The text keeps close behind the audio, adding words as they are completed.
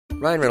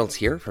Ryan Reynolds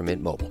here from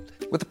Mint Mobile.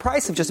 With the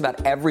price of just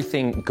about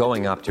everything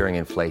going up during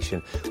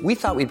inflation, we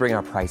thought we'd bring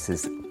our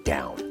prices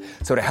down.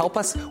 So to help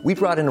us, we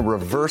brought in a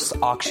reverse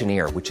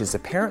auctioneer, which is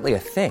apparently a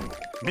thing.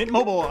 Mint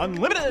Mobile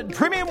Unlimited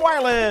Premium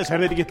Wireless. How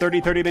to get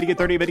 30, 30, bit to get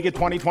 30, bit to get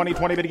 20, 20,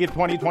 20, bit to get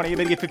 20, 20,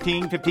 bit to get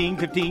 15, 15,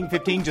 15,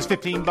 15, just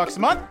 $15 a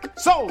month?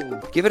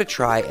 Sold! Give it a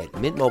try at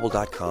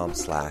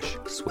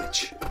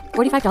mintmobile.com/switch.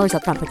 $45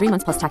 up front for 3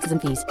 months plus taxes and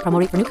fees. Promo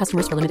rate for new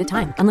customers for limited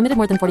time. Unlimited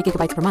more than 40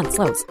 gigabytes per month.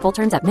 Slows full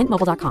terms at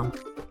mintmobile.com.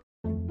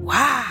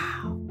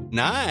 Wow.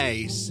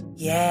 Nice.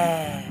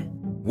 Yeah.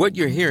 What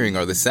you're hearing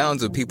are the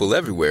sounds of people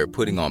everywhere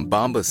putting on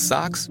Bombas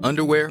socks,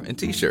 underwear, and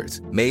T-shirts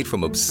made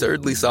from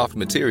absurdly soft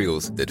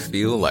materials that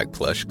feel like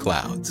plush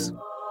clouds.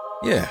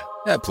 Yeah,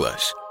 that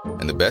plush.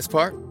 And the best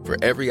part? For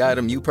every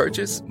item you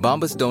purchase,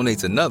 Bombas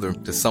donates another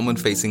to someone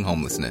facing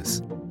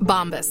homelessness.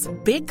 Bombas.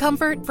 Big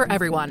comfort for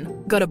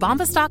everyone. Go to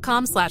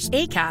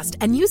bombas.com/ACAST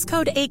and use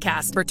code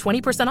ACAST for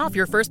 20% off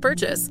your first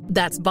purchase.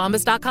 That's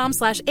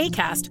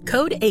bombas.com/ACAST.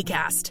 Code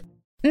ACAST.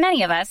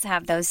 Many of us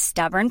have those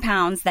stubborn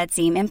pounds that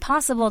seem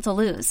impossible to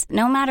lose,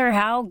 no matter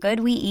how good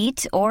we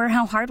eat or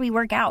how hard we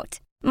work out.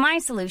 My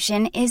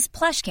solution is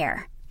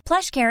PlushCare.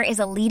 PlushCare is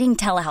a leading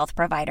telehealth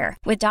provider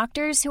with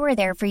doctors who are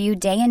there for you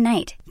day and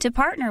night to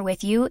partner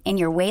with you in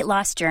your weight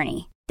loss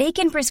journey. They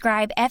can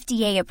prescribe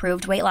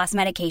FDA-approved weight loss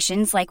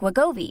medications like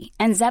Wegovy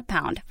and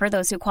Zepbound for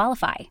those who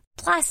qualify.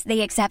 Plus,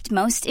 they accept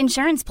most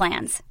insurance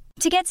plans.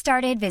 To get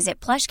started, visit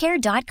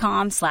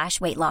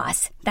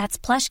plushcare.com/weightloss. That's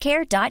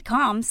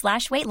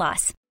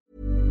plushcare.com/weightloss.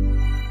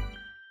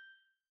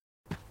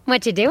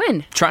 What you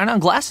doing? Trying on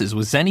glasses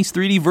with Zenny's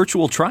 3D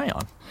virtual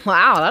try-on.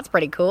 Wow, that's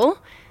pretty cool.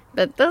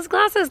 But those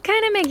glasses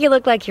kind of make you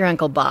look like your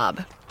Uncle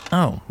Bob.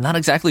 Oh, not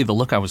exactly the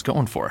look I was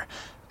going for.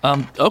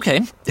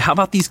 Okay, how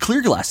about these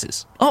clear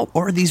glasses? Oh,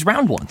 or these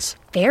round ones.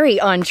 Very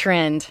on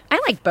trend. I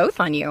like both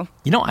on you.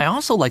 You know, I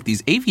also like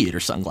these aviator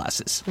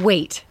sunglasses.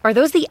 Wait, are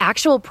those the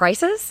actual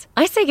prices?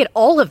 I say get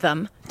all of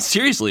them.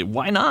 Seriously,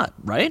 why not,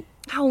 right?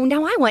 Oh,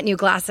 now I want new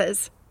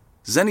glasses.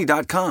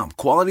 Zenni.com.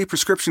 Quality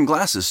prescription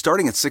glasses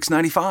starting at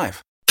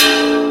 $6.95.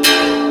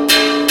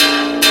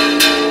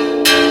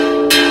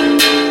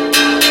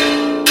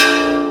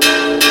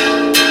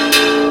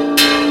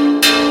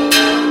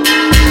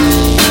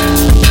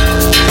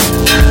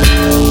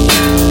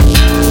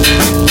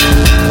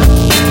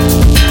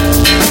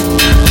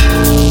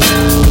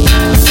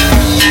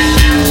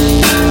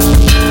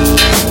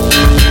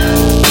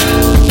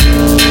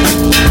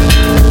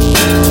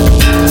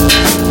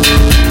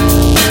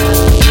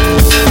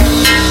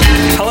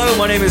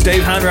 My name is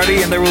Dave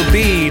Hanratty, and there will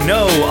be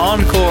no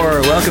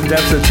encore. Welcome to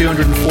episode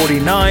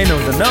 249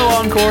 of the No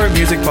Encore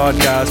Music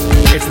Podcast.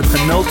 It's the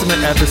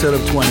penultimate episode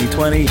of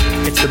 2020.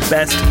 It's the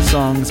best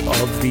songs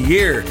of the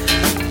year.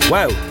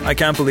 Wow, I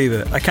can't believe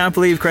it. I can't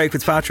believe Craig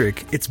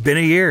Fitzpatrick. It's been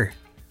a year.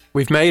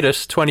 We've made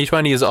it.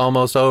 2020 is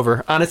almost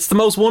over, and it's the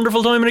most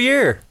wonderful time of the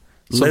year.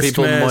 Some Listmas,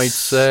 people might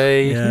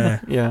say.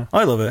 Yeah.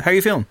 I love it. How are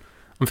you feeling?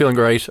 I'm feeling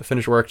great. I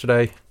finished work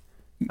today.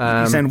 You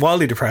sound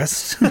wildly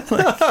depressed.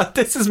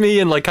 This is me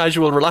in like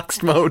casual,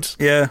 relaxed mode.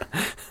 Yeah.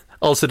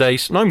 All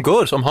sedate. And I'm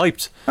good. I'm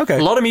hyped. Okay.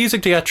 A lot of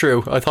music to get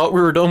through. I thought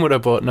we were done with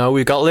it, but no,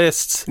 we've got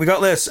lists. We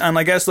got lists, and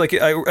I guess like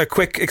a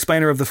quick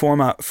explainer of the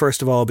format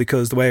first of all,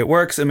 because the way it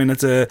works, I mean,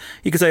 you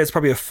could say it's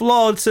probably a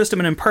flawed system,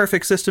 an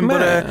imperfect system,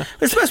 but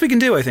it's the best we can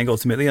do, I think.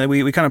 Ultimately,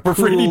 we kind of we're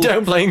really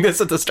downplaying this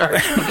at the start.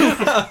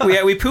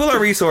 we pool our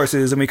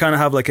resources, and we kind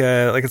of have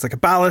it's like a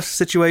ballot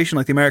situation,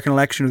 like the American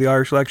election or the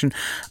Irish election,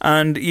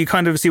 and you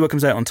kind of see what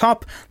comes out on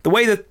top. The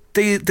way that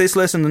this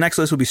list and the next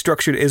list will be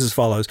structured is as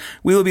follows.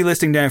 We will be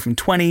listing down from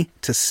 20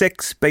 to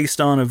 6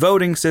 based on a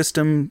voting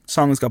system.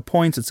 Songs got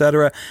points,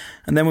 etc.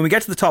 And then when we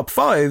get to the top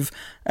 5,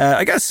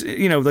 I guess,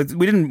 you know, like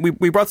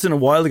we brought this in a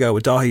while ago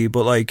with Dahi,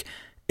 but like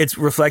it's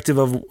reflective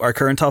of our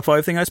current top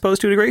 5 thing, I suppose,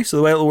 to a degree. So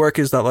the way it'll work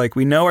is that like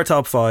we know our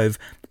top 5,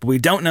 but we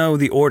don't know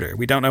the order.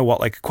 We don't know what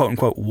like quote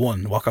unquote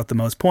won, what got the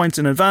most points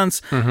in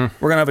advance. Mm-hmm.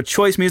 We're going to have a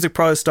choice music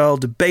prize style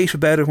debate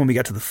about it when we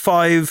get to the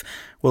 5.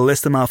 We'll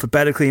list them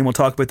alphabetically and we'll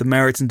talk about the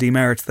merits and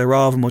demerits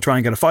thereof, and we'll try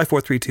and get a 5,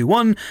 4, 3, 2,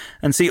 1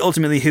 and see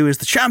ultimately who is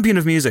the champion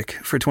of music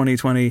for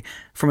 2020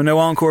 from a no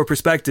encore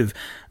perspective.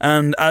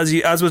 And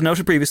as was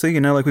noted previously, you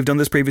know, like we've done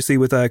this previously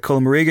with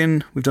Colin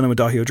Morrigan, we've done it with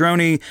Dahi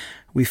O'Droney.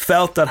 We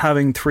felt that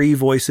having 3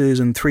 voices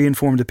and 3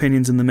 informed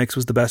opinions in the mix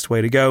was the best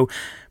way to go.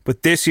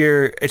 But this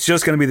year, it's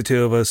just going to be the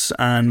 2 of us.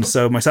 And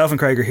so myself and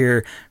Craig are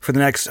here for the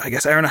next, I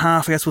guess, hour and a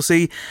half, I guess we'll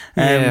see.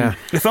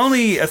 If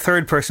only a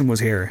third person was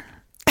here.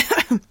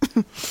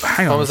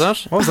 Hang on. What was that?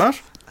 What was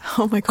that?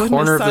 Oh my goodness,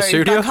 corner of the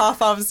studio? That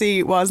cough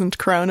obviously wasn't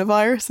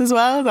coronavirus as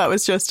well. That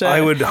was just I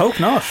would hope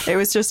not. It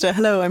was just a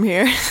hello, I'm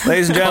here.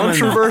 Ladies and gentlemen.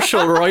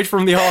 Controversial right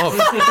from the off.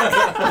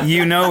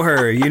 You know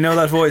her. You know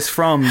that voice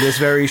from this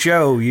very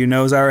show. You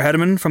know Zara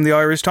Hedeman from the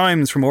Irish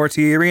Times, from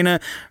RTE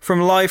Arena,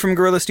 from Live from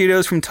Gorilla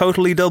Studios, from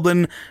Totally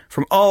Dublin,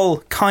 from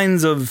all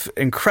kinds of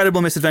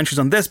incredible misadventures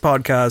on this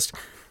podcast.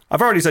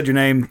 I've already said your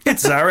name.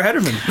 It's Zara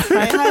Hedeman.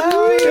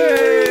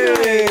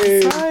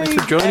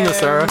 Thanks for joining us,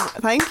 Sarah.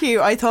 Thank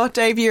you. I thought,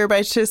 Dave, you were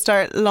about to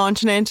start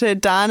launching into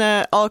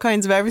Dana, all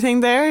kinds of everything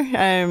there.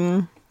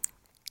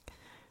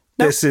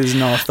 This is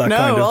not that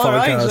kind of all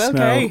right, podcast.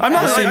 okay. No, I'm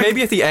not. We'll see,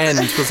 maybe at the end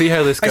we'll see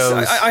how this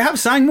goes. I have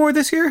sang more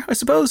this year, I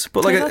suppose,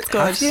 but like that's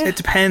good, yeah. it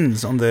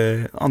depends on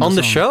the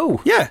the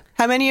show. Yeah.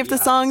 How many of the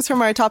songs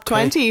from our top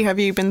 20 have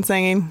you been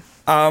singing?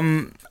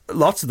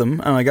 Lots of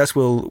them, and I guess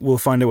we'll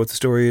find out what the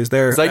story is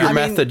there. Is that your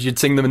method? You'd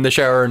sing them in the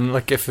shower, and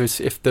like if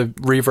the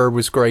reverb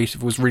was great,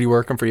 if it was really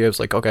working for you, it was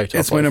like, okay,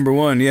 it's my number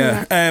one.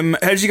 Yeah.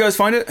 How did you guys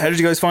find it? How did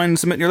you guys find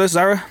submitting your list,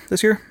 Zara,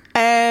 this year?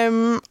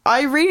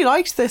 I really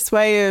liked this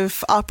way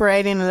of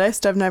operating a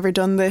list. I've never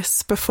done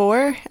this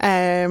before.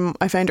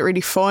 I found it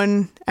really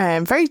fun.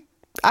 Very,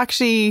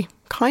 actually,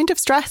 kind of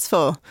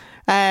stressful.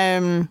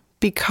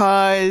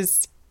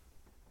 Because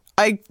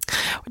I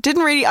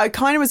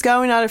kind of was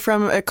going at it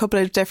from a couple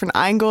of different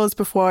angles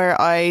before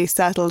I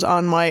settled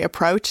on my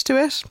approach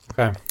to it.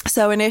 Okay.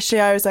 So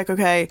initially I was like,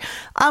 okay,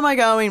 am I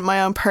going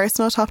my own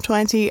personal top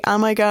 20?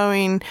 Am I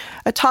going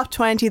a top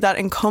 20 that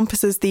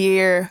encompasses the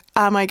year?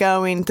 Am I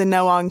going the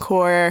no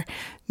encore,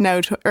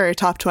 or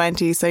top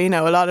 20? So, a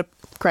lot of,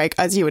 Craig,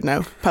 as you would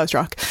know,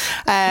 post-rock.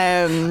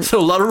 So a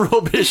lot of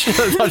rubbish, I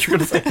thought you were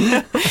going to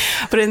say.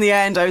 But in the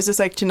end, I was just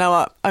like, you know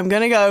what? I'm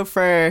going to go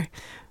for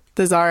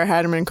the Zara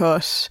Hederman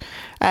cut.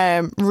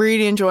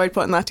 Really enjoyed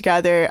putting that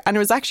together, and it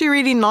was actually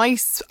really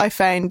nice, I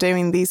found,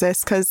 doing these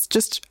lists, because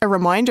just a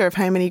reminder of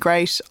how many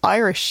great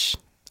Irish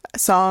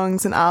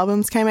songs and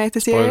albums came out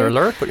this year. Spoiler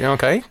alert, but you're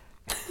okay.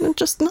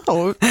 Just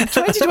no,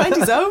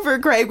 2020's over,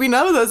 Craig. We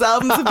know those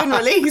albums have been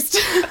released.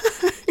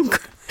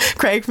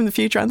 Craig from the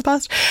future and the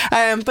past.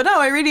 But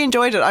no, I really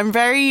enjoyed it. I'm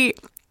very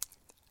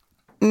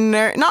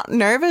not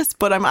nervous,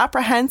 but I'm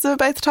apprehensive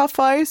about the top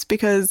fives,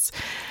 because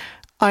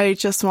I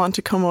just want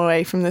to come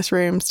away from this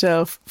room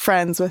still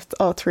friends with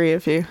all three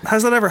of you.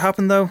 Has that ever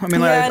happened though? I mean,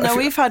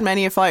 we've had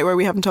many a fight where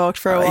we haven't talked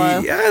for a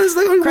while. Yeah, there's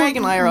like Craig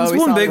and I are always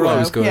one big one.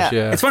 Always good,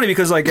 yeah. It's funny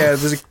because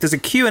there's a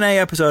Q&A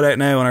episode out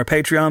now on our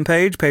Patreon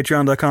page,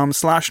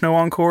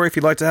 patreon.com/noencore. If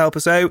you'd like to help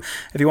us out,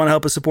 if you want to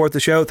help us support the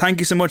show, thank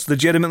you so much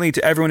legitimately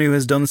to everyone who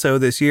has done so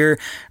this year.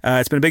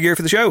 It's been a big year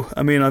for the show.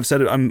 I mean, I've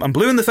said it, I'm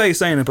blue in the face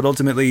saying it, but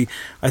ultimately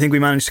I think we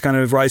managed to kind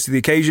of rise to the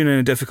occasion in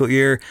a difficult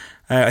year.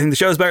 I think the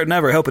show's better than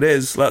ever. I hope it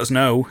is. Let us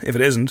know if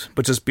it isn't,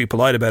 but just be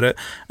polite about it.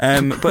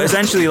 But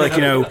essentially,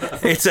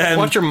 it's...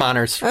 watch your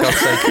manners, for God's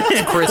sake.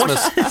 It's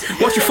Christmas.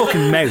 Watch your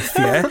fucking mouth,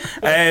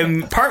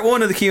 yeah? Part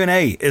 1 of the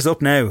Q&A is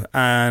up now,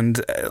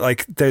 and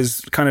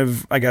there's kind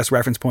of, I guess,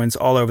 reference points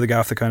all over the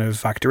gaff that kind of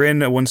factor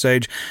in at one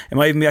stage. It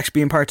might even actually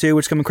be in Part 2,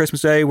 which is coming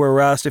Christmas Day, where we're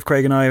asked if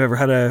Craig and I have ever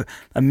had a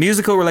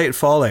musical-related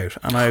fallout,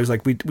 and I was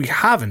like, we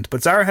haven't,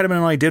 but Zara Hederman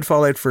and I did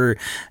fall out for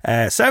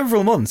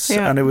several months,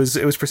 and it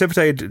was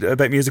precipitated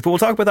about music, but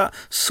we'll talk about that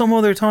some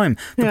other time.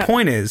 The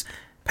point is,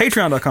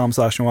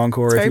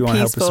 patreon.com/noencore if you want to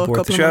help us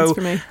support the show.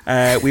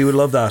 We would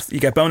love that. You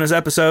get bonus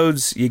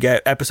episodes, you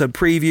get episode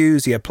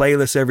previews, you get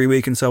playlists every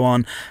week, and so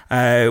on.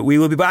 We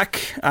will be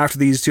back after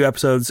these 2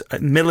 episodes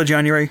middle of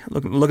January,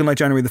 looking like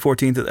January the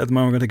 14th. At the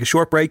moment, we're going to take a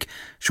short break,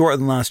 shorter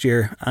than last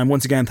year. And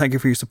once again, thank you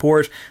for your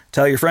support.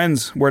 Tell your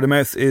friends. Word of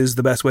mouth is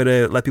the best way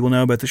to let people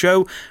know about the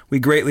show. We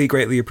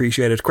greatly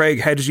appreciate it.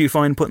 Craig, how did you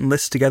find putting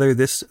lists together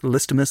this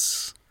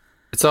Listimus?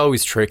 It's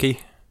always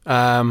tricky.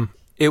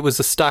 It was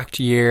a stacked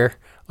year.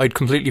 I'd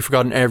completely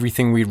forgotten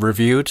everything we'd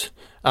reviewed,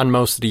 and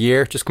most of the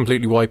year just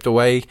completely wiped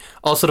away.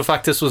 Also, the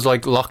fact this was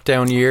like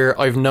lockdown year,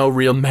 I've no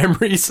real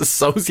memories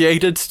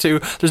associated to.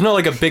 There's no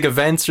like a big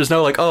events. There's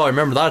no like, oh, I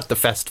remember that at the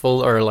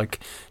festival, or like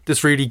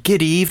this really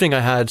giddy evening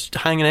I had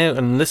hanging out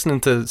and listening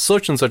to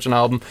such and such an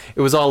album.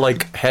 It was all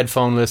like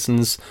headphone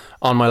listens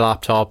on my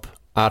laptop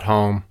at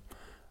home.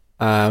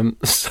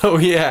 So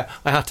yeah,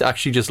 I had to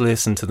actually just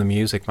listen to the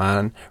music, man,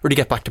 and really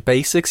get back to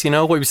basics,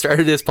 why we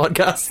started this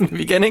podcast in the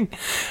beginning.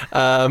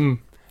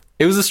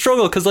 It was a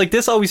struggle, because like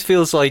this always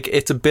feels like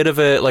it's a bit of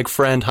a like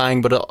friend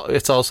hang, but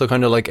it's also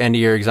kind of like end of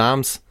year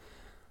exams,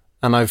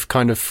 and I've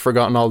kind of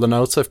forgotten all the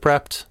notes I've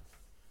prepped.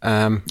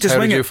 How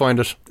did you find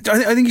it?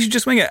 I think you should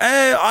just wing it.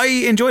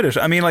 I enjoyed it.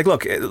 I mean, like,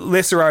 look,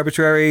 lists are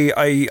arbitrary.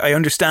 I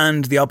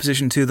understand the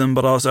opposition to them,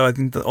 but also I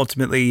think that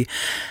ultimately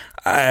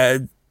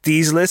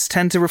these lists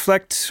tend to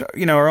reflect,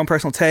 our own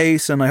personal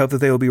tastes, and I hope that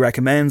they will be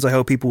recommends. I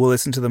hope people will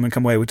listen to them and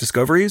come away with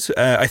discoveries.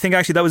 I think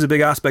actually that was a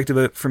big aspect of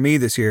it for me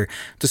this year,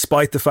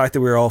 despite the fact that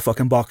we were all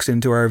fucking boxed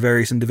into our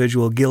various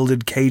individual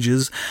gilded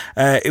cages.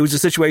 It was a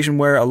situation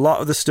where a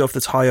lot of the stuff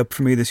that's high up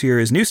for me this year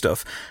is new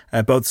stuff,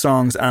 both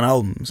songs and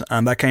albums,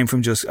 and that came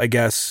from just, I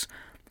guess,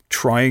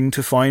 trying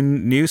to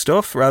find new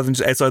stuff rather than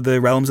just outside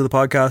the realms of the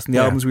podcast and the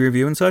albums we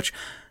review and such.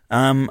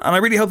 And I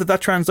really hope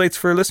that translates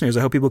for listeners. I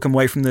hope people come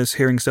away from this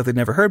hearing stuff they'd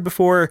never heard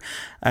before.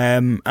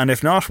 And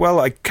if not, well,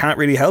 I can't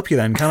really help you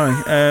then, can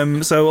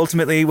I? So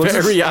ultimately,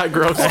 very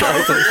aggro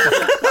start.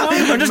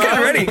 I'm just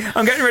getting ready.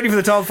 I'm getting ready for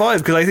the top five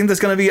because I think there's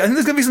going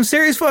to be some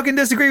serious fucking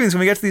disagreements when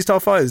we get to these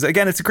top fives.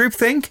 Again, it's a group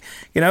think,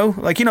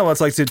 like what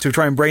it's like to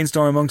try and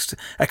brainstorm amongst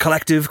a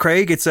collective.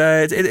 Craig, it's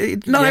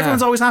not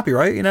everyone's always happy,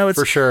 right? It's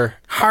for sure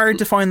hard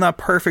to find that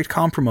perfect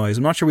compromise.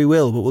 I'm not sure we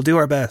will, but we'll do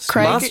our best.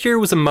 Craig, last year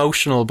was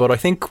emotional, but I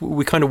think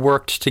we kind of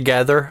worked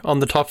together on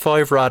the top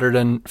five rather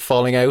than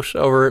falling out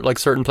over like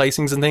certain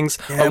placings and things.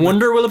 I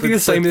wonder will it be the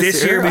same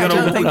this year? We've got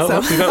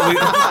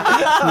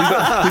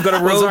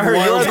a rogue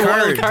wild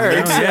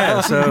card.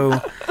 Yeah. So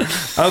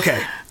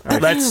okay,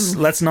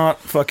 let's not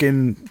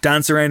fucking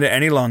dance around it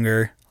any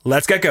longer.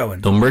 Let's get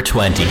going. Number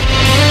 20.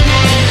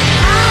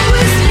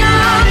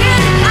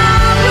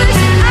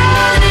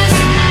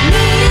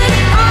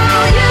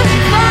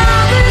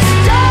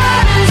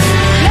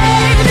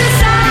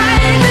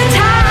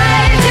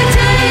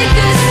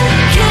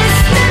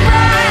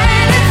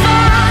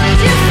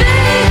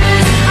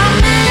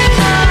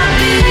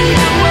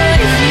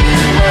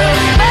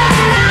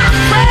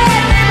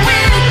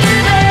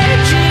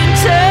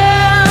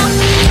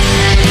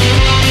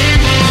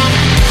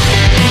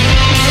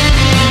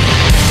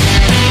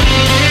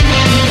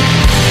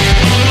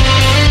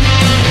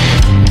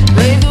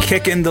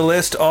 Kicking the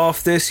list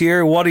off this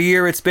year, what a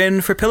year it's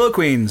been for Pillow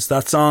Queens.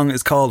 That song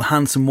is called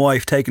Handsome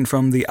Wife, taken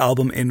from the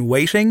album In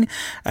Waiting.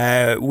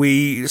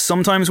 We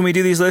sometimes when we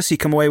do these lists, you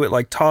come away with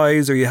like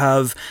ties, or you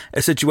have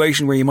a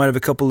situation where you might have a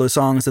couple of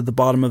songs at the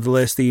bottom of the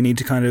list that you need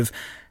to kind of,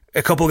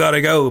 a couple gotta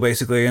go,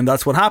 basically, and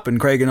that's what happened.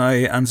 Craig and I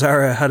and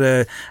Sarah had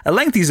a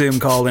lengthy Zoom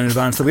call in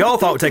advance that we all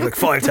thought would take like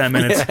 5-10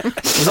 minutes. Yeah. It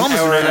was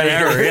almost an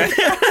hour.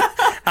 Yeah.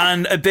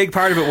 And a big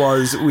part of it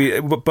was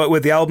but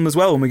with the album as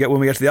well. When we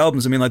get to the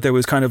albums, I mean, like there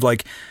was kind of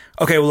like,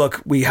 okay, well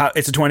look,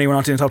 it's a 20, we're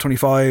not doing the top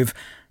 25.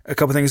 A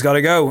couple of things got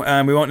to go,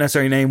 and we won't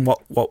necessarily name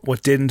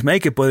what didn't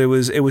make it, but it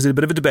was a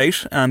bit of a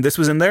debate, and this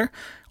was in there.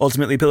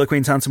 Ultimately, Pillow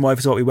Queen's Handsome Wife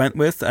is what we went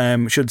with.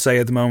 Should say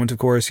at the moment, of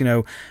course,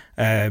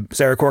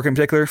 Sarah Cork in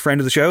particular, friend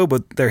of the show,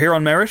 but they're here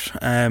on merit.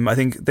 I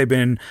think they've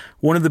been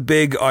one of the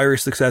big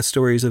Irish success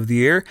stories of the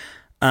year.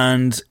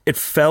 And it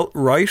felt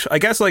right. I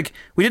guess like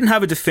we didn't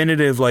have a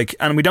definitive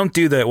and we don't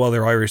do the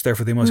they're Irish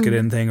therefore they must get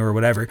in thing or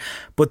whatever.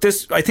 But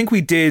this, I think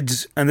we did,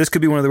 and this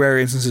could be one of the rare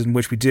instances in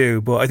which we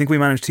do. But I think we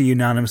managed to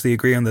unanimously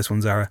agree on this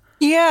one, Zara.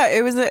 Yeah,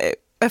 it was a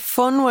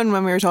fun one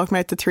when we were talking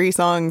about the three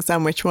songs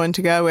and which one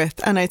to go with.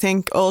 And I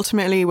think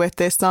ultimately with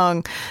this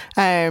song,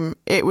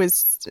 it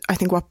was, I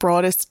think what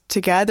brought us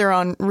together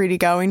on really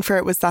going for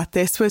it was that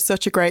this was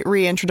such a great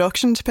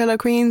reintroduction to Pillow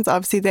Queens.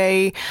 Obviously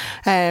they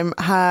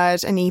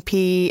had an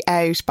EP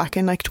out back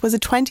in was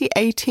it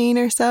 2018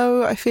 or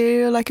so? I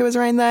feel like it was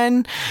around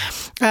then.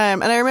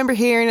 And I remember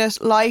hearing it,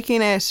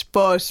 liking it,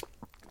 but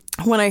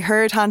when I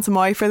heard Handsome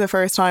Wife for the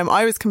first time,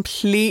 I was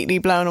completely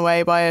blown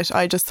away by it.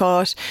 I just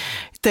thought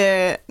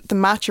the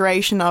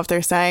maturation of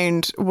their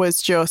sound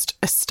was just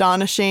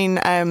astonishing.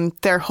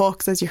 Their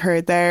hooks, as you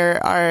heard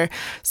there, are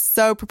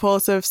so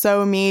propulsive,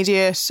 so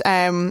immediate.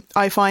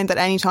 I find that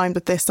any time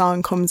that this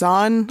song comes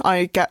on,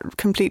 I get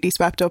completely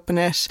swept up in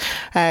it.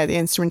 The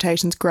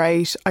instrumentation's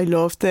great. I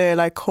love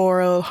the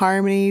choral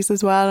harmonies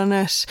as well in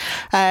it.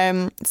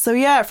 So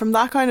yeah, from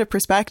that kind of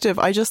perspective,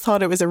 I just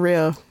thought it was a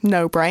real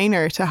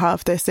no-brainer to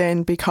have this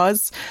in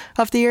because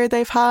of the year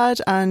they've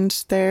had,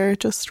 and they're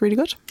just really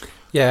good.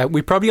 Yeah,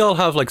 we probably all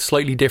have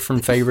slightly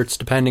different favourites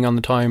depending on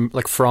the time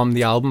from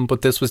the album,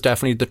 but this was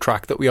definitely the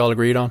track that we all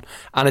agreed on.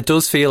 And it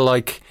does feel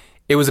like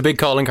it was a big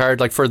calling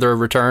card for their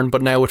return,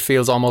 but now it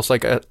feels almost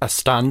like a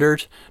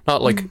standard.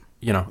 Not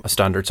a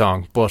standard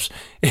song, but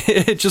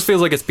it just feels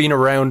like it's been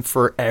around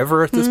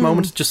forever at this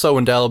moment. It's just so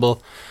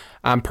indelible.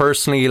 And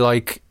personally,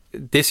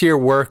 this year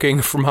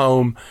working from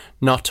home,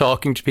 not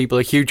talking to people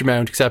a huge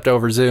amount except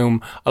over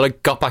Zoom, I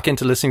got back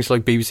into listening to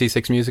BBC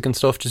Six Music and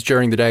stuff just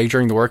during the day,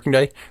 during the working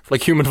day, for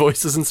Human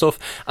Voices and stuff.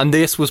 And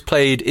this was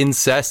played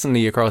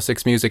incessantly across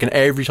Six Music, and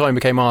every time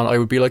it came on I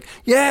would be like,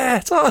 yeah,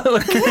 it's on.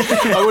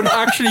 I would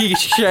actually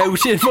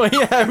shout in my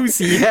house,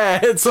 yeah,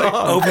 it's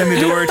on. Opening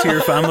the door to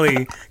your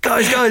family,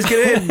 guys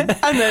get in.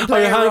 And then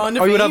play I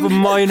would have a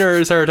minor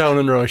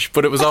serotonin rush,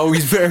 but it was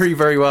always very,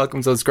 very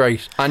welcome, so it's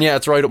great. And yeah,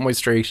 it's right up my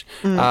street.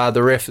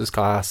 The riff is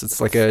class. It's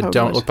like a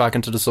Don't Look Back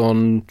Into the Sun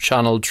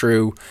channeled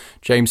through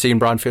James Dean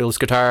Bradfield's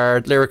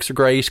guitar. Lyrics are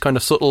great, kind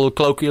of subtle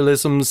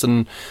colloquialisms,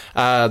 and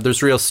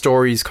there's real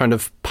stories kind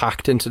of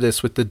packed into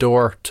this with the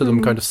door to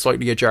them kind of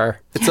slightly ajar.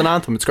 It's an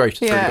anthem, it's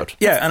great, it's really good.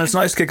 Yeah, and it's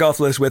nice to kick off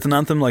the list with an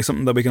anthem,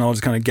 something that we can all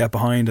just kind of get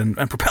behind and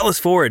propel us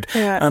forward.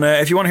 Yeah. And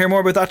if you want to hear more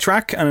about that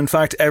track, and in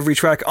fact every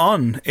track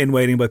on In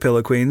Waiting by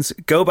Pillow Queens,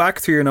 go back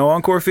through your No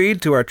Encore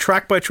feed to our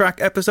track by track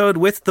episode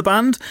with the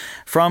band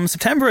from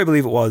September, I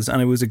believe it was,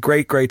 and it was a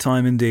great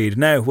time indeed.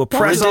 Now we'll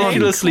press on.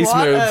 Ridiculously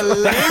smooth. What a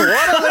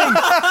link.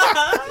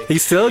 He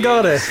still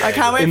got it. I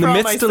can't wait in for the all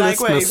midst my of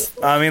listeners.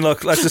 I mean,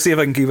 look, let's just see if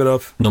I can keep it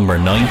up. Number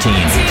 19.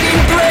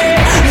 They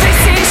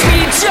teach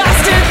me just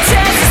to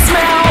taste the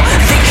smell.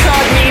 They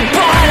cut me,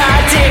 but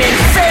I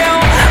didn't fail.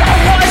 I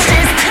was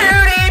just too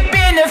deep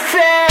in the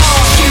fail.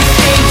 You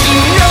think you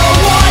know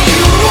what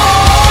you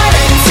want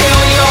until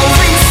you're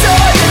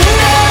inside the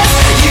nuts.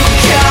 You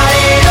got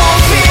it all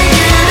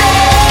figured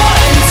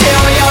out until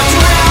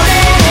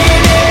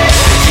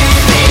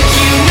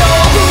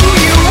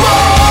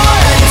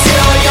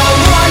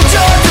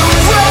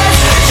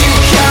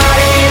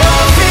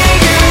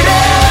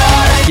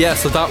Yeah,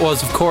 so that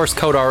was, of course,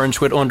 Code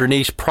Orange with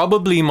Underneath.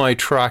 Probably my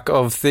track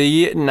of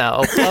the...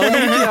 No,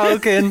 only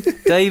joking.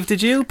 Dave,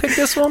 did you pick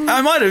this one?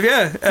 I might have,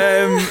 yeah.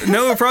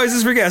 No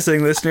prizes for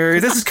guessing, listener.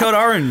 This is Code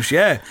Orange,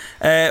 yeah.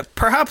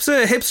 Perhaps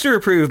a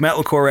hipster-approved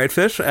metalcore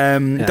outfit,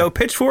 though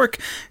Pitchfork,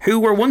 who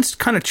were once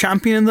kind of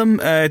championing them,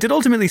 did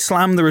ultimately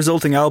slam the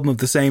resulting album of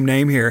the same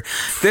name here.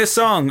 This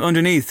song,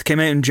 Underneath, came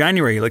out in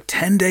January, like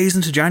 10 days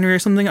into January or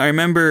something. I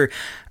remember...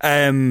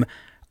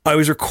 I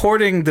was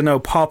recording the No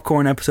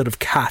Popcorn episode of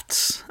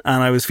Cats,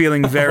 and I was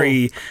feeling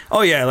very...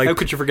 Oh, yeah. Like, how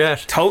could you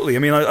forget? Totally. I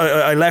mean,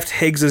 I left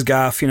Higgs's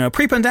gaff,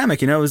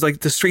 pre-pandemic, it was like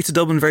the streets of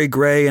Dublin very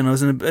grey, and I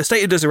was in a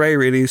state of disarray,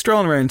 really,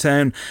 strolling around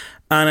town.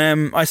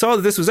 And I saw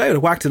that this was out. I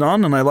whacked it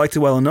on and I liked it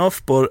well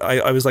enough, but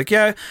I was like,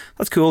 yeah,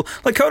 that's cool.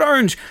 Like Code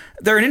Orange,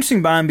 they're an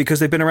interesting band because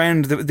they've been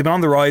around, they've been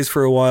on the rise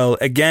for a while.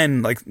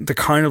 Again, like they're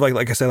kind of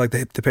like I said, like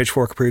the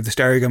Pitchfork approved, the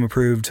Stereogum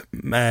approved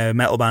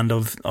metal band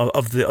of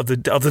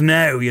the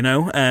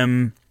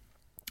now,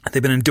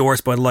 They've been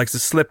endorsed by the likes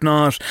of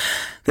Slipknot.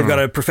 They've got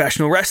a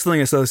professional wrestling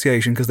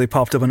association because they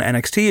popped up on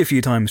NXT a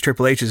few times.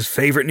 Triple H's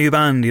favourite new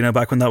band,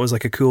 back when that was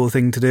like a cool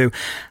thing to do.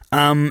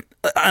 And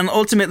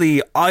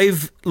ultimately,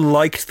 I've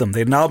liked them.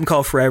 They had an album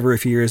called Forever a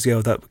few years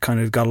ago that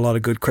kind of got a lot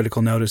of good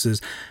critical notices.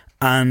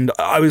 And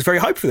I was very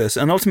hyped for this.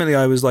 And ultimately,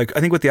 I was like, I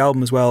think with the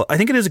album as well, I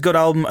think it is a good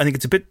album. I think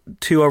it's a bit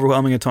too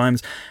overwhelming at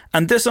times.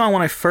 And this song,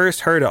 when I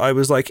first heard it, I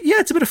was like, yeah,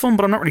 it's a bit of fun,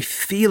 but I'm not really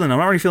feeling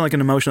like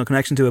an emotional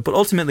connection to it. But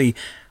ultimately,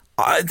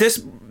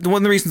 one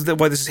of the reasons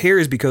why this is here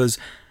is because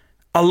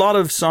a lot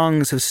of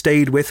songs have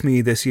stayed with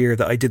me this year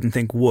that I didn't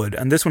think would,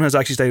 and this one has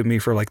actually stayed with me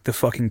for like the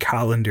fucking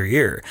calendar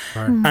year.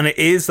 Right. And it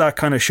is that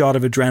kind of shot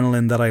of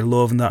adrenaline that I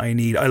love and that I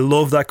need. I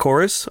love that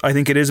chorus. I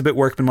think it is a bit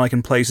workmanlike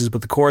in places,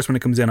 but the chorus when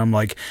it comes in, I'm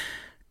like,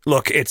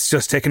 look, it's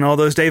just ticking all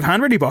those Dave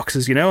Hanratty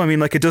boxes, I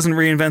mean, like, it doesn't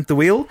reinvent the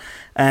wheel,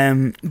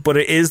 but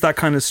it is that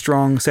kind of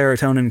strong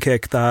serotonin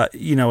kick that,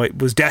 it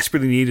was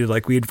desperately needed.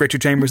 Like, we had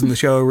Richard Chambers on the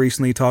show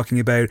recently talking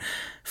about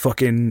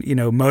fucking,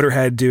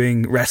 Motorhead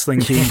doing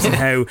wrestling themes and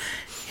how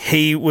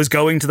he was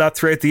going to that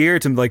throughout the year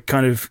to, like,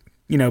 kind of,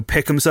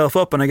 pick himself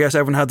up. And I guess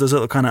everyone had those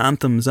little kind of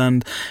anthems.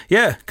 And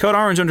yeah, Code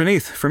Orange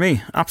Underneath for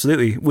me,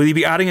 absolutely. Will you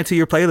be adding it to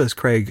your playlist,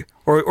 Craig?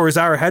 Or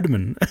Zara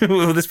Hedman?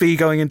 Will this be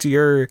going into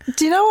your...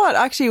 Do you know what?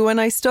 Actually, when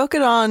I stuck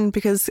it on,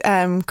 because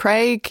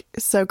Craig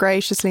so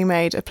graciously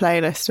made a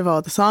playlist of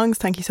all the songs.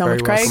 Thank you so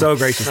much, Craig. So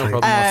graciously.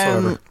 No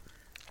problem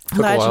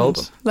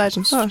whatsoever.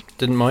 Legend. Oh.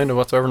 Didn't mind it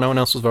whatsoever. No one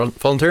else was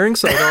volunteering,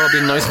 so I thought I'd be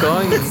a nice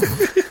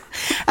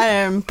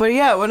guy. But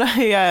yeah, when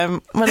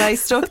I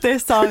stuck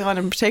this song on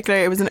in particular,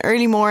 it was an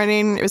early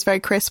morning, it was a very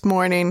crisp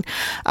morning,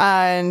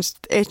 and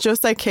it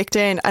just like kicked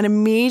in, and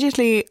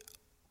immediately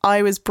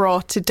I was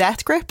brought to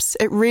Death Grips.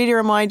 It really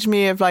reminded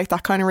me of like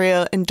that kind of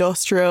real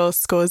industrial,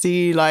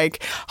 scuzzy, like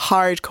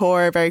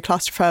hardcore, very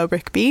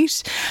claustrophobic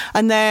beat.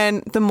 And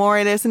then the more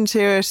I listened to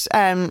it,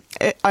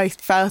 I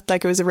felt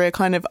like it was a real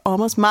kind of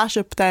almost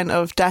mashup then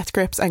of Death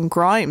Grips and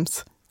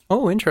Grimes.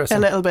 Oh, interesting.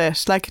 A little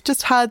bit. Like, it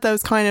just had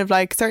those kind of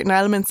like certain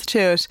elements to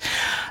it.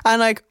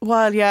 And like,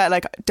 well, yeah,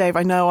 like, Dave,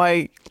 I know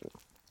I...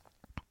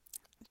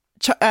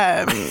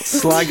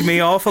 slag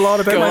me off a lot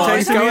about my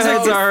taste in music. Go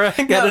ahead, Zara.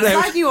 Get it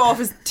out. Slag you off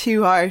is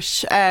too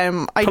harsh.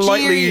 I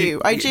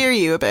jeer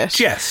you a bit.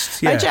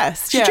 Jest. Yeah. I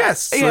jest. Yeah. She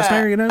jests,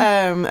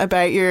 listener,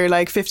 about your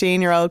like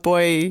 15-year-old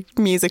boy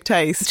music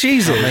taste.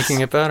 Jesus, making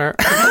it better.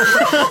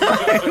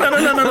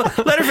 No.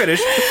 Let her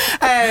finish.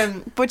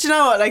 But you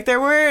know what? Like,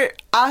 there were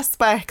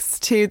aspects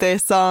to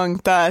this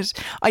song that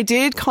I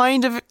did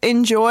kind of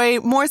enjoy,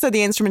 more so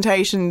the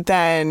instrumentation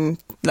than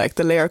like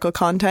the lyrical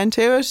content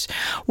to it.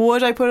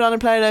 Would I put it on a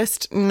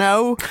playlist?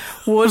 No.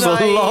 Would it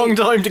was a long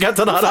time to get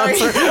to that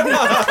answer.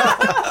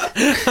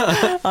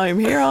 I'm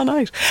here all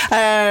night.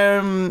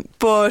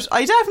 But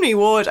I definitely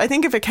would. I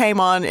think if it came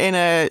on in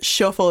a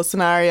shuffle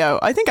scenario,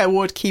 I think I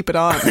would keep it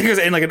on. I think it was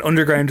in like an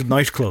underground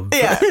nightclub.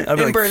 Yeah,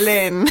 in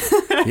Berlin.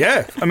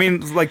 Yeah, I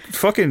mean, like,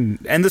 fucking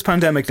end this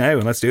pandemic now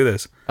and let's do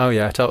this. Oh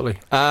yeah, totally.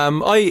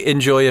 I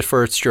enjoy it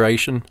for its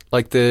duration.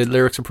 Like, the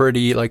lyrics are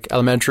pretty like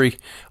elementary.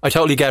 I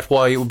totally get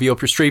why it would be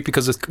up your street,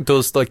 because it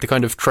does like the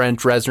kind of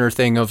Trent Reznor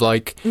thing of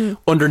like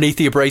underneath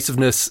the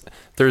abrasiveness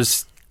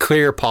there's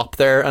clear pop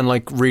there and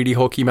like really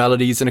hooky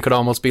melodies, and it could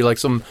almost be like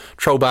some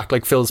throwback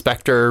like Phil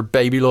Spector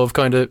Baby Love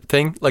kind of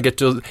thing. Like,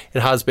 it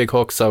has big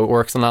hooks, so it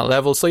works on that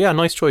level. So yeah,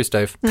 nice choice,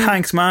 Dave.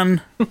 Thanks,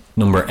 man.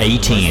 Number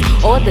 18.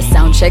 All the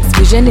sound checks,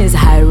 vision is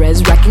high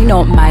res, racking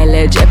up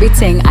mileage.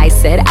 Everything I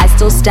said, I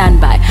still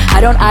stand by. I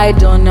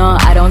don't know,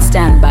 I don't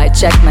stand by.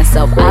 Check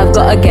myself, I've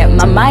gotta get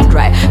my mind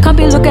right. Can't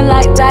be looking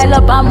like dial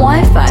up, I'm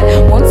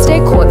Wi-Fi. Won't stay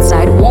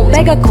courtside, won't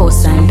beg a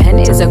cosign. Pen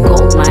is a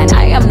gold mine,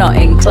 I am not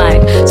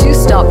inclined to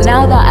stop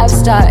now that I've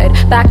started.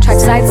 Backtrack,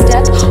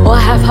 sidestep, or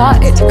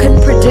half-hearted.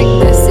 Couldn't predict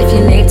this if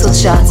your natal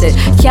charted.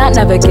 Can't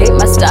navigate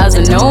my stars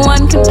and no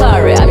one can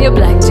par it. I'm your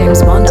black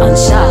James Bond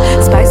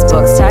unshot.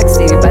 Spicebox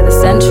taxi by the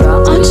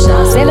Central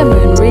unshot. Sailor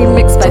Moon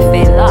remixed by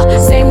Fela.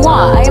 Same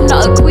moi, I am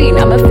not a queen,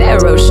 I'm a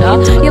pharaoh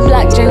shah. Your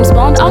black James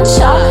Bond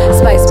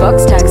unshot.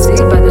 Spicebox taxi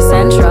by the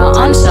Central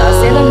unshot.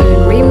 Sailor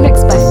Moon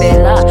remixed by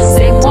Fela.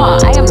 Same moi,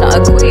 I am not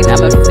a queen,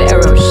 I'm a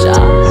pharaoh shah.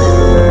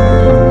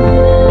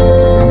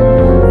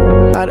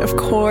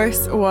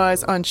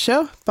 was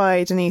Unsure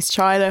by Denise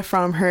Chyla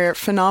from her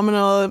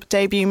phenomenal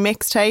debut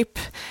mixtape,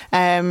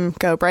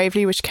 Go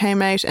Bravely, which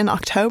came out in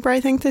October, I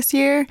think, this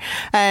year.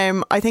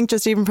 I think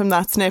just even from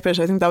that snippet,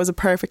 I think that was a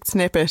perfect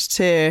snippet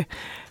to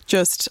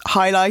just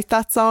highlight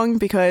that song,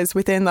 because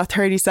within that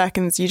 30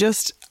 seconds,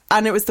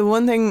 and it was the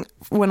one thing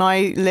when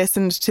I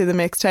listened to the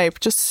mixtape,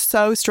 just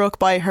so struck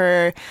by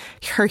her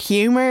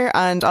humour,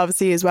 and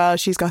obviously as well,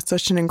 she's got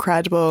such an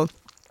incredible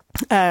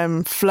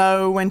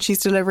flow when she's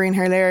delivering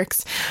her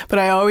lyrics. But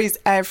I always,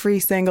 every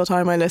single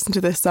time I listen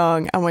to this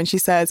song, and when she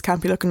says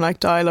can't be looking like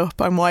dial up,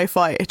 I'm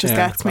Wi-Fi, it just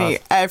gets me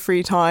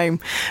every time.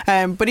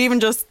 But even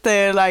just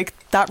the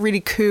that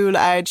really cool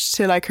edge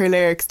to her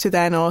lyrics, to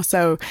then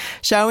also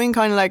showing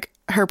kind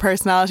of her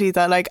personality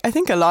that I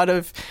think a lot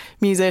of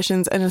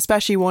musicians, and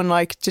especially one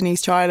like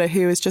Denise Chyla,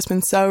 who has just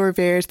been so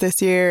revered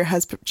this year,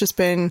 has just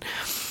been,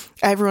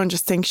 everyone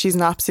just thinks she's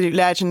an absolute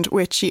legend,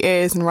 which she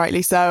is, and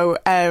rightly so.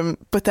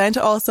 But then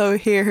to also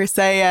hear her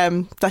say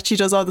that she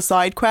does all the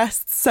side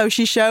quests, so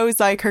she shows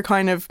her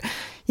kind of,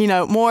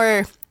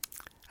 more,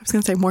 I was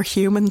going to say more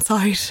human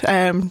side,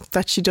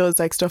 that she does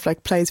stuff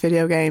like plays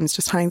video games,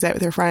 just hangs out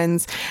with her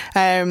friends.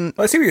 I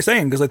see what you're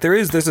saying,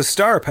 because there's a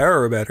star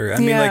power about her. I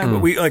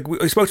mean, we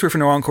spoke to her for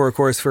No Encore, of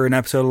course, for an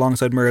episode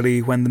alongside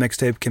Merle when the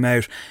mixtape came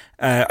out.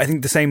 I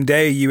think the same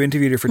day you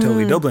interviewed her for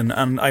Totally Dublin,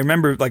 and I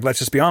remember, let's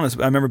just be honest,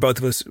 I remember both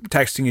of us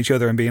texting each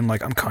other and being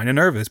I'm kind of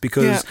nervous,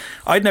 because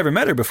I'd never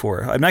met her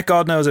before. I'd met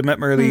God Knows, I'd met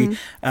Merle,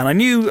 and I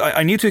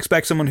knew to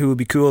expect someone who would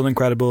be cool and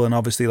incredible, and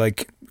obviously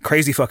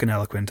crazy fucking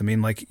eloquent. I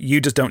mean, you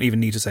just don't even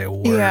need to say a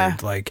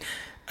word.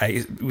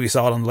 We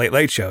saw it on the Late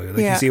Late Show.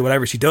 You see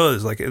whatever she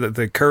does,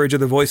 the courage of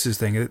the voices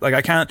thing.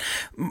 I can't.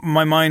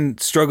 My mind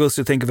struggles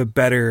to think of a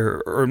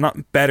better, or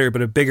not better,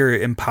 but a bigger,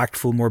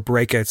 impactful, more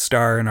breakout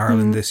star in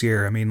Ireland this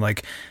year. I mean,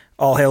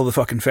 all hail the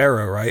fucking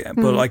Pharaoh, right?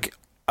 But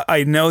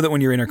I know that when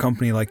you're in her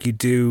company,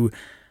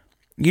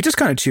 you just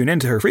kind of tune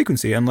into her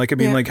frequency. And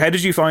how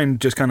did you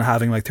find just kind of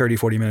having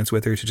 30-40 minutes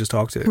with her to just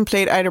talk to her?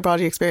 Complete outer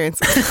body experience.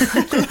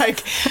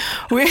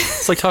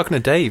 It's like talking to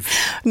Dave.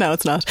 No,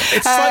 it's not.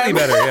 It's slightly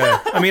better, yeah.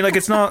 I mean,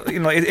 it's not,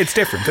 it's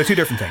different. They're two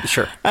different things.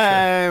 Sure.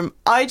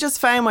 I just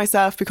found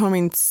myself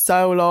becoming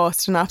so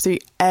lost in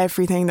absolutely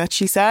everything that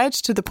she said,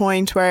 to the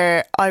point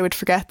where I would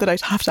forget that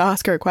I'd have to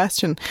ask her a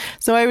question.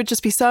 So I would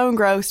just be so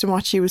engrossed in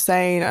what she was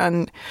saying,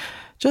 and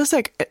just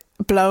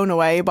blown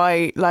away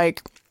by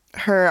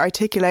her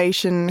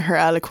articulation, her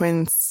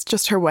eloquence,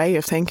 just her way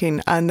of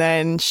thinking. And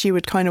then she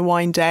would kind of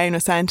wind down a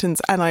sentence,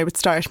 and I would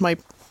start my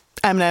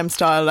Eminem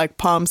style,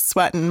 palms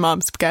sweating,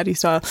 mom spaghetti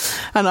style,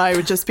 and I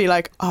would just be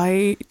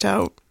I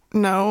don't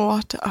know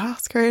what to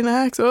ask her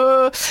next.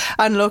 Oh.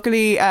 And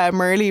luckily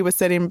Merle was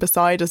sitting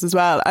beside us as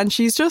well, and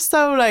she's just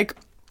so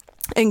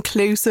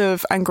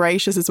inclusive and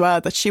gracious as well,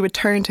 that she would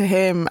turn to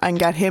him and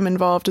get him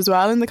involved as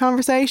well in the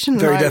conversation.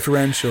 Very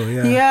deferential,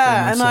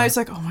 and I was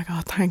oh my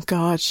god, thank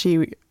God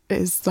she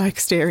is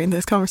steering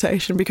this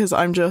conversation, because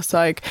I'm just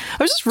I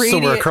was just really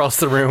somewhere across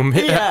the room.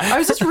 I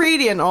was just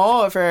really in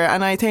awe of her.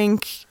 And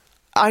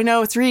I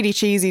know it's really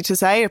cheesy to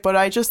say it, but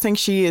I just think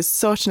she is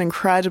such an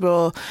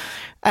incredible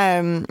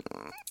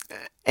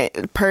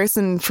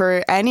person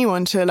for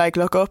anyone to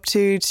look up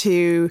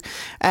to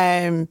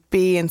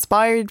be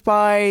inspired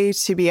by,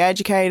 to be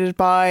educated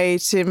by,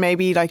 to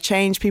maybe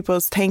change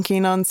people's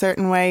thinking on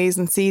certain ways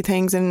and see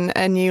things in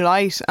a new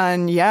light.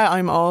 And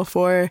I'm all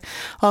for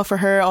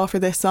her, all for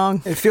this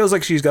song. It feels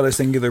like she's got a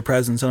singular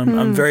presence, and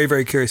I'm very,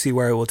 very curious to see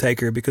where it will take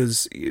her,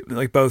 because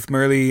both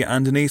Merle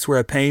and Denise were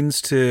at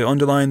pains to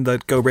underline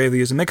that Go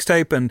Bravely is a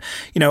mixtape, and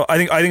I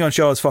think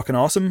Unsure is fucking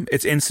awesome.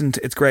 It's instant,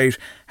 it's great.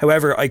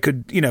 However,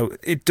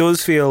 it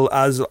does feel,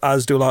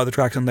 as do a lot of the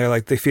tracks on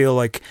there, they feel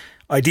like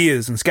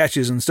ideas and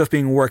sketches and stuff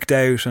being worked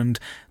out, and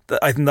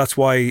I think that's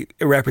why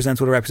it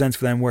represents what it represents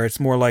for them, where it's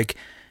more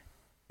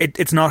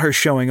it's not her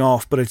showing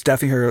off, but it's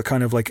definitely her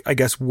kind of I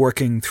guess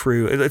working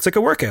through. It's like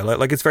a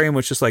workout. It's very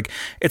much just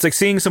it's like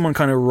seeing someone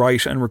kind of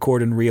write and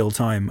record in real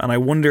time, and I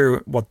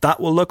wonder what that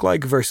will look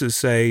like versus,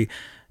 say,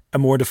 a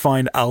more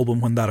defined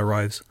album when that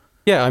arrives.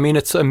 Yeah, I mean,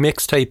 it's a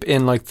mixtape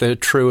in the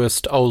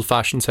truest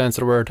old-fashioned sense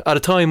of the word, at a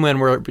time when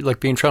we're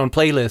being thrown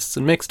playlists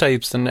and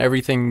mixtapes and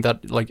everything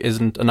that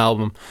isn't an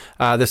album.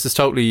 This is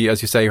totally,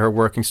 as you say, her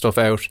working stuff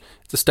out.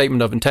 It's a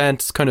statement of intent.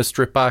 It's kind of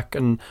stripped back,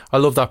 and I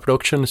love that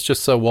production. It's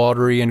just so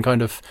watery, and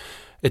kind of,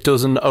 it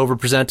doesn't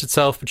overpresent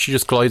itself, but she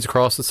just glides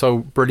across it so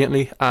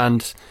brilliantly.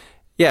 And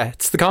yeah,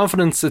 it's the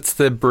confidence, it's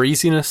the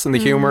breeziness and the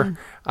humour,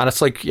 and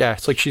it's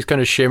she's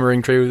kind of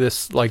shimmering through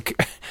this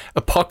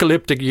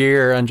apocalyptic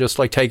year, and just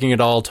taking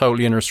it all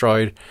totally in her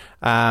stride,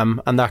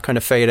 and that kind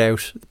of fade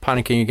out,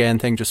 panicking again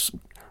thing just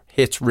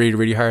hits really,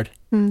 really hard.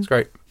 It's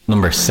great.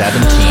 Number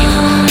 17.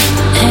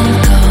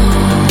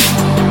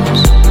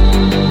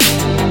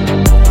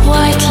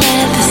 White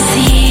leather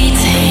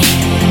seating,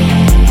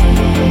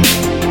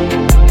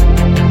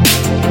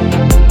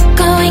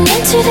 going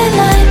into the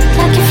light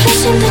like a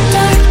flash in the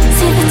dark.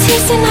 See the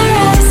tears in our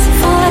eyes,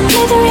 fall like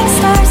glittering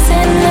stars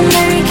in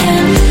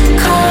American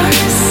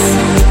cars.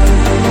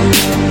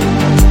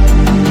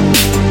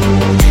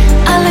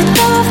 I let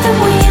go of the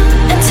wheel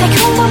and take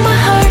hold of my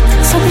heart.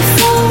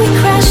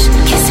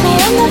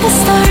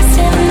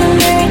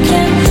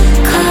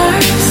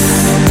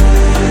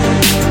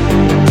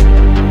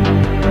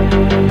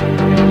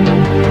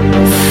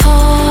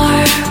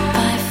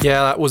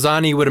 Yeah, that was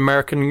Annie with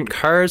American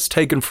Cars,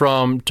 taken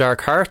from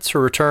Dark Hearts, her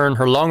return,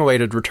 her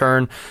long-awaited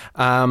return,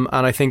 and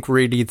I think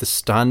really the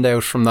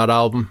standout from that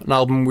album, an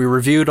album we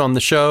reviewed on the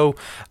show,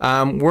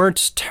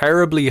 weren't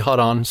terribly hot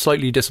on,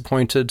 slightly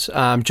disappointed,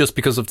 just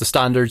because of the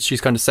standards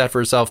she's kind of set for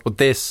herself, but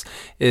this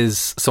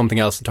is something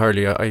else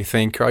entirely, I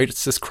think, right?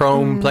 It's this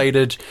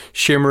chrome-plated,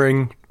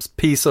 shimmering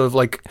piece of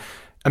like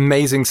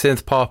amazing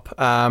synth pop.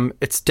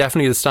 It's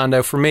definitely the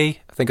standout for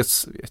me. I think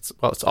it's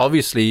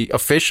obviously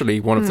officially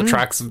one of the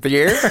tracks of the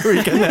year.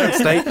 We can now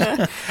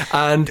state.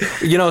 And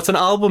you know, it's an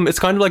album. It's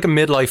kind of like a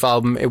midlife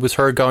album. It was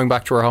her going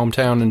back to her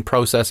hometown and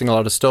processing a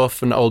lot of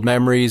stuff and old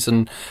memories.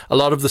 And a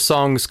lot of the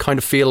songs kind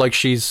of feel like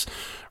she's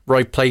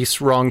right place,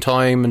 wrong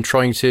time, and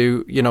trying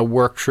to, you know,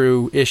 work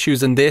through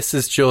issues. And this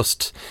is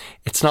just,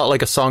 it's not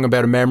like a song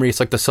about a memory.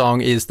 It's like the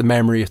song is the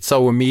memory. It's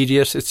so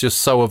immediate. It's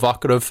just so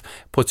evocative.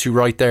 Puts you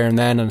right there and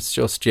then. And it's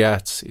just, yeah,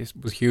 it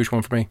was a huge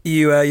one for me.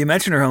 You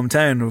mentioned her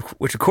hometown,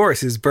 which of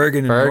course is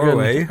Bergen in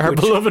Norway. Our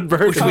beloved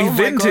Bergen. Which we've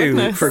been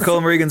to for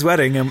Colm Regan's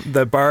wedding, and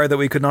the bar that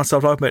we could not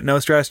stop talking about, No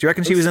Stress. Do you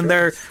reckon she was in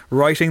there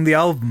writing the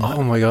album?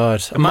 Oh my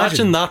God.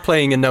 Imagine that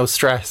playing in No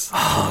Stress.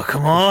 Oh,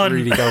 come on.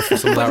 Really go for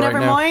some of that right now.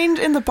 Never mind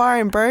in the bar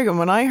in Bergen.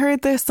 When I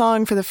heard this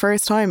song for the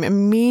first time,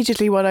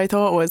 immediately what I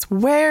thought was,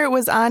 where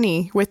was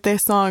Annie with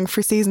this song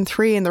for season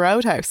 3 in the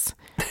Roadhouse?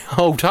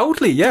 Oh,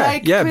 totally. Yeah.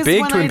 Like, yeah.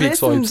 Big Twin Peaks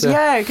vibes.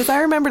 Yeah, because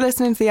I remember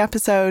listening to the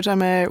episode.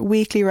 I'm a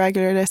weekly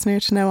regular listener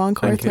to No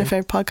Encore. It's my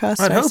favourite podcast.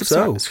 I hope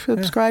so.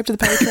 Subscribe to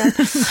the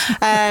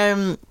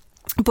Patreon.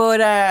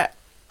 But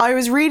I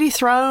was really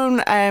thrown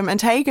and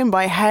taken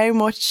by how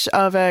much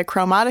of a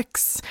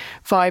Chromatics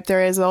vibe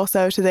there is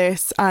also to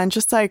this, and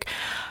just like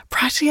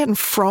practically getting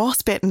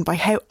frostbitten by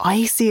how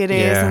icy it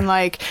is, and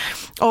like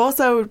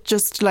also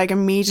just like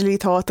immediately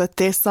thought that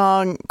this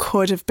song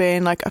could have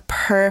been like a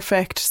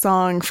perfect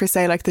song for,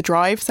 say, like the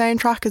Drive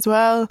soundtrack as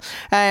well.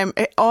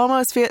 It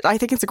almost feels, I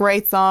think it's a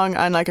great song,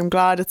 and like I'm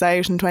glad it's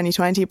out in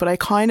 2020, but I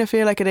kind of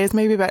feel like it is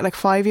maybe about like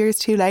 5 years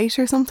too late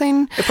or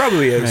something. It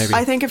probably is. Maybe.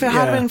 I think if it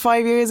had been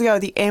 5 years ago,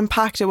 the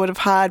impact it would have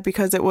had,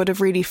 because it would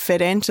have really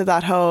fit into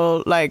that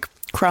whole like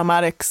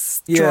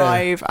Chromatics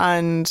drive,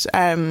 and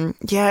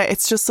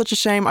it's just such a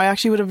shame. I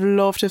actually would have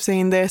loved to have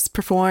seen this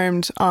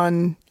performed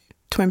on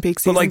Twin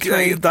Peaks season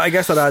 3. I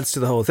guess that adds to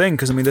the whole thing,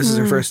 because I mean this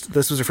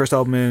was her first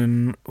album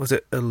in, was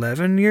it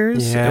 11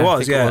 years? Yeah, it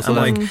was. And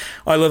like,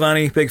 I love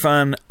Annie, big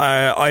fan.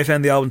 I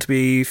found the album to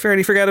be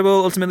fairly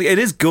forgettable. Ultimately it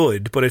is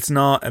good, but it's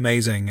not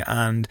amazing,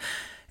 and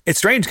it's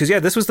strange because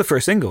this was the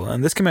first single,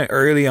 and this came out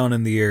early on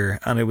in the year,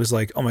 and it was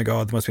like, oh my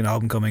God, there must be an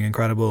album coming,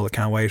 incredible, I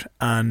can't wait.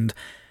 And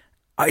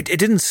it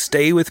didn't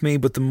stay with me,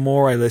 but the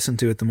more I listen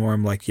to it, the more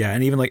I'm like, yeah.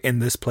 And even like in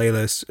this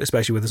playlist,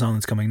 especially with the song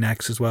that's coming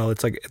next as well,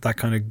 it's like that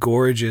kind of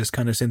gorgeous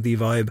kind of synthy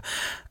vibe.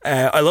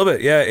 I love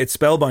it. Yeah, it's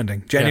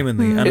spellbinding,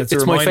 genuinely. And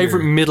it's my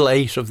favourite middle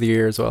 8 of the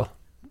year as well.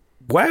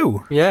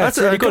 Wow. Yeah, that's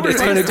really good. It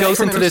kind of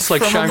goes into this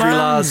like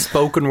Shangri-La's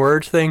spoken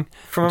word thing.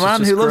 From a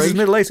man who loves his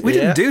middle eights. We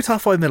didn't do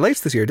top 5 middle eights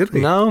this year, did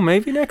we? No,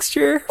 maybe next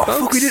year. Oh,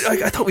 fuck, we did.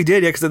 I thought we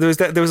did, yeah, because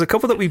there was a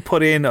couple that we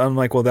put in. I'm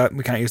like, well, that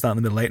we can't use that in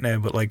the middle eight now,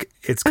 but like,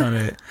 it's kind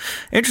of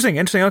interesting.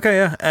 Okay,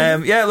 yeah.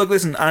 Yeah, look,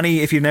 listen,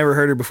 Annie, if you've never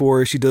heard her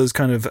before, she does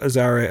kind of, as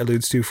Zara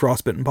alludes to,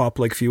 frostbitten pop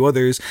like a few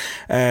others.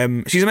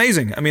 She's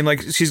amazing. I mean,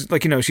 like, she's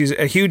like, you know, she's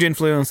a huge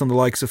influence on the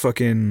likes of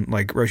fucking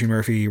like Roisin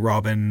Murphy,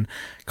 Robin,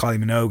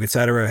 Kylie Minogue,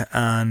 etc.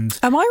 And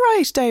am I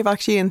right, Dave,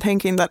 actually, in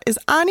thinking that is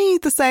Annie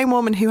the same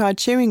woman who had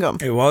chewing gum?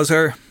 It was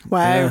her. Wow,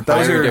 yeah, that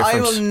was her. I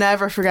will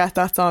never forget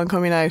that song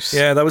coming out.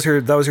 Yeah, that was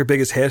her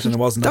biggest hit, and it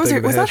wasn't that big of a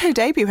hit. Was that her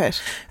debut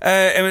hit?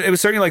 It was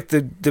certainly like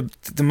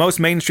the most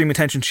mainstream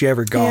attention she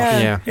ever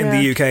got in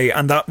the UK,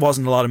 and that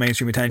wasn't a lot of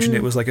mainstream attention.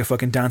 It was like a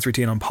fucking dance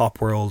routine on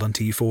Pop World on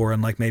T4,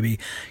 and like maybe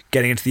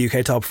getting into the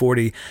UK top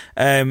 40.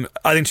 I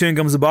think Chewing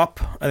Gum's a bop.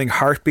 I think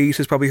Heartbeat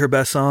is probably her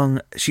best song.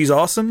 She's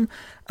awesome,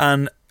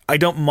 and I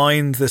don't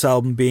mind this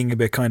album being a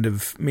bit kind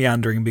of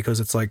meandering,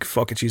 because it's like,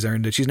 fuck it, she's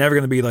earned it. She's never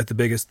going to be like the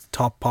biggest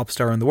top pop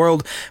star in the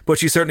world, but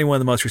she's certainly one of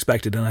the most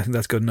respected, and I think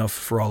that's good enough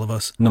for all of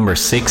us. Number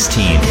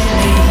 16.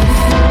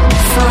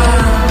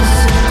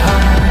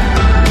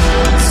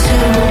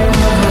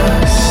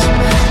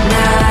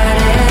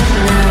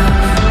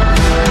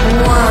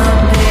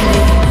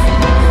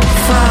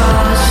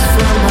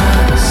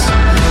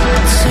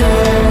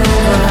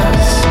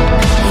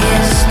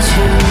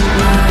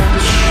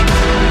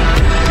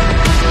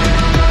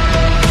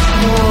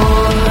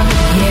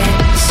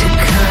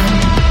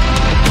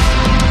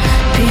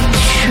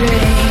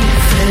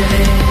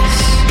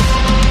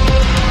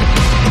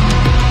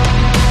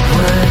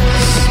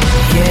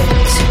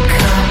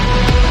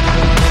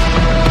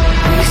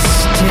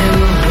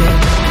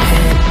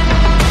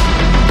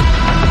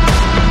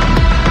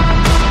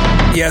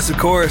 Yes, of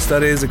course,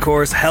 that is, of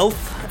course,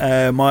 Health.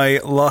 my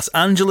Los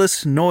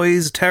Angeles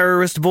noise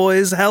terrorist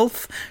boys,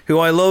 Health, who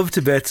I love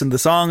to bits, and the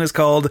song is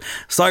called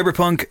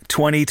Cyberpunk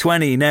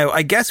 2020. Now,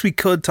 I guess we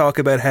could talk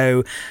about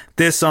how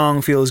this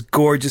song feels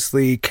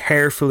gorgeously,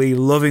 carefully,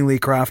 lovingly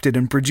crafted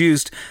and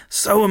produced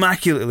so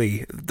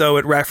immaculately, though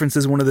it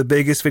references one of the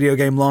biggest video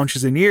game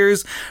launches in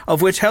years,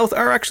 of which Health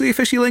are actually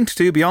officially linked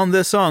to beyond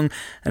this song.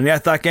 And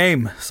yet that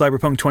game,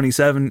 Cyberpunk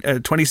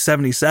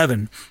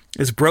 2077,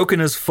 is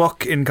broken as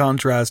fuck in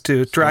contrast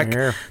to a track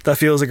that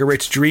feels like a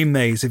rich dream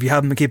maze. If you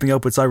haven't been keeping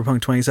up with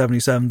Cyberpunk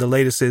 2077, the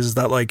latest is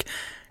that, like,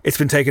 it's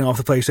been taken off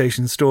the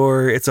PlayStation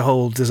Store. It's a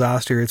whole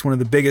disaster. It's one of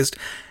the biggest,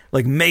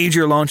 like,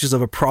 major launches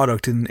of a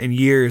product in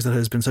years that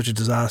has been such a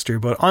disaster,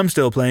 but I'm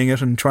still playing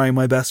it and trying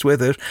my best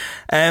with it.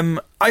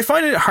 I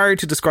find it hard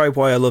to describe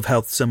why I love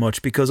Health so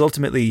much, because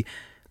ultimately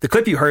the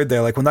clip you heard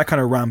there, like, when that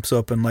kind of ramps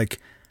up and, like,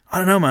 I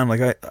don't know, man,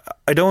 like,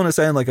 I don't want to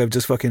sound like I've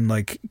just fucking,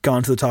 like,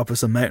 gone to the top of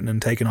some mountain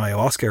and taken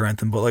ayahuasca or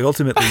anything, but, like,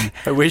 ultimately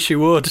I wish you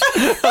would.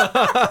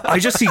 I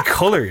just see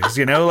colours,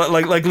 you know,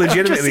 like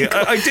legitimately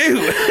I do.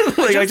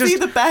 Like, I just see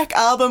the Beck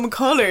album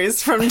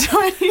Colours from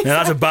 20. Yeah,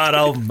 that's a bad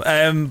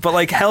album. But,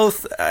 like,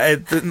 Health,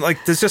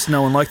 like, there's just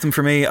no one like them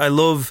for me. I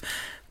love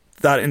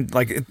that,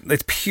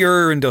 it's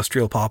pure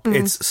industrial pop.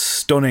 It's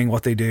stunning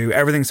what they do.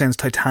 Everything sounds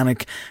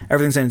titanic.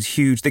 Everything sounds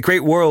huge. They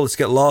create worlds to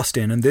get lost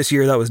in, and this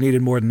year that was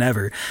needed more than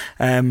ever.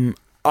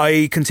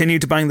 I continue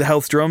to bang the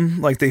Health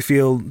drum. Like, they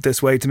feel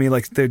this way to me.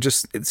 Like, they're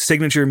just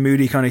signature,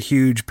 moody, kind of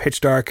huge,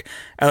 pitch dark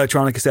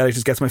electronic aesthetic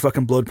just gets my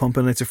fucking blood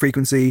pumping. It's a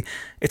frequency.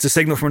 It's a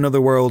signal from another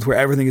world where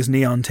everything is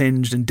neon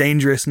tinged and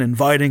dangerous and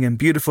inviting and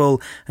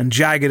beautiful and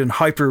jagged and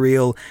hyper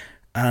real.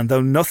 And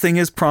though nothing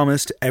is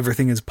promised,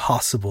 everything is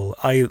possible.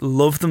 I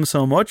love them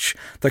so much.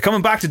 They're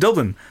coming back to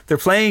Dublin. They're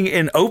playing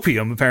in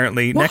Opium,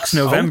 apparently, next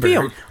November.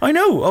 Opium? I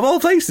know, of all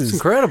places. It's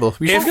incredible.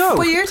 We should go.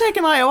 But you're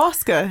taking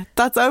ayahuasca.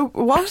 That's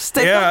what?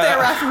 They've got their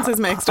references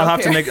mixed up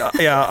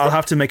here. I'll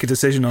have to make a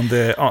decision on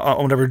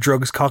whatever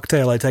drugs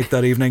cocktail I take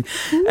that evening.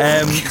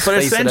 But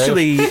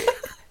essentially,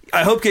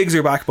 I hope gigs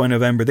are back by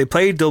November. They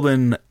played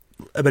Dublin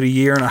about a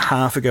year and a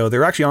half ago. They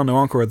were actually on No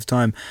Encore at the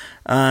time,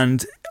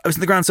 and I was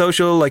in the Grand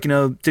Social, like, you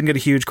know, didn't get a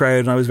huge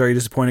crowd, and I was very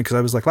disappointed because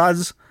I was like,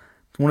 lads,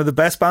 one of the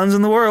best bands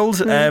in the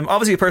world.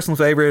 Obviously a personal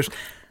favourite.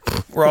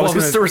 What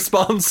was the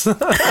response? Yeah,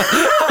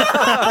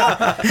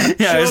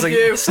 I was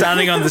like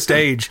standing on the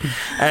stage.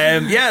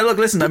 Look,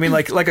 listen, I mean,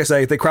 like I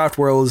say, they craft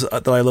worlds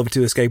that I love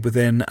to escape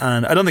within,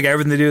 and I don't think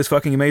everything they do is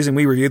fucking amazing.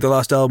 We reviewed their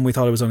last album, we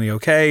thought it was only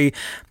okay.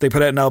 They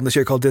put out an album this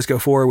year called Disco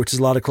 4, which is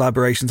a lot of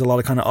collaborations, a lot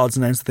of kind of odds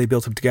and ends that they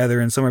built up together,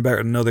 and some are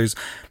better than others.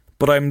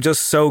 But I'm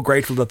just so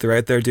grateful that they're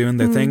out there doing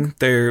their thing.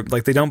 They're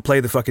like, they don't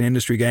play the fucking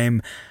industry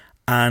game,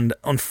 and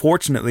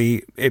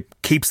unfortunately it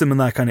keeps them in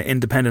that kind of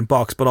independent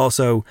box, but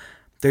also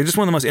they're just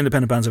one of the most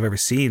independent bands I've ever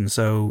seen.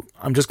 So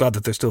I'm just glad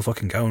that they're still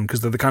fucking going,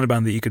 because they're the kind of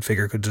band that you could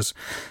figure could just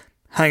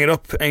hang it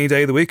up any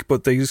day of the week,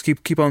 but they just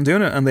keep on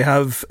doing it, and they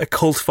have a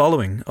cult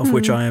following of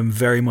which I am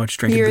very much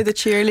drinking. You're the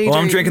cheerleader. Oh,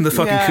 I'm drinking the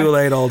fucking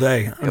Kool-Aid all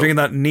day. I'm drinking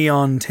that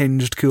neon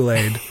tinged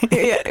Kool-Aid.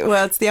 Yeah,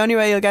 well, it's the only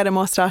way you'll get a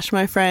mustache,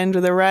 my friend,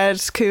 with a red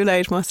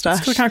Kool-Aid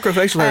mustache. I can't grow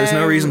facial hair. There's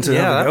no reason to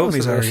have a go with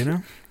me, sorry, you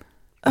know.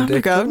 Oh my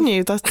God,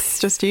 you. That's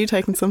just you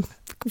taking some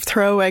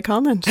throwaway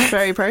comment,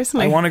 very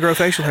personally. I want to grow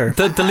facial hair.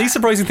 The least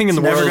surprising thing in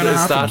the world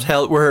is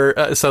that we're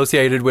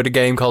associated with a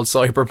game called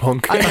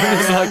Cyberpunk.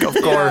 It's like, of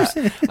course.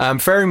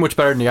 Very much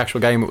better than the actual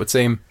game, it would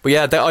seem. But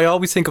yeah, I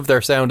always think of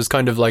their sound as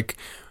kind of like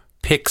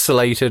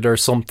pixelated or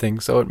something,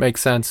 so it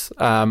makes sense.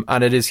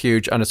 And it is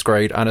huge, and it's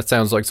great, and it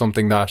sounds like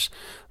something that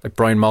like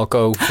Brian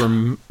Malco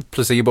from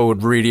Placebo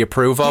would really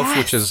approve of,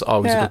 which is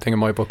always a good thing in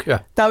my book.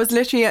 Yeah, that was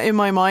literally in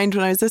my mind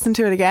when I was listening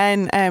to it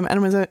again, and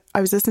I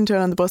was listening to it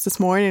on the bus this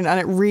morning, and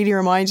it really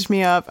reminded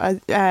me of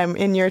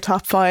in your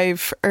top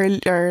 5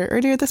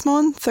 earlier this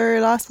month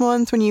or last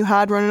month when you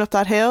had Running Up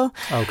That Hill.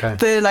 Okay,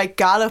 the like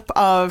gallop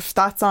of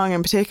that song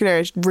in particular,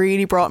 it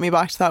really brought me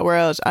back to that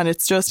world, and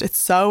it's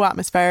so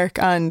atmospheric,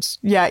 and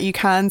yeah, you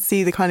can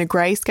see the kind of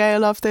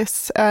grayscale of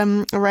this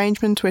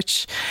arrangement,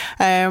 which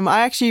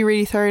I actually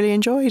really thoroughly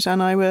enjoyed.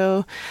 And I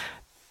will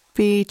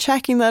be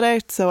checking that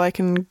out so I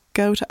can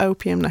go to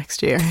Opium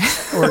next year.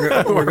 We're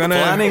gonna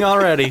planning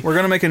already. We're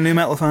gonna make a new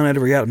metal fan out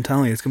of Riet, I'm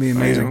telling you, it's gonna be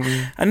amazing.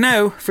 And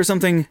now for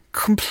something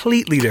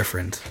completely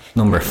different.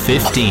 Number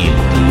 15.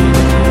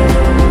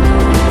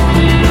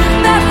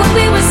 Back when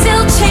we were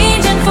still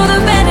changing for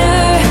the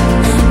better,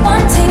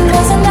 wanting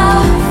was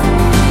enough.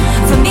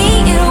 For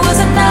me it was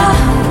enough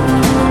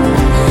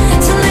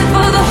to live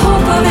for the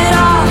hope of it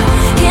all.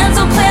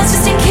 Cancel plans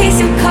just in case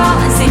you call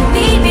and say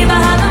meet me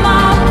behind the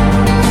mall.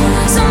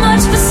 So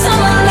much for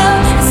summer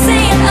love and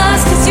saying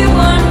us, cause you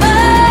weren't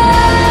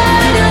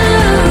mine to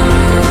lose.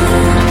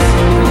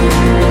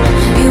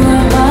 You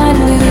weren't mine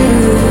to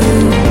lose.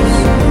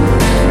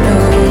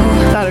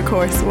 That of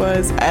course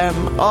was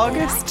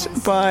August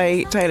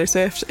by Taylor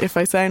Swift. If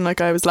I sound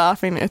like I was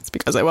laughing, it's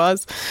because I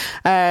was.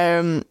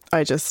 I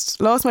just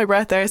lost my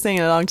breath there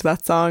singing along to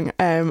that song.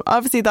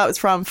 Obviously that was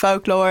from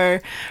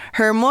Folklore,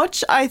 her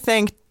much, I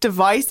think,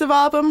 divisive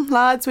album.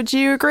 Lads, would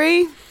you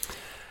agree?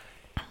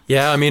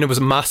 Yeah, I mean, it was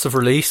a massive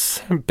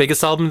release.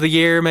 Biggest album of the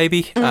year,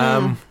 maybe.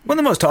 One of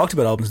the most talked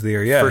about albums of the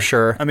year, yeah. For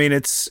sure. I mean,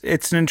 it's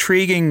an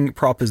intriguing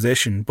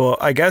proposition, but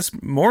I guess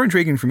more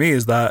intriguing for me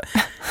is that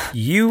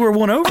you were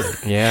won over.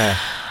 Yeah.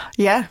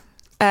 Yeah.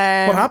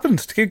 What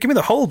happened? Give me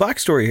the whole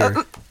backstory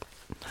here.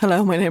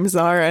 Hello, my name is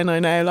Zara and I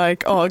now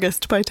like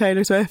August by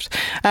Taylor Swift.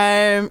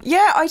 I don't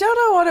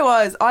know what it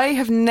was. I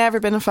have never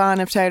been a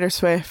fan of Taylor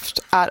Swift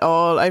at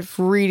all. I've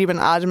really been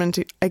adamant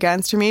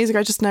against her music.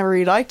 I just never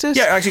really liked it.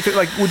 Yeah, actually,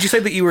 like, would you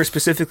say that you were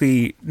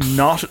specifically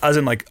not, as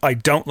in like, I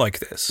don't like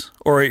this?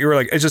 Or you were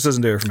like, it just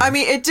doesn't do it for me? I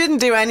mean, it didn't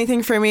do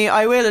anything for me.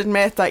 I will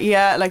admit that,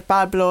 yeah, like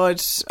Bad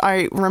Blood,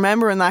 I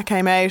remember when that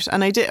came out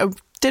and I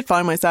did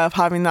find myself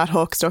having that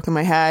hook stuck in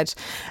my head.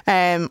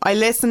 I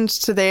listened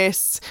to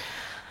this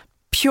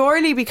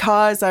purely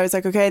because I was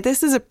like, okay,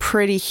 this is a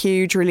pretty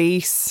huge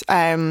release.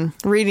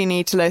 Really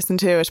need to listen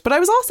to it. But I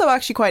was also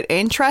actually quite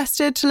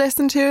interested to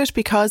listen to it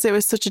because it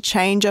was such a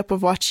change up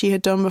of what she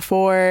had done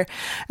before.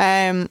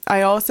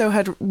 I also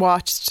had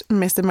watched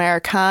Miss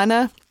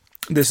Americana.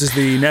 This is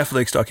the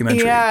Netflix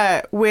documentary.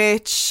 Yeah,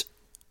 which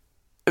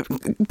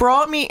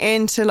brought me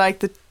into like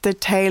the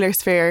Taylor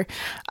sphere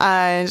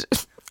and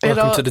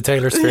welcome to the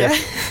Taylor sphere. Yeah.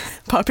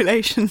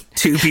 Population.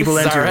 2 people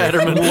enter it,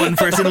 1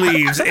 person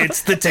leaves.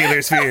 It's the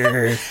Taylor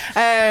sphere.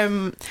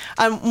 And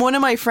one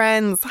of my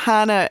friends,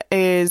 Hannah,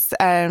 is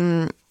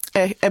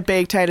a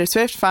big Taylor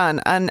Swift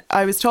fan, and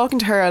I was talking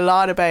to her a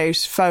lot about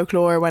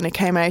Folklore when it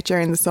came out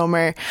during the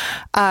summer.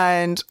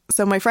 And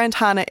so my friend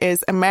Hannah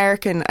is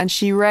American, and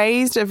she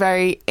raised a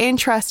very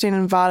interesting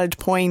and valid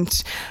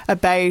point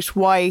about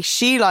why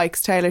she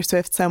likes Taylor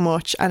Swift so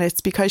much, and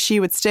it's because she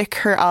would stick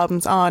her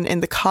albums on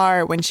in the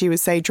car when she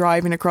was, say,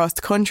 driving across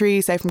the country,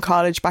 say from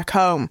college back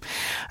home.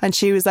 And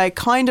she was like,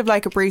 kind of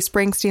like a Bruce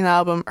Springsteen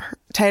album,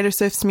 Taylor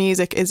Swift's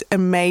music is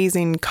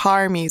amazing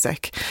car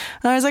music.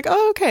 And I was like,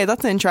 oh, okay,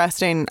 that's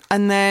interesting.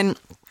 And then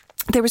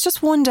there was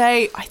just one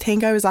day, I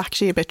think I was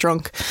actually a bit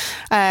drunk,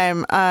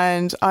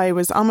 and I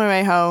was on my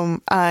way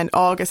home and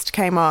August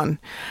came on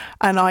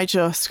and I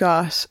just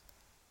got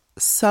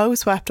so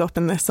swept up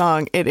in this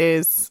song. It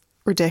is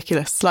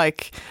ridiculous,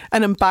 like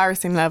an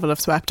embarrassing level of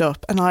swept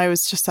up. And I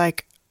was just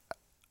like,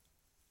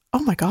 oh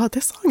my God,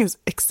 this song is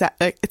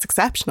it's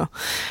exceptional.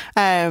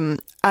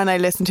 And I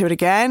listened to it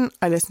again.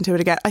 I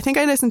think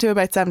I listened to it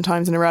about 7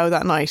 times in a row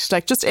that night,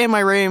 like just in my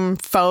room,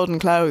 folding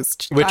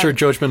closed. With your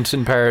judgment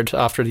impaired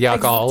after the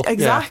alcohol.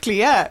 Exactly,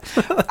 yeah.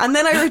 And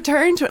then I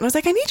returned to it and I was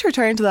like, I need to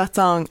return to that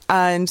song.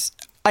 And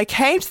I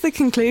came to the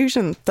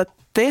conclusion that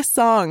this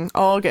song,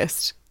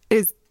 August,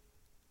 is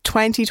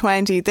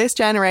 2020, this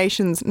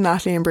generation's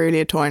Natalie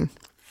Imbruglia Torn.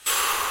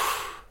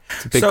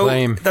 It's a big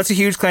claim. That's a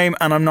huge claim,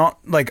 and I'm not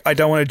like, I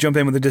don't want to jump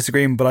in with a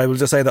disagreement, but I will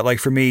just say that, like,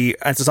 for me,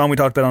 it's a song we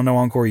talked about on No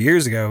Encore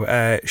years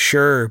ago.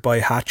 Sure by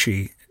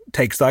Hatchie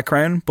takes that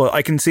crown, but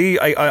I can see,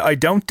 I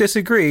don't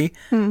disagree,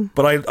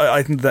 but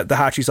I think that the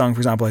Hatchie song, for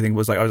example, I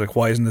was like,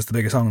 why isn't this the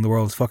biggest song in the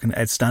world? It's fucking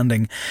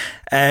outstanding.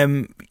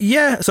 So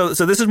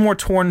this is more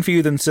Torn for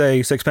you than,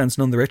 say, Sixpence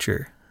None the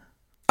Richer.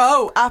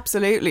 Oh,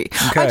 absolutely.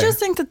 Okay. I just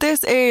think that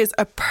this is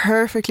a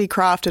perfectly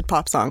crafted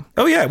pop song.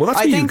 Oh yeah, well that's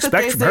what you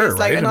expect from her,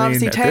 right? And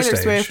obviously Taylor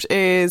Swift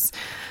has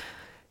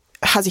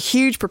a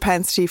huge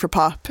propensity for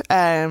pop,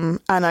 and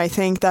I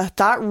think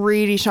that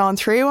really shone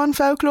through on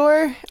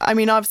Folklore. I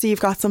mean, obviously you've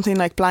got something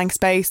like Blank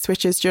Space,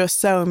 which is just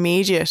so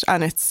immediate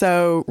and it's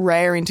so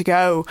raring to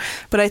go,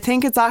 but I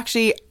think it's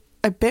actually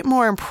a bit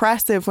more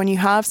impressive when you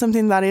have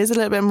something that is a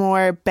little bit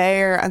more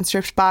bare and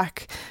stripped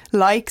back,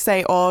 like,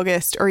 say,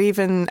 August, or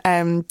even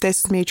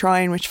This Is Me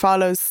Trying, which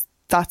follows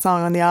that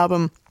song on the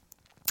album.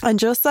 And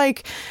just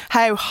like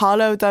how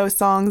hollow those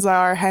songs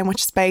are, how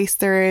much space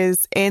there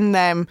is in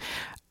them,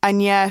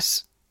 and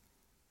yet,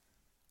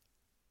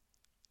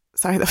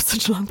 sorry, that was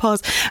such a long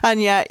pause, and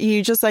yet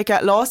you just like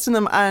get lost in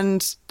them,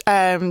 and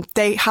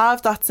they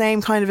have that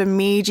same kind of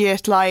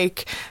immediate,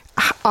 like,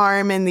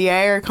 arm in the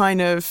air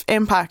kind of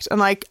impact. And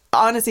like,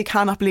 honestly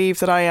cannot believe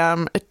that I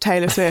am a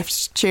Taylor Swift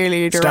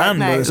cheerleader Stan,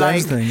 right now.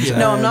 like, things.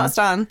 No, I'm not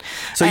Stan.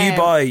 So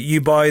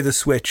you buy the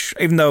Switch,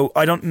 even though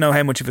I don't know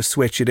how much of a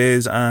Switch it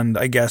is, and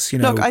I guess, you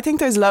know, look, I think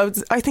there's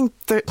loads. I think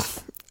the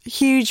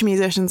huge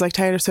musicians like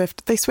Taylor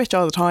Swift, they switch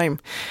all the time.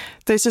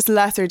 There's just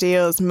lesser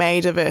deals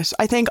made of it.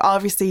 I think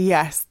obviously,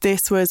 yes,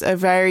 this was a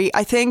very,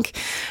 I think,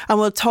 and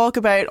we'll talk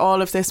about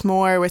all of this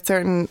more with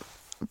certain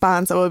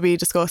bands that we'll be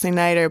discussing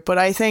later, but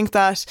I think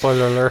that,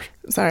 spoiler alert,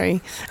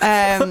 sorry,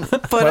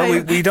 but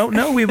well, we don't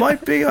know, we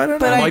might be, I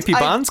don't know, there might be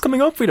bands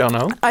coming up, we don't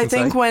know. I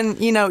think when,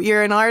 you know,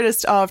 you're an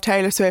artist of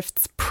Taylor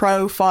Swift's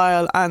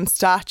profile and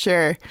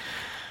stature,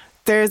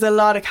 there's a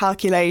lot of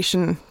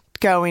calculation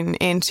going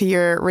into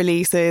your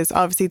releases.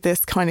 Obviously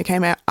this kind of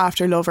came out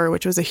after Lover,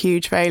 which was a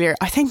huge failure.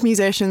 I think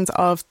musicians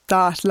of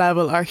that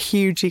level are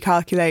hugely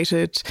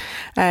calculated.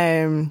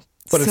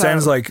 But it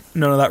sounds like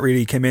none of that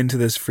really came into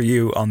this for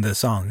you on this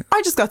song.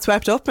 I just got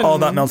swept up in all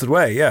that melted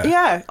away, yeah.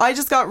 Yeah, I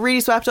just got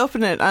really swept up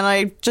in it, and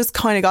I just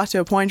kind of got to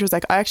a point where it's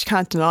like, I actually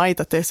can't deny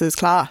that this is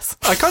class.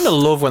 I kind of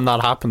love when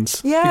that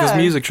happens. Yeah. Because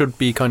music should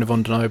be kind of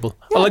undeniable.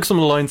 Yeah. I like some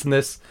of the lines in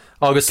this.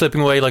 August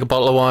slipping away like a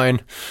bottle of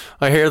wine.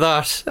 I hear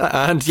that,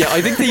 and yeah,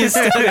 I think the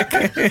aesthetic.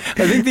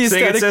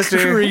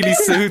 Really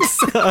suits.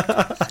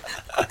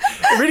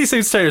 It really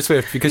suits Taylor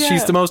Swift because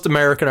she's the most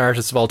American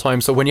artist of all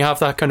time. So when you have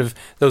that kind of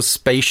those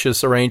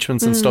spacious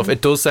arrangements and stuff,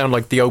 it does sound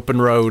like the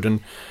open road and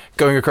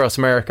going across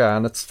America,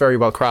 and it's very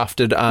well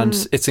crafted.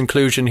 And its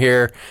inclusion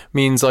here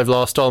means I've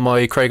lost all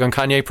my Craig on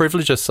Kanye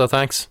privileges. So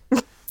thanks.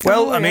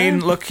 Well, I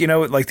mean, look, you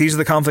know, like these are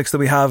the conflicts that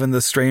we have in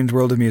this strange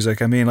world of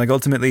music. I mean, like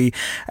ultimately,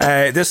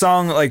 this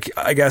song, like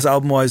I guess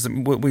album-wise,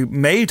 we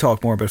may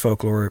talk more about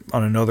Folklore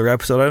on another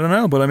episode. I don't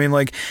know, but I mean,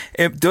 like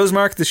it does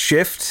mark the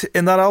shift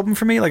in that album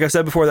for me. Like I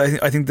said before,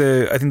 I think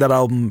that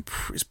album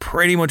is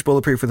pretty much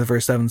bulletproof for the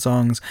first 7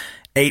 songs.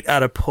 8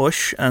 at a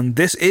push, and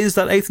this is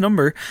that 8th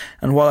number.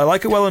 And while I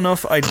like it well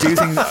enough, I do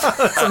think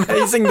it's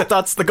amazing that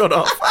that's the cut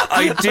off.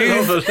 I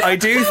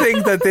do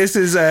think that this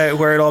is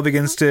where it all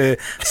begins to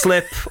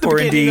slip, or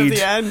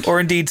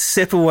indeed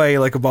sip away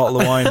like a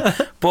bottle of wine.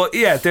 But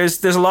yeah,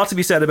 there's a lot to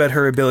be said about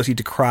her ability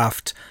to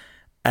craft,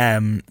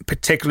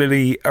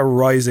 particularly a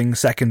rising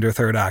second or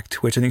third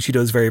act, which I think she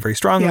does very, very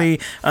strongly,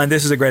 and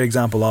this is a great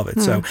example of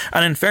it. So,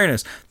 and in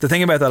fairness, the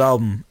thing about that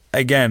album,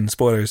 again,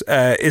 spoilers,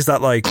 is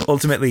that like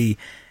ultimately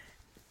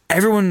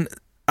everyone,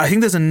 I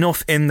think there's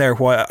enough in there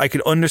why I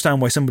could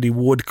understand why somebody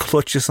would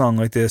clutch a song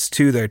like this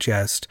to their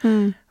chest.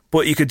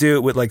 But you could do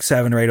it with like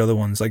 7 or 8 other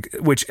ones, like,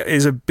 which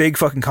is a big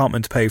fucking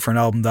compliment to pay for an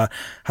album that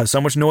has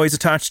so much noise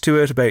attached to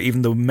it about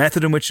even the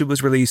method in which it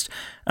was released,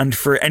 and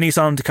for any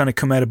song to kind of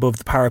come out above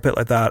the parapet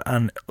like that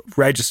and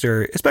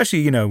register,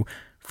 especially, you know,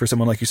 for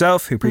someone like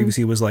yourself who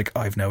previously was like,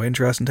 I've no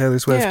interest in Taylor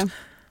Swift.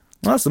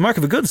 Well, that's the mark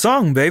of a good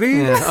song, baby.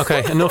 Yeah,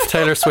 okay, enough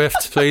Taylor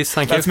Swift, please.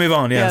 Thank you. Let's move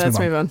on. Let's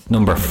move on.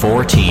 Number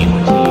 14.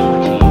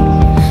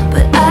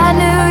 But I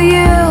knew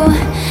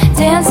you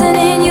dancing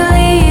in your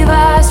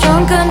Levi's,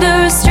 drunk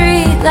under a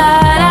street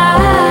light.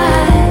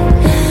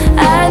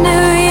 I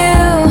knew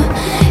you,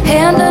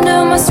 hand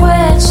under my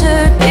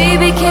sweatshirt,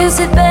 baby,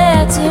 kiss it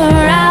better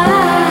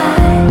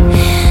right.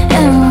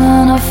 And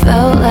when I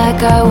felt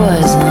like I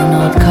was an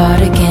old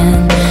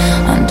cardigan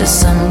under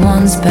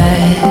someone's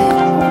bed,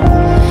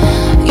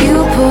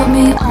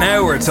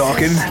 now we're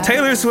talking.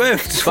 Taylor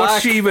Swift,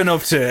 what's she been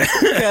up to?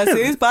 Guess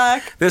who's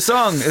back? This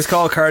song is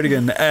called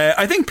Cardigan.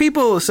 I think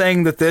people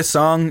saying that this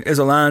song is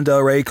a Lana Del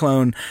Rey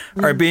clone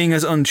are being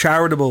as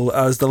uncharitable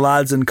as the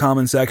lads in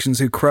comment sections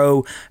who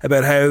crow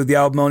about how the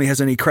album only has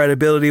any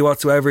credibility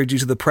whatsoever due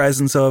to the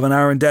presence of an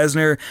Aaron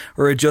Dessner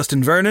or a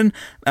Justin Vernon.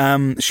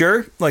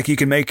 Sure, like you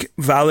can make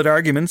valid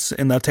arguments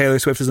in that Taylor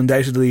Swift has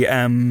undoubtedly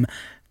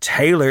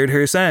tailored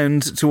her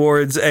sound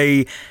towards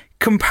a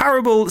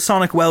comparable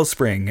sonic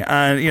wellspring,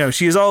 and you know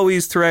she is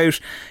always throughout,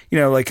 you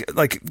know, like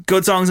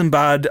good songs and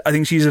bad, I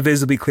think she's a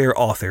visibly clear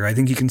author. I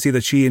think you can see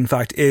that she in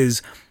fact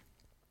is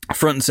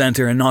front and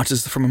center, and not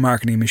just from a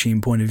marketing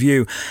machine point of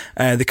view.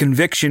 The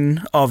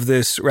conviction of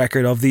this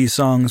record, of these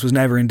songs, was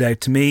never in doubt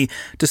to me,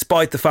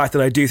 despite the fact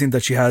that I do think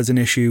that she has an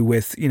issue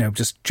with, you know,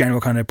 just general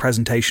kind of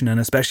presentation, and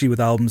especially with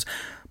albums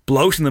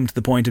bloating them to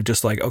the point of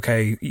just like,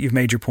 okay, you've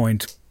made your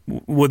point,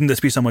 wouldn't this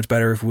be so much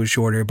better if it was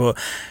shorter? But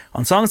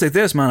on songs like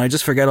this, man, I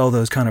just forget all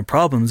those kind of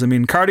problems. I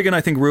mean, Cardigan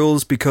I think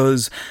rules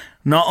because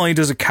not only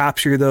does it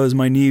capture those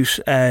minute,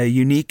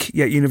 unique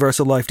yet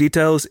universal life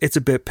details, it's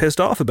a bit pissed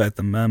off about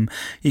them.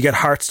 You get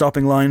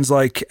heart-stopping lines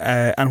like,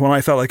 and when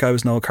I felt like I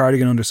was Noel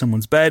Cardigan under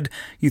someone's bed,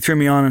 you threw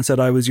me on and said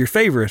I was your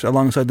favourite,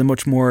 alongside the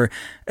much more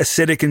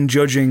acidic and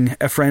judging,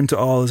 a friend to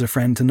all is a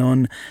friend to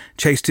none,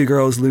 chase 2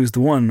 girls, lose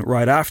the one,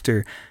 right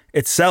after.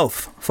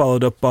 Itself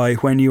followed up by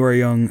when you are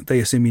young they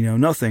assume you know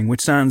nothing,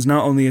 which stands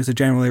not only as a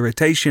general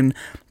irritation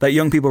that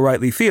young people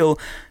rightly feel,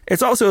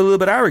 it's also a little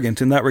bit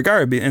arrogant in that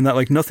regard, in that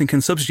like nothing can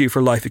substitute for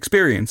life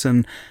experience.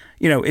 And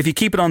you know, if you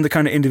keep it on the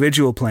kind of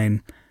individual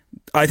plane,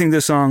 I think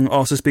this song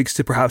also speaks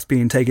to perhaps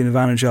being taken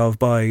advantage of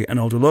by an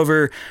older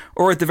lover,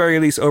 or at the very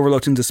least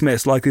overlooked and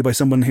dismissed, likely by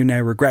someone who now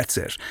regrets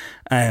it.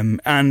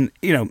 And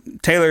you know,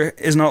 Taylor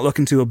is not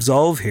looking to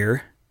absolve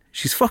here.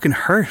 She's fucking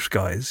hurt,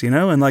 guys, you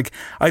know? And like,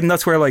 I think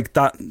that's where like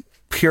that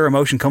pure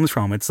emotion comes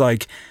from. It's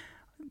like,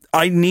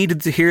 I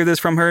needed to hear this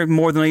from her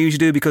more than I usually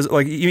do, because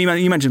like you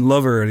mentioned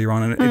Lover earlier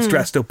on, and it's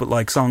dressed up with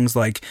like songs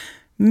like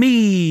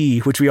Me,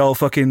 which we all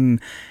fucking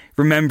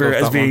remember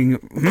as being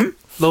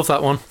love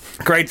that one.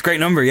 Great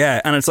number, yeah.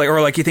 And it's like, or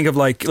like you think of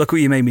like Look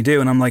What You Made Me Do,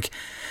 and I'm like,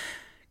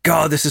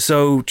 God, this is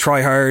so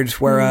try hard.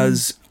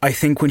 Whereas I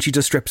think when she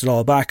just strips it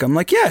all back, I'm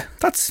like, yeah,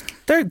 that's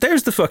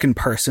there's the fucking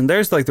person.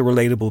 There's like the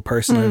relatable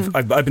person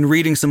I've been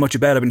reading so much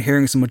about, I've been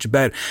hearing so much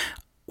about.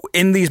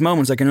 In these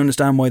moments, I can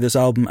understand why this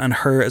album and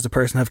her as a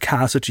person have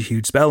cast such a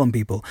huge spell on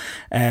people.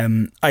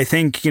 I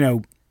think, you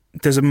know,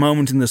 there's a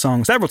moment in the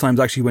song several times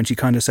actually when she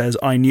kind of says,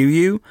 I knew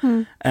you.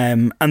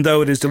 And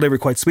though it is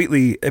delivered quite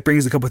sweetly, it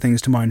brings a couple of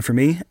things to mind for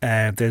me.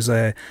 There's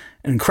an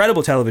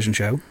incredible television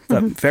show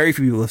that very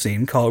few people have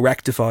seen called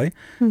Rectify,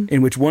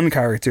 in which one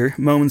character,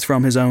 moments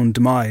from his own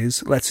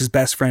demise, lets his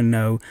best friend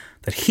know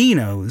that he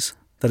knows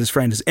that his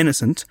friend is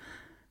innocent,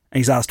 and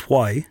he's asked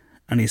why.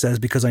 and he says,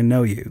 because I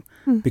know you,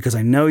 because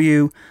I know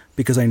you,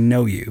 because I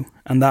know you.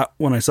 And that,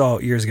 when I saw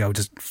it years ago,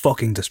 just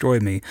fucking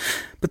destroyed me.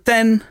 But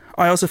then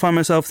I also find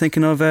myself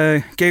thinking of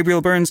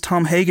Gabriel Byrne's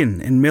Tom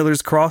Hagen in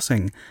Miller's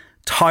Crossing,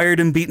 tired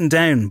and beaten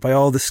down by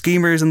all the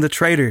schemers and the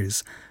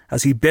traitors,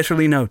 as he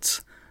bitterly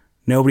notes,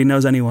 nobody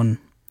knows anyone,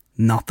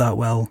 not that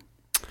well.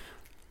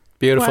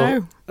 Beautiful.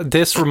 Wow.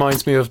 This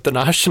reminds me of The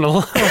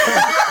National.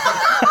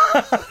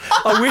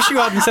 I wish you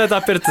hadn't said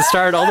that bit at the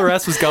start. All the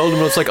rest was golden,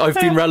 but it's like I've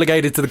been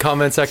relegated to the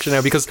comment section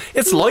now because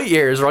it's light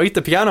years, right?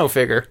 The piano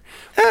figure.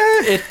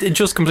 It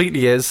just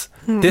completely is.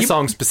 This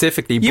song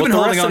specifically. You've but been the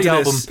holding rest on of the to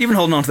album, this. You've been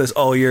holding on to this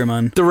all year,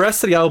 man. the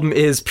rest of the album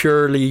is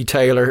purely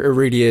Taylor. It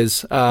really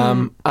is.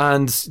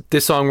 And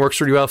this song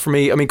works really well for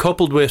me. I mean,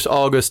 coupled with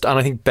August and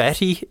I think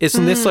Betty,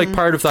 isn't this like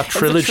part of that It's a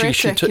trilogy?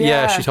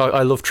 triptych,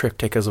 I love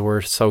triptych as a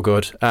word. It's so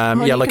good.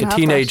 Yeah, you like a can have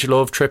teenage that.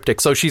 love triptych.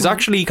 So she's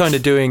actually kind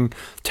of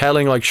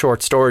telling like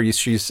short stories.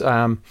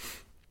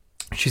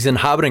 She's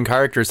inhabiting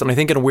characters, and I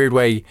think in a weird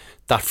way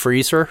that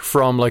frees her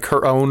from like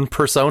her own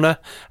persona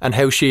and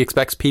how she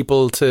expects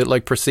people to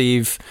like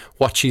perceive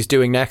what she's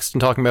doing next and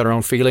talking about her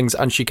own feelings,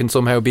 and she can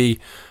somehow be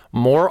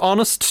more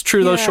honest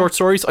through those short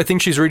stories. I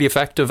think she's really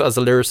effective as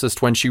a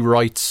lyricist when she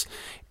writes.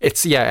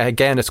 It's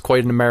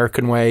quite an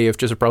American way of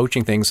just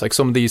approaching things. Like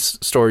some of these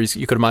stories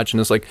you could imagine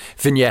as like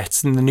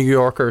vignettes in the New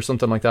Yorker or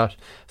something like that.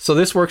 So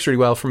this works really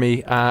well for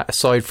me,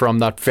 aside from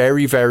that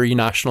very, very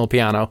national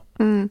piano.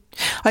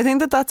 I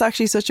think that's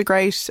actually such a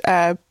great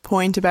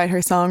point about her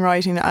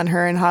songwriting and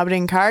her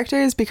inhabiting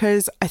characters,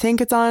 because I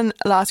think it's on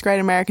Last Great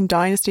American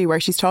Dynasty where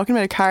she's talking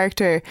about a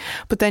character,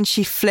 but then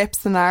she flips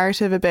the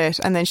narrative a bit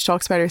and then she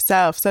talks about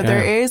herself. So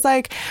there's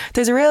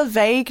a real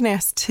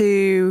vagueness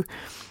to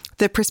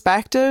the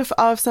perspective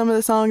of some of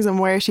the songs and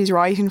where she's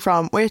writing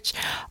from, which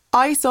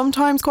I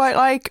sometimes quite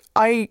like.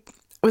 I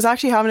was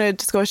actually having a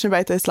discussion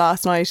about this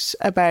last night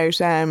about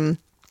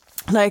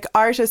like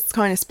artists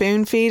kind of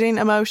spoon feeding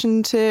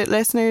emotion to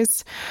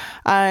listeners,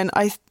 and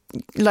I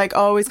like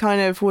always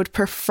kind of would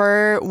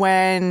prefer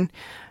when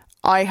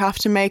I have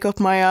to make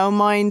up my own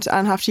mind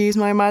and have to use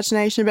my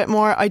imagination a bit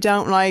more. I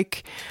don't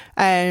like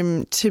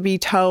to be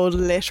told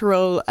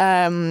literal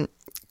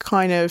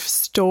kind of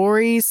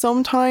stories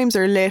sometimes,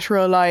 or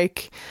literal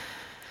like,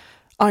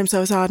 I'm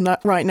so sad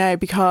right now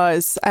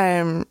because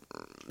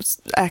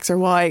X or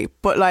Y.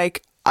 But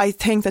like, I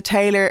think that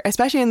Taylor,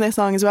 especially in this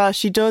song as well,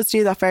 she does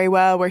do that very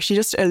well, where she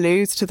just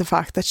alludes to the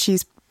fact that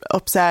she's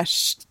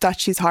upset, that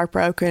she's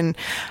heartbroken.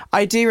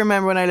 I do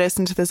remember when I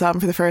listened to this album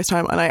for the first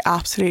time and I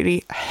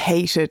absolutely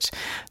hated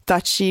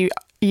that she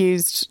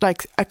used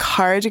like a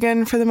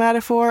cardigan for the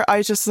metaphor. I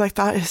was just like,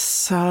 that is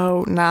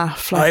so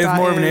naff. Like, I have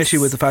more of an issue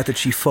with the fact that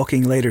she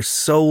fucking later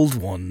sold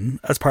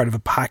one as part of a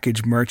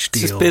package merch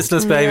deal. It's just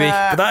business, baby.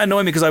 But that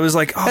annoyed me because I was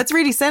like, oh, that's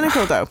really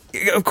cynical though.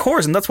 Of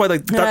course, and that's why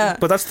like that,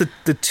 but that's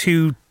the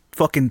two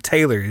fucking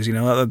Taylors, you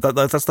know.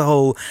 That's the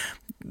whole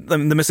the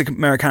Mystic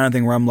Americana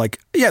thing where I'm like,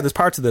 yeah, there's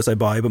parts of this I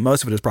buy, but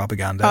most of it is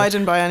propaganda. Oh, I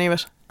didn't buy any of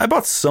it. I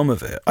bought some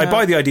of it. I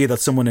buy the idea that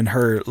someone in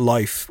her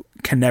life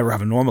can never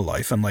have a normal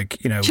life, and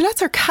like, you know, she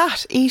lets her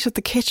cat eat at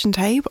the kitchen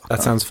table.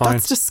 That sounds fine.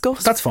 That's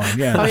disgusting. That's fine,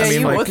 yeah. Oh, yeah, I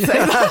mean, you like, would say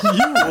that.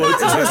 You would.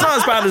 It's not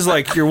as bad as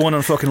like your one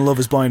on fucking Love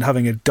Is Blind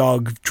having a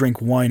dog drink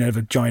wine out of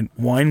a giant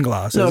wine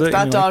glass. Look, is it? that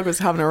you know, dog was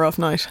having a rough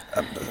night.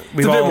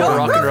 We've It's a all bit more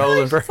rock and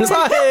roll in Burns.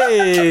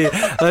 Hey,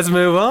 let's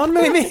move on,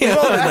 maybe. We've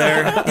all been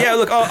there. Yeah,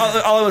 look, all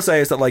I will say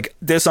is that like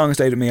this song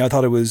stayed with me. I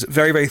thought it was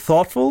very, very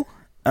thoughtful,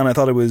 and I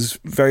thought it was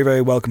very,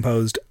 very well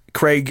composed.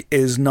 Craig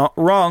is not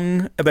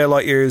wrong about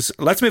Light Years.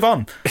 Let's move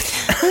on.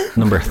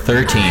 Number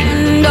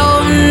 13.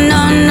 No,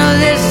 none of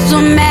this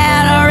will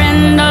matter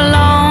in the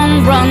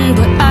long run,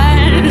 but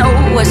I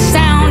know a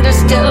sound is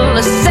still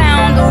a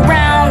sound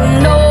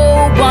around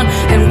no one.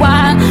 And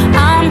while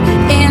I'm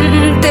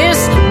in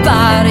this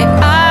body,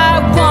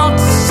 I want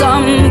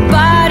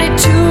somebody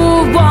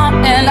to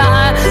want, and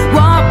I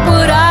want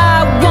what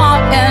I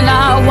want, and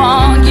I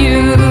want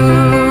you.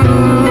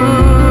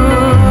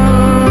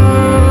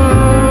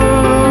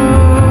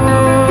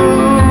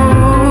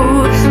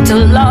 To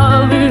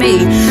love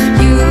me,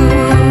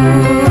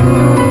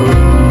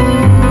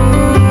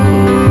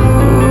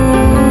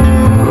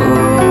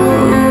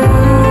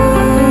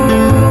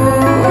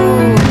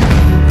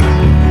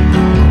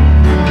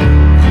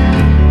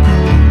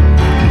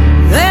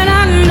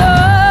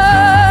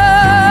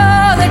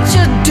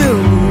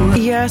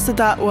 So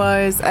that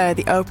was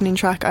the opening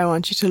track, I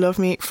Want You to Love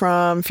Me,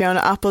 from Fiona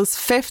Apple's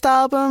fifth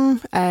album,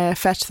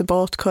 Fetch the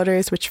Bolt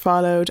Cutters, which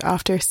followed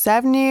after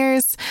 7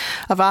 years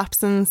of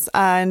absence,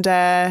 and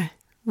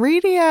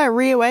really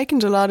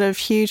reawakened a lot of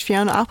huge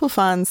Fiona Apple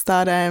fans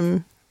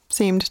that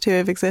seemed to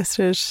have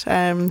existed,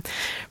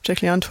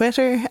 particularly on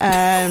Twitter.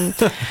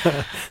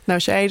 No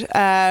shade.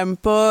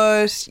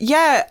 But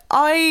yeah,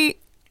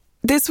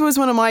 this was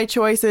one of my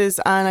choices,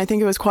 and I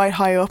think it was quite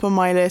high up on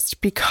my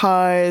list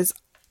because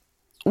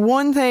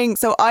one thing,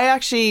 so I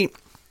actually,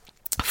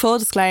 full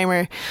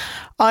disclaimer,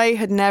 I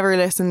had never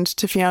listened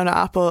to Fiona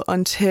Apple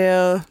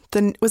until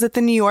was it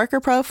the New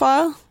Yorker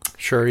profile?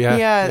 Sure,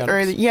 yeah.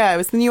 It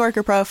was the New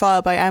Yorker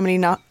profile by Emily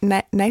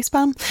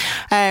Nussbaum,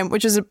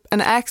 which is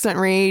an excellent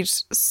read.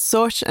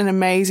 Such an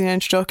amazing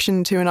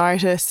introduction to an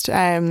artist,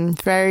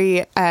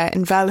 very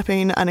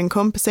enveloping and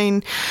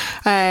encompassing,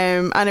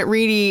 and it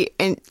really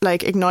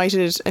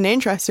ignited an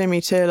interest in me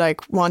to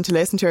want to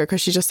listen to her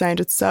because she just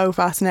sounded so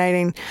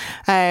fascinating.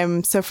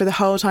 So for the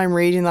whole time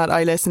reading that,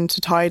 I listened to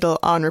Tidal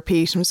on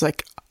repeat and was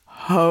like,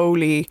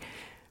 holy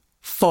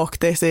fuck,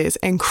 this is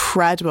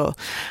incredible.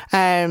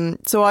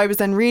 So I was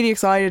then really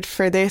excited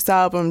for this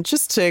album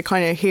just to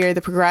kind of hear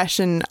the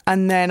progression,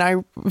 and then I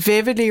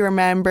vividly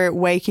remember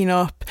waking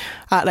up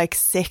at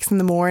 6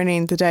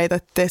 a.m. the day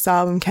that this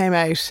album came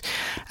out,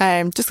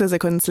 just because I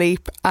couldn't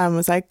sleep, and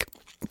was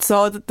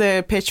saw that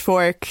the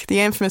Pitchfork, the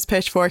infamous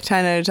Pitchfork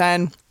 10 out of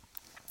 10,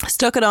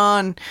 stuck it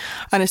on,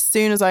 and as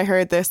soon as I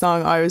heard this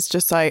song, I was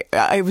just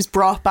I was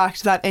brought back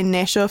to that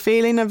initial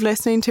feeling of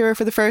listening to her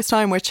for the first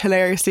time, which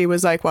hilariously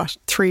was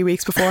 3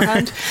 weeks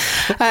beforehand.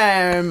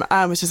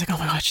 I was just oh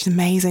my god, she's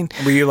amazing.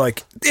 Were you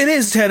it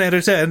is 10 out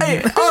of 10?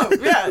 Oh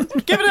yeah,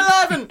 give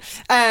it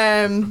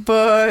 11.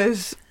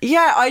 But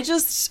yeah,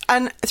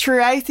 and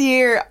throughout the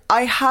year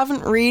I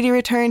haven't really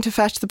returned to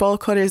Fetch the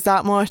Bolt Cutters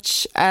that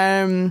much.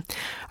 I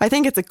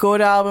think it's a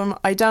good album.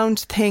 I don't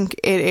think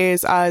it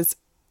is as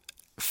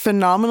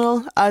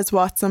phenomenal as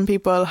what some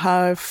people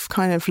have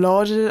kind of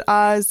lauded it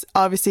as.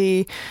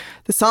 Obviously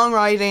her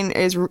songwriting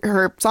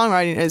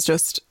is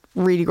just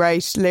really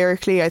great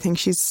lyrically. I think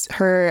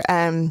her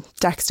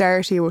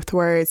dexterity with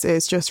words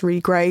is just really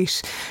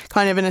great,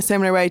 kind of in a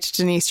similar way to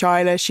Denise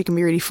Chyla. She can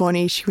be really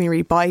funny, she can be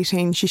really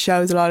biting, she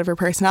shows a lot of her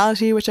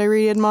personality, which I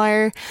really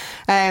admire.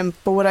 But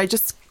what I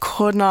just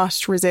could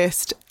not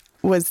resist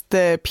was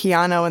the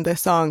piano in this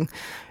song.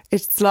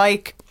 It's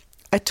like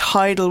a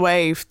tidal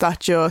wave that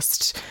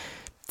just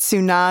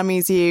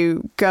tsunamis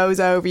you, goes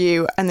over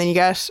you, and then you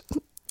get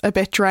a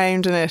bit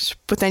drowned in it,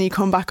 but then you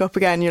come back up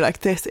again. You're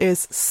this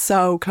is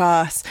so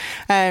class.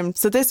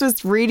 So this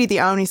was really the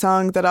only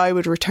song that I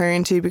would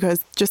return to, because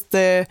just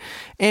the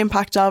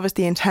impact of it,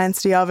 the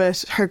intensity of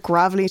it, her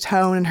gravelly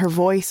tone and her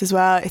voice as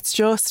well, it's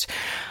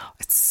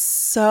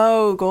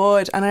so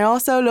good. And I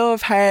also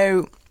love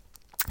how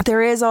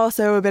there is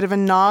also a bit of a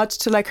nod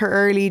to her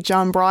early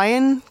John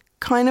Bryan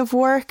kind of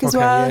work as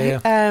well.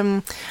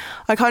 Yeah.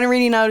 I kind of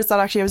really noticed that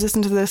actually. I was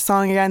listening to this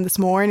song again this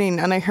morning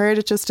and I heard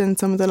it just in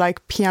some of the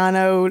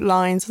piano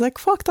lines. I was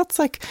fuck, that's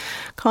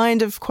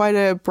kind of quite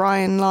a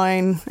Brian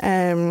line.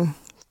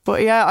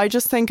 But yeah, I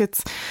just think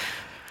it's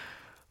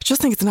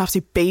an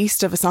absolute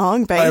beast of a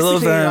song, basically.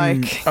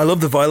 I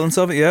love the violence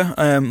of it,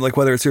 yeah.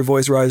 Whether it's her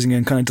voice rising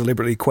and kind of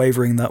deliberately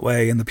quavering that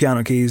way, and the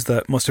piano keys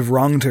that must have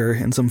wronged her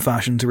in some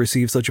fashion to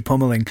receive such a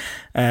pummeling,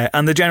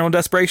 and the general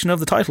desperation of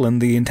the title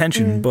and the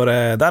intention.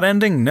 But that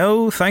ending,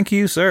 no thank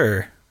you,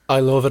 sir. I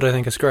love it. I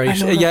think it's great.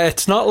 Yeah,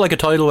 it's not like a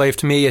tidal wave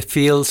to me. It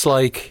feels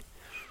like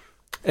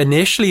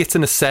initially it's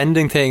an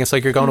ascending thing. It's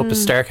like you're going up a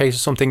staircase or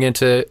something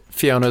into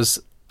Fiona's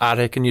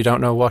attic and you don't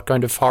know what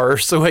kind of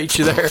horrors await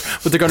you there,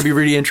 but they're going to be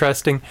really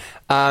interesting.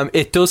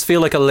 It does feel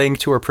like a link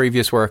to her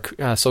previous work,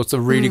 so it's a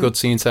really good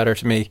scene setter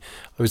to me.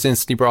 I was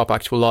instantly brought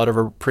back to a lot of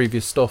her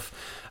previous stuff.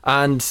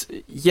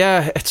 And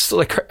yeah, it's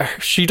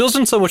she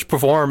doesn't so much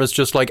perform as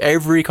just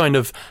every kind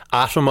of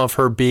atom of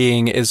her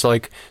being is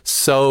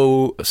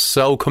so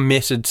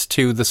committed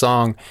to the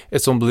song.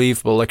 It's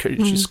unbelievable.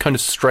 She's kind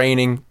of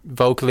straining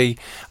vocally,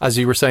 as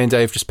you were saying,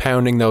 Dave, just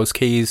pounding those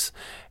keys.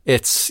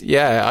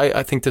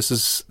 I think this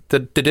is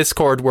the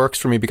Discord works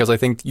for me, because I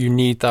think you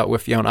need that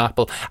with Fiona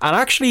Apple. And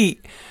actually,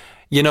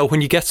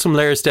 when you get some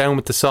layers down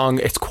with the song,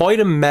 it's quite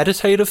a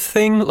meditative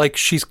thing.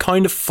 She's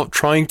kind of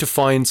trying to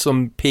find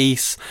some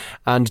peace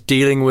and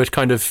dealing with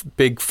kind of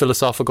big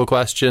philosophical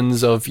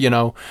questions of,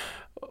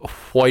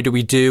 why do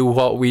we do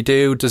what we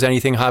do? Does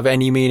anything have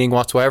any meaning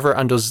whatsoever?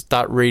 And does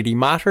that really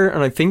matter?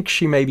 And I think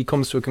she maybe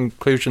comes to a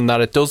conclusion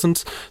that it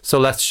doesn't. So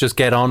let's just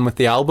get on with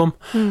the album.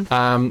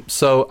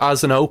 So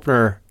as an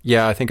opener,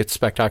 yeah, I think it's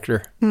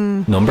spectacular.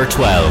 Number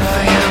 12.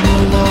 I am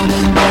alone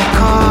in my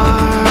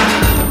car.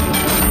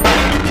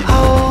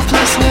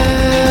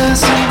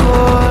 Hopelessness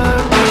incorporated.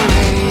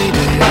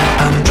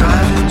 I'm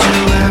driving to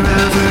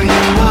wherever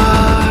you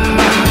are.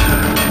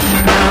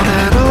 Now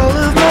that all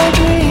of my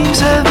dreams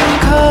have been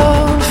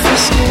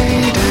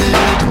confiscated.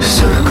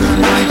 Circa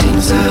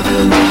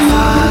 1975.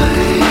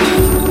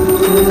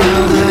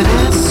 Now that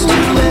it's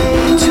too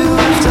late to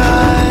have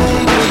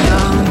died, a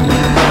young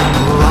man.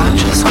 Oh, I'm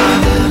just glad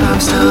that I'm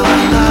still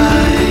alive.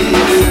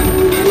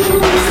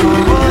 For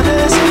what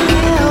hasn't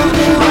killed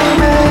me will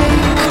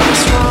make me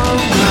stronger.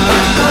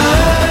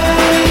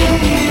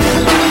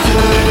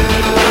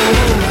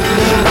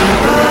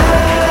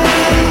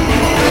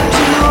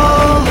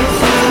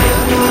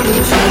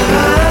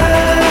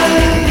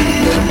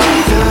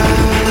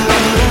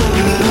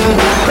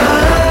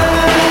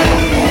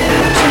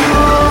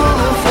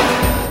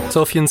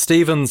 Sufjan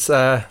Stevens,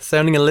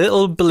 sounding a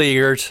little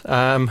beleaguered.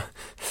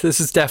 This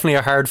is definitely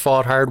a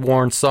hard-fought,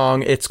 hard-worn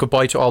song. It's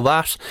Goodbye to All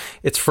That.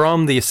 It's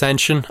from The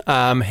Ascension,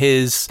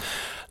 his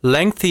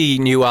lengthy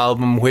new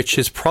album, which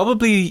is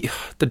probably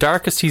the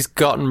darkest he's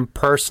gotten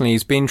personally.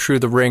 He's been through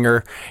the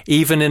ringer,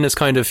 even in his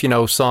kind of,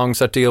 songs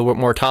that deal with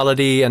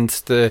mortality and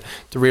the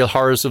real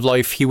horrors of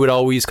life. He would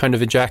always kind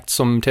of inject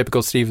some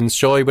typical Stevens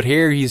joy, but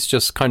here he's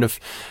just kind of,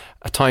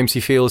 at times he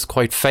feels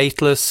quite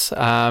faithless,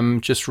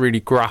 just really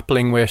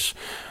grappling with,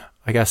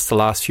 I guess, the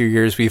last few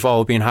years we've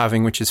all been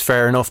having, which is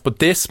fair enough. But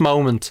this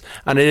moment,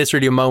 and it is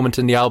really a moment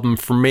in the album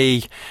for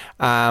me,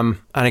 and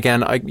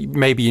again,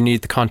 maybe you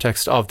need the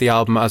context of the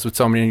album as with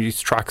so many of these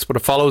tracks, but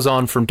it follows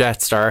on from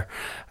Death Star,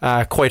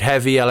 quite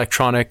heavy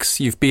electronics.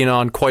 You've been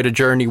on quite a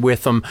journey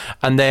with him,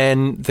 and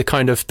then the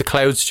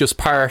clouds just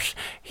part.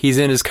 He's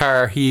in his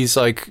car, he's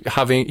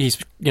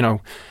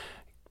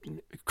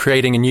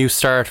creating a new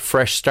start,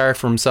 fresh start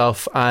for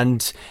himself,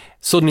 and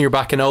suddenly you're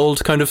back in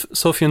old kind of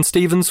Sufjan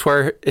Stevens,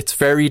 where it's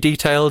very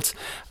detailed.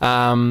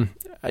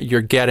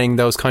 You're getting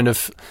those kind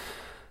of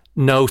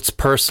notes,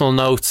 personal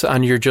notes,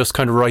 and you're just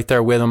kind of right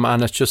there with him,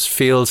 and it just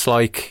feels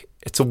like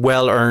it's a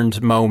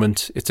well-earned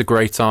moment. It's a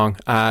great song.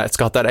 It's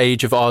got that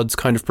Age of Odds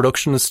kind of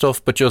production and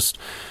stuff, but just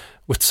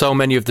with so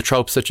many of the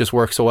tropes that just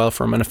work so well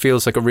for him, and it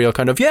feels like a real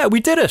kind of, yeah, we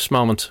did it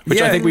moment,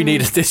 which I think we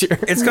needed this year.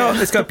 It's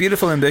got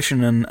beautiful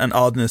ambition and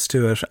oddness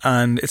to it,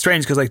 and it's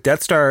strange because like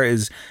Death Star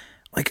is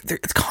like,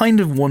 it's kind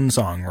of one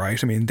song,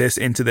 right? I mean, this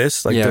into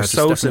this, like, they're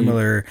so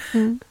similar.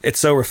 It's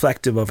so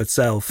reflective of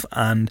itself,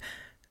 and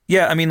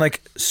yeah, I mean,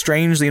 like,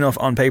 strangely enough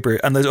on paper,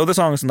 and there's other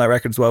songs in that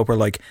record as well where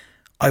like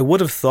I would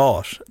have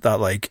thought that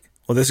like,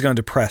 well, this is going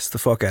to depress the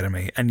fuck out of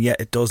me, and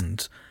yet it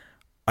doesn't.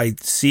 I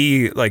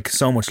see like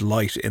so much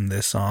light in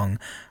this song,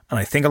 and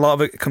I think a lot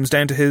of it comes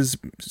down to his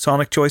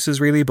sonic choices,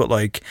 really. But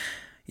like,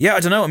 yeah, I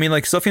don't know. I mean,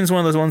 like, Sufjan's one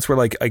of those ones where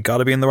like I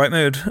gotta be in the right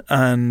mood,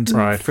 and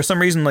for some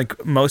reason,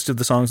 like, most of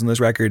the songs on this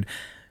record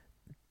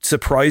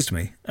surprised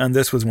me, and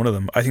this was one of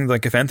them. I think,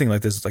 like, if anything,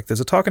 like, this, like, there's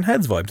a Talking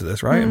Heads vibe to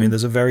this, right? I mean,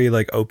 there's a very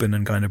like open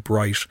and kind of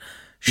bright,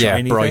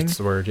 shiny bright's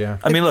thing. the word. Yeah,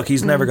 I mean, look,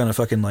 he's never gonna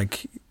fucking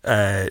like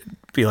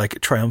be like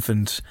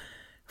triumphant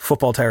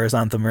football terrorist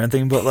anthem or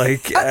anything, but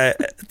like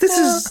this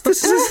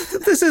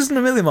isn't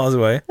a million miles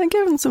away. And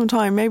give him some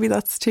time. Maybe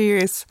that's 2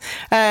 years.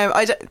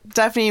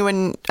 Definitely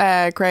when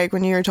Craig,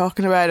 when you were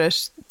talking about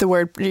it, the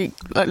word,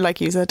 like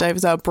you said,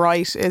 Dave,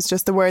 bright is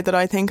just the word that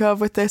I think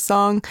of with this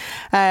song.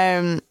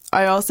 I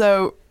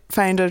also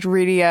found it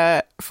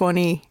really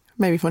funny.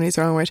 Maybe funny is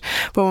the wrong word,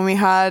 but when we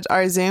had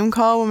our Zoom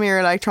call, when we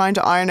were like trying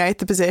to iron out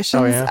the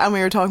positions, and we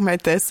were talking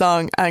about this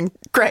song, and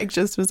Greg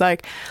just was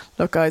like,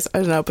 look guys, I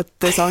don't know, but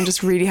this song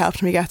just really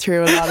helped me get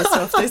through a lot of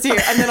stuff this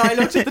year. And then I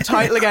looked at the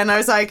title again and I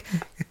was like,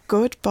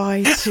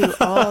 goodbye to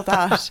all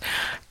that.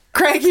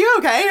 Craig, you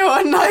okay?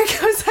 And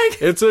like, I was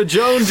like, it's a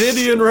Joan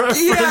Didion reference.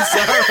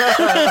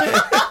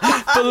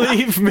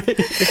 Believe me.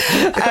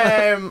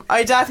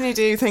 I definitely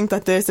do think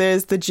that this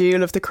is the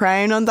jewel of the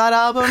crown on that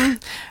album.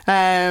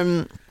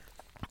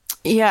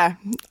 Yeah,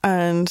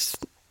 and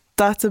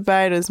that's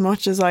about as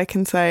much as I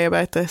can say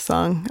about this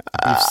song.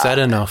 You've said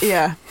enough.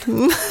 Yeah.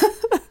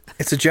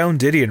 It's a Joan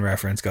Didion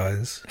reference,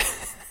 guys.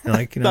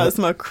 Like, you know, that's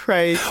not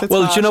Craig.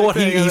 Well, do you know what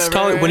he's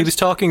when he was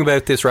talking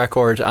about this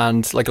record,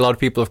 and like a lot of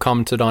people have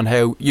commented on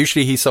how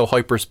usually he's so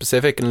hyper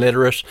specific and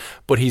literate,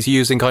 but he's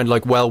using kind of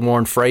like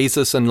well-worn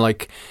phrases and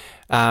like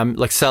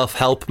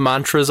self-help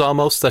mantras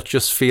almost that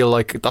just feel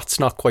like that's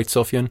not quite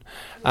Sufjan.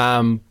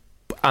 And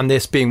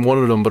this being one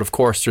of them, but of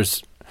course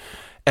there's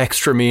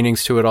extra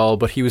meanings to it all.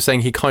 But he was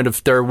saying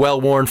they're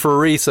well worn for a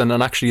reason,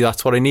 and actually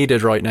that's what I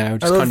needed right now,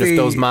 just kind of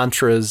those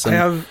mantras.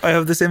 And I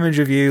have this image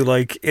of you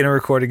like in a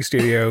recording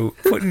studio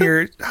putting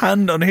your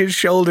hand on his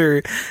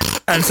shoulder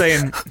and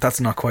saying, that's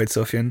not quite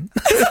Sufjan.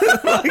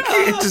 Like,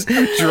 just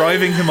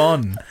driving him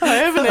on. I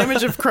have an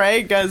image of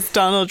Craig as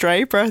Donald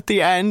Draper at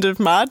the end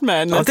of Mad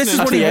Men. Oh, this is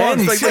what he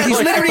wants. Like, he's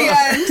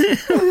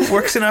literally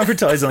works in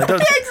advertising. Like,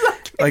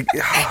 like,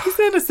 how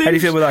do you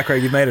feel about that,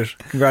 Craig? You've made it.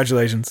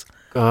 Congratulations.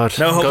 God,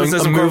 no hope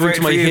I'm moving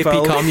to my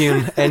hippie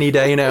commune any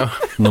day now.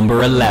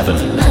 Number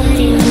 11.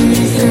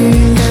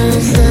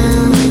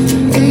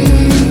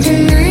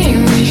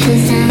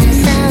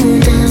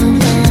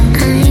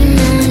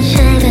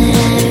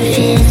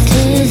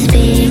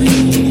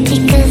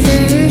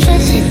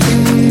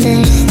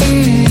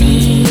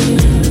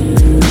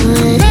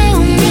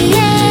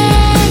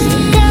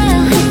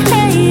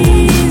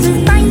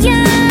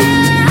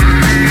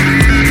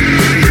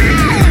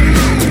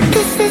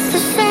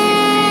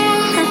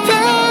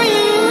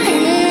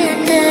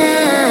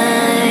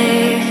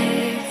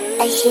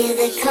 Hear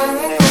the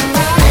calling.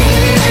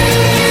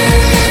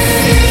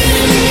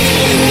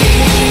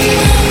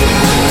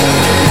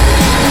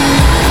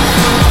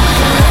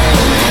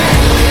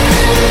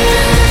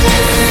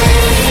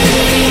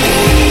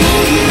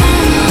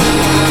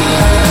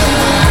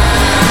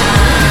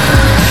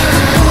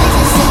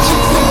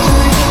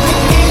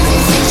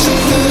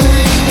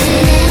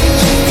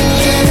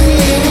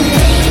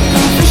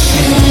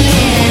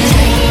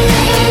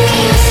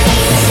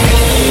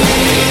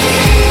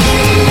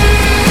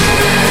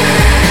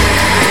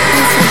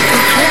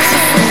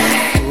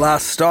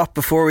 stop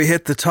before we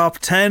hit the top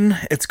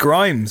 10. It's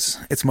Grimes.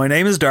 It's My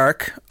Name is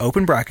Dark,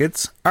 open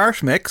brackets,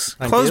 art mix,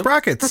 close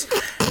brackets.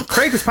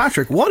 Craig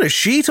Fitzpatrick, what is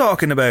she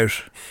talking about?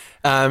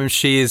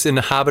 She is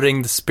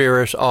inhabiting the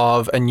spirit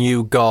of a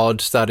new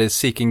god that is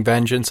seeking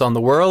vengeance on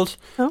the world,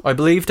 I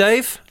believe,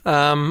 Dave,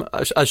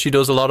 as she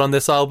does a lot on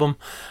this album.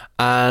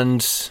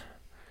 And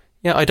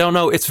yeah, I don't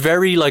know, it's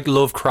very like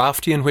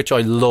Lovecraftian, which I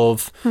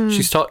love.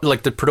 She's talked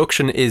like the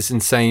production is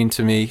insane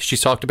to me.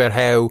 She's talked about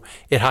how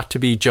it had to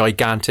be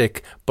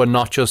gigantic but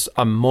not just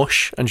a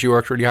mush, and she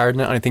worked really hard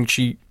in it, and I think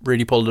she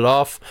really pulled it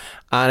off.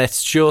 And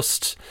it's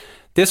just,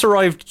 this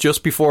arrived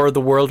just before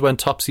the world went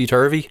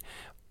topsy-turvy,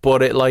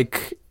 but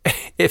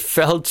it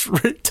felt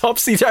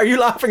topsy. Are you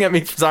laughing at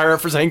me, Zara,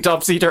 for saying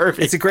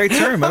topsy-turvy? It's a great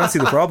term. I don't see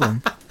the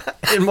problem.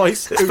 In my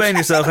suit. Explain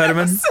yourself,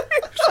 Hedman.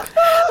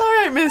 All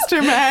right, Mr.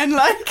 Man,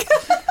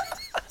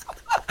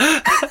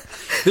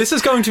 This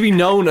is going to be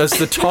known as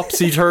the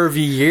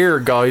topsy-turvy year,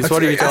 guys.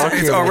 What are you talking about?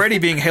 It's already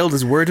being hailed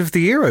as word of the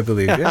year, I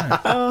believe. Yeah.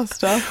 Oh,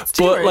 stop.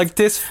 But like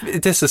this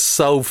is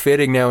so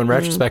fitting now in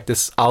retrospect,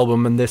 this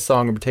album and this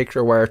song in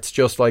particular, where it's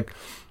just like,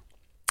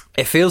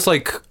 it feels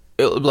like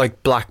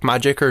black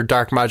magic or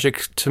dark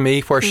magic to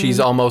me, where she's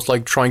almost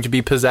like trying to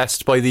be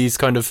possessed by these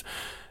kind of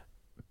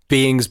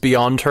beings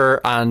beyond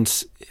her,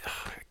 and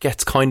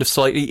gets kind of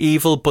slightly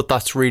evil, but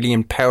that's really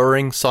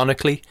empowering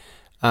sonically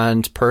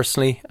and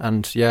personally,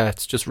 and yeah,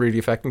 it's just really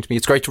affecting to me.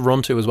 It's great to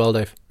run to as well,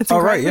 Dave. It's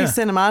incredibly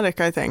cinematic,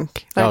 I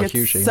think. It's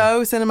hugely,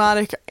 so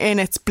cinematic in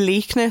its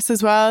bleakness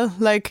as well.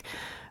 Like,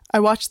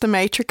 I watched The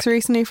Matrix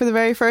recently for the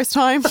very first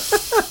time.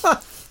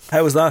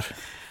 How was that?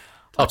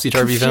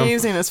 Topsy-turvy film.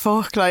 Confusing as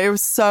fuck. Like, it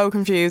was so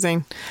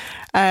confusing.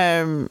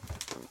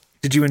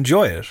 Did you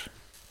enjoy it?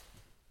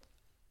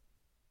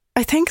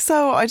 I think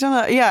so. I don't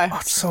know. Yeah. Oh,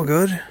 it's so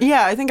good.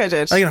 Yeah, I think I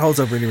did. I think it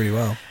holds up really, really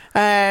well.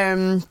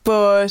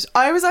 But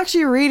I was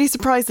actually really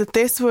surprised that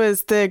this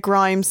was the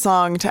Grimes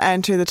song to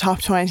enter the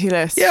top 20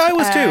 list. Yeah, I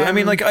was too. I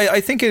mean, like,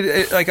 I think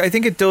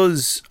it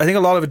does. I think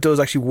a lot of it does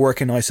actually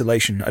work in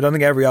isolation. I don't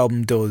think every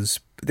album does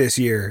this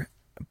year,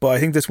 but I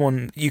think this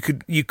one you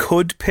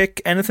could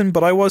pick anything.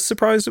 But I was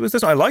surprised it was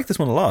this one. I like this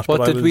one a lot.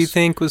 What did we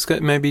think was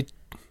maybe?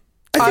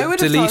 I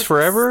would have Delete thought,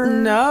 Forever?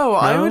 No,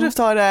 I would have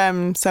thought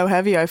So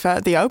Heavy. I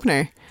felt the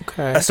opener.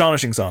 Okay.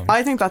 Astonishing song.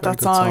 I think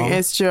that song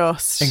is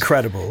just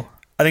incredible.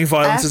 I think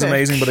Violence is epic.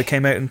 amazing, but it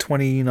came out in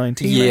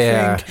 2019.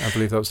 Yeah, I think. I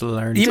believe that was a little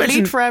early.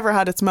 Delete Forever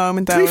had its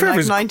moment though, in like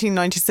Forever's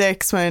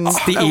 1996 when the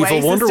Oasis evil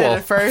did Wonderwall.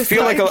 it first.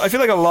 I feel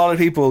like a lot of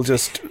people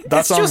just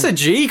It's just a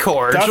G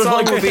chord. That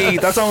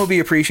song will be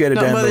appreciated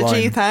Nothing down but the a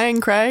line. G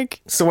thing, Craig.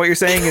 So what you're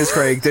saying is,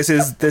 Craig, this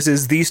is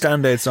the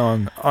standout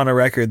song on a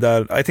record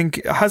that I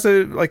think has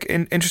a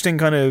an interesting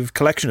kind of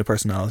collection of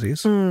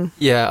personalities.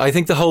 Yeah, I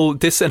think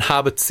this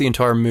inhabits the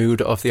entire mood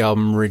of the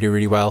album really,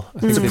 really well. I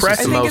think this is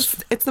impressive. the I think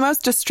most. it's the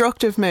most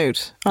destructive mood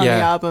on the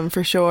album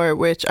for sure,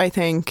 which I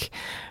think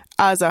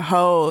as a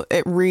whole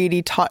it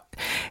really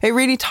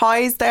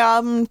ties the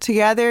album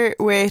together,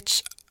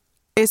 which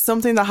is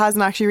something that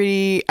hasn't actually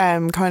really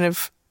kind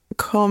of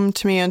come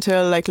to me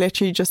until like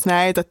literally just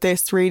now, that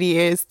this really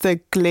is the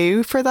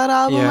glue for that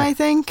album. I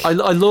think I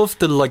love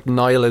the like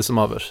nihilism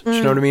of it. Do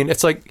you know what I mean?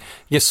 It's like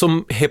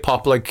some hip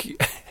hop like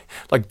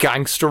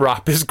gangster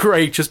rap is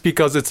great just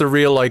because it's a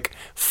real like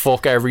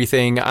fuck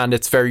everything, and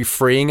it's very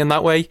freeing in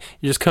that way.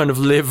 You just kind of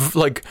live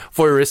like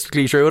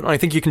voyeuristically through it, and I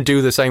think you can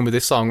do the same with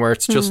this song, where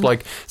it's just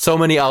like so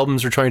many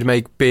albums are trying to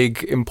make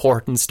big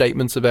important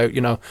statements about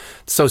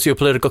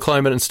socio-political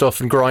climate and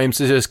stuff, and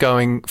Grimes is just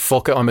going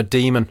fuck it, I'm a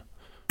demon.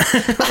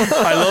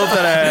 I love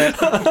that.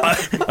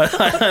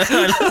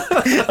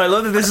 I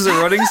love that this is a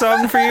running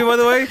song for you, by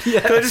the way.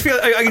 Yeah. I just feel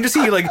I can just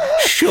see you like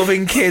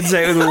shoving kids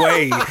out of the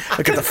way.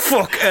 Like, get the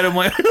fuck out of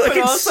my. But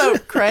also,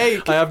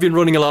 Craig, I have been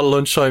running a lot of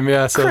lunchtime.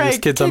 Yeah, so Craig, there's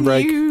kids on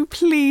break. Can you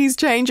please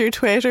change your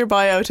Twitter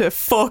bio to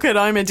 "fuck it,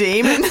 I'm a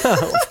demon"?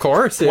 Of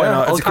course, yeah. Why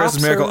not? It's a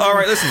Christmas miracle. All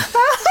right, listen.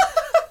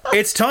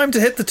 It's time to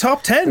hit the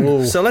top 10.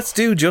 Whoa. So let's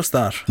do just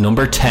that.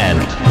 Number 10.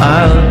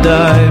 I'll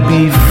die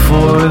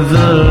before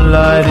the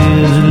light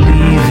is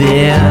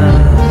leaving.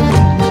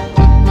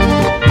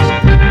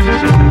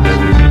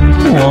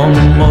 One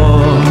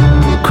more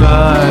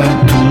cry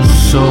to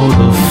sow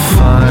the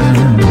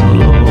final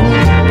low.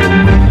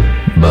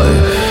 But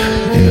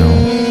if you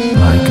don't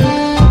like it,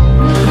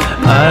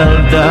 I'll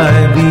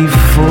die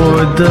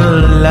before the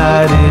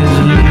light is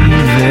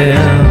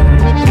leaving.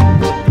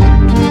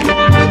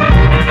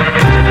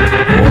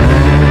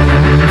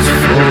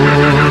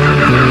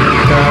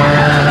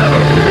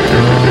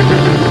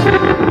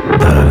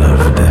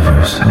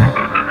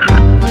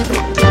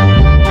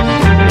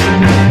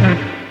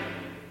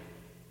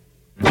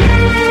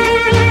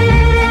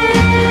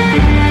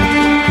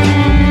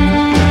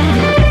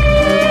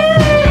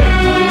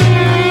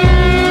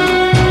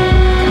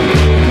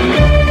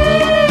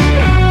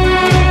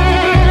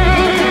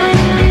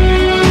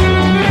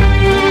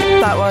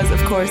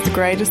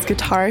 Greatest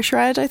guitar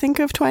shred, I think,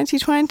 of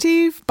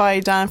 2020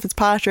 by Dan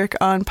Fitzpatrick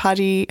on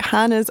Paddy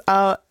Hanna's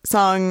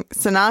song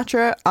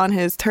Sinatra on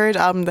his third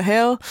album, The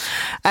Hill.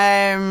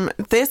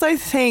 This, I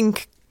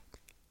think,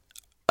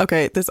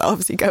 okay, this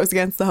obviously goes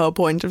against the whole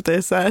point of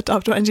this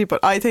top 20,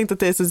 but I think that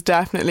this is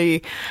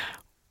definitely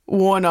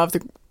one of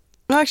the...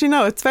 Actually,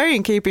 no, it's very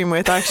in keeping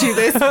with actually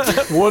this.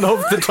 One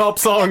of the top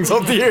songs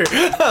of the year.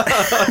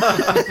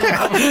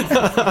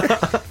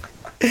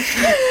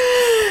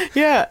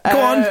 Yeah. Go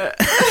on.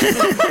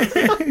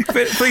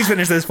 Please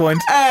finish this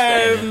point.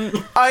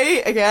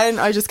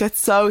 I just get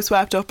so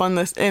swept up on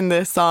this in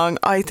this song.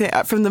 I think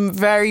from the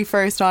very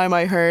first time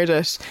I heard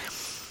it,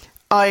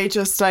 I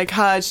just like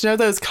had, you know,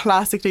 those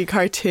classically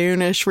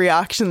cartoonish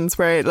reactions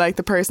where like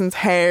the person's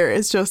hair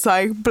is just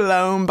like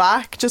blown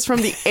back just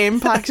from the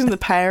impact and the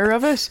power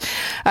of it.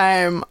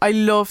 I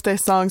love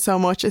this song so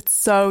much. It's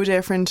so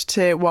different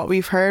to what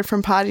we've heard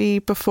from Paddy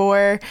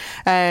before.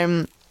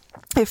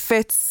 It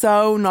fits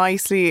so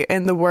nicely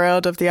in the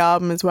world of the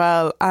album as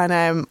well.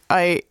 And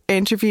I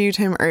interviewed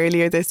him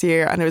earlier this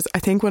year, and it was, I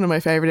think, one of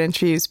my favourite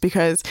interviews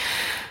because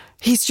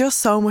he's just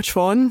so much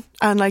fun,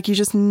 and like you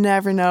just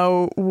never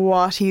know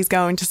what he's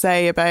going to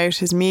say about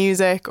his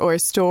music or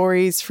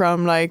stories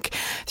from like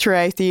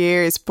throughout the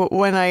years. But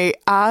when I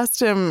asked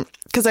him,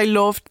 because I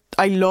love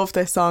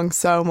this song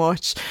so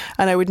much,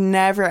 and I would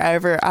never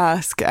ever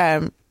ask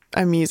a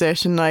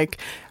musician like,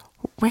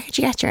 where'd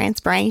you get your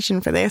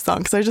inspiration for this song?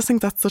 Because I just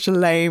think that's such a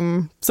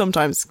lame,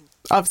 sometimes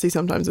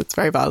it's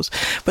very valid,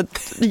 but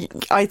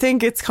I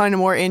think it's kind of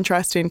more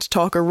interesting to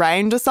talk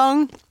around a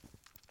song.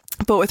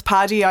 But with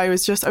Paddy, I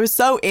was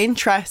so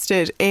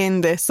interested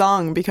in this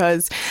song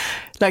because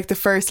like the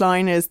first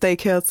line is they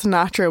killed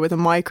Sinatra with a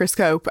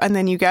microscope, and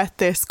then you get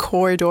this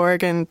chord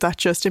organ that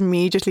just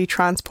immediately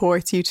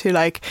transports you to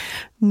like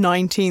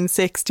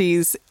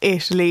 1960s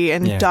Italy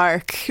and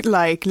dark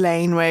like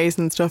laneways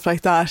and stuff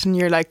like that, and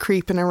you're like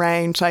creeping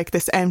around like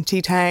this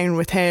empty town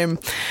with him.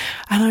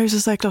 And I was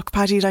just like, look,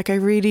 Paddy, like I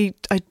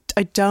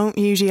don't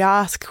usually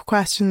ask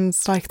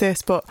questions like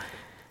this, but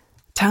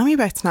tell me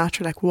about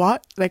Sinatra.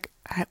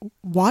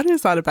 What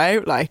is that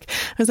about? Like,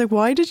 I was like,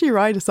 why did you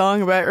write a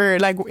song about, or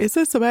like, is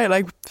this about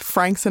like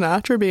Frank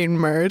Sinatra being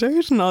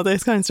murdered and all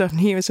this kind of stuff?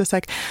 And he was just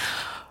like,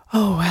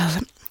 oh,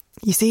 well,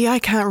 you see, I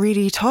can't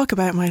really talk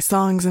about my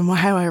songs and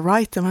how I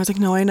write them. I was like,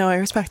 no, I know, I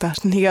respect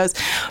that. And he goes,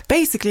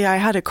 basically, I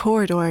had a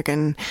chord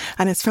organ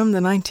and it's from the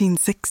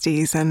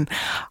 1960s. And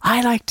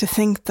I like to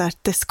think that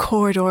this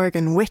chord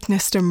organ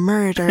witnessed a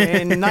murder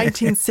in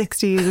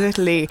 1960s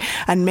Italy.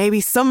 And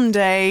maybe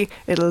someday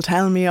it'll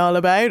tell me all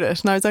about it.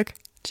 And I was like,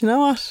 do you know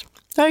what?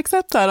 I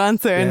accept that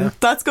answer, and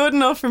that's good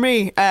enough for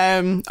me.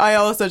 I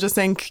also just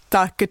think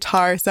that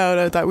guitar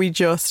solo that we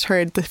just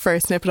heard the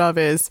first snippet of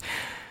is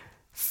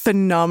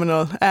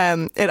phenomenal.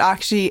 It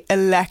actually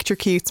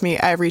electrocutes me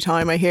every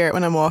time I hear it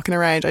when I'm walking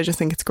around. I just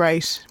think it's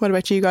great. What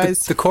about you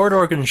guys? The chord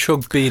organ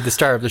should be the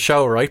star of the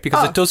show, right?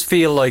 Because it does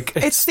feel like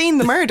it's seen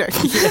the murder.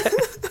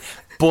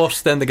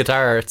 But then the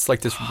guitar, it's like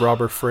this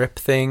Robert Fripp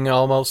thing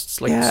almost. It's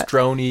like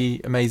strony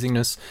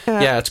amazingness.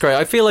 Yeah, it's great.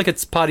 I feel like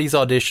it's Paddy's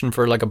audition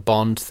for like a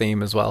Bond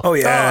theme as well. Oh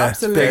yeah,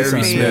 absolutely.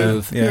 Very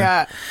smooth.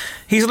 Yeah.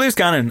 He's a loose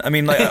cannon. I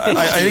mean, like,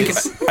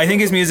 I think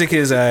his music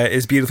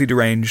is beautifully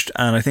deranged,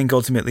 and I think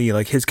ultimately,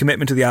 like, his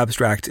commitment to the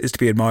abstract is to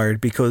be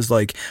admired. Because,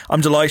 like,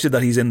 I'm delighted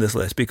that he's in this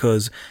list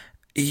because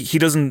he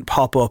doesn't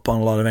pop up on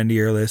a lot of end of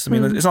year lists. I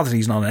mean, it's not that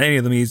he's not on any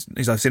of them.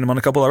 I've seen him on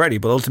a couple already,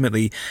 but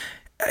ultimately,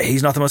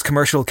 he's not the most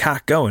commercial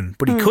cat going,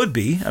 but he could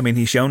be. I mean,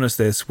 he's shown us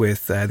this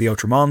with the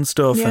Outremont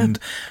stuff, and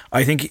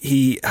I think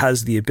he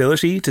has the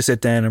ability to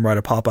sit down and write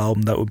a pop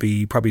album that would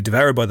be probably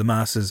devoured by the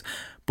masses.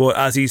 But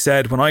as he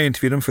said when I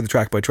interviewed him for the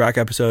Track by Track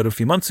episode a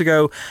few months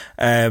ago,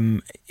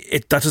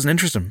 that doesn't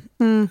interest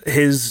him.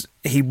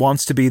 He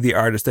wants to be the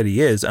artist that he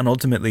is, and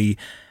ultimately,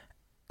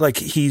 like,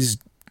 he's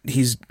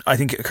I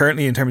think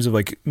currently in terms of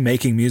like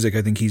making music,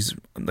 I think he's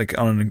like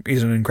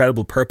he's an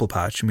incredible purple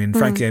patch. I mean,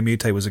 Frankie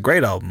Mute was a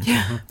great album.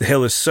 The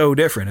Hill is so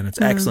different and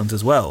it's excellent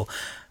as well.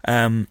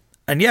 And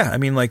yeah, I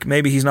mean, like,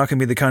 maybe he's not going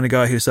to be the kind of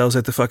guy who sells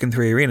out the fucking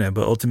 3 Arena,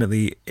 but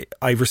ultimately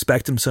I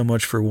respect him so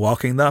much for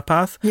walking that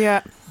path.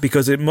 Yeah,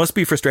 because it must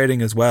be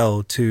frustrating as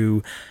well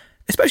to,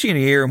 especially in a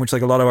year in which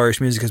like a lot of Irish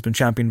music has been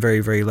championed very,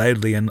 very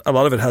loudly, and a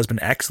lot of it has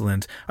been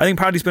excellent. I think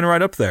Paddy's been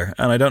right up there,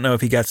 and I don't know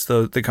if he gets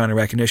the kind of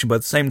recognition, but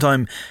at the same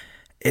time,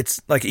 it's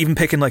like even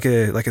picking like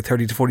a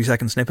 30 to 40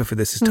 second snippet for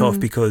this is tough,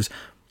 because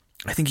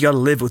I think you got to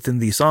live within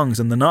these songs,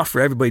 and they're not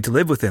for everybody to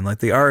live within. Like,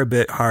 they are a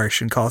bit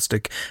harsh and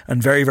caustic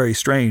and very, very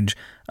strange,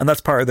 and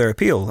that's part of their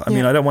appeal. I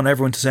mean, I don't want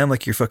everyone to sound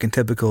like your fucking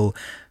typical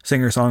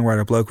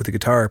singer-songwriter bloke with a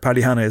guitar.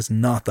 Paddy Hanna is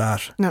not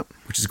that. No.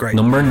 Which is great.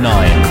 Number 9. I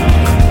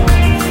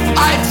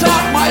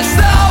talk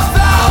myself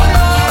out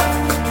of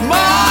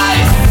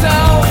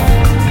myself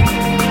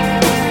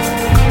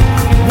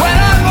when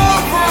I'm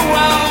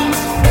overwhelmed.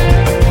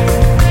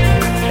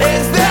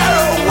 Is there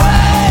a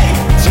way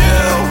to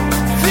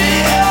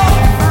feel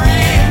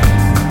free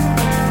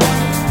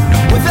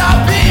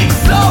without being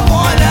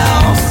someone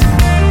else?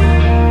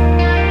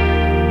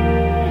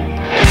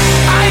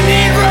 I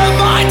need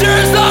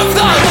reminders of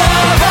the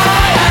love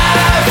I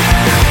have.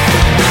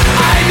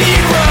 I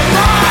need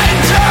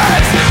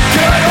reminders,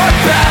 good or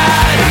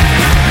bad.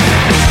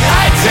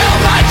 I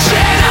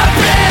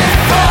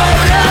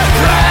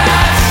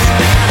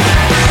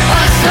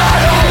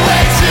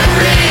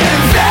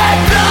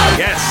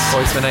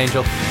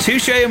angel.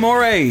 Touche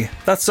Amore.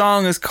 That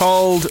song is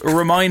called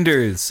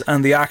Reminders,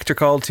 and the actor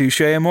called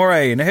Touche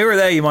Amore. Now, who are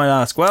they, you might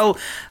ask? Well,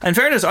 in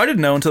fairness, I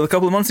didn't know until a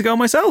couple of months ago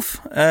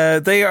myself.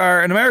 They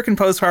are an American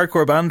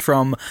post-hardcore band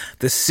from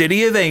the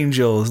City of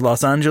Angels,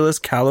 Los Angeles,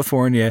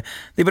 California.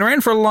 They've been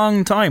around for a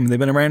long time. They've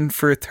been around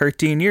for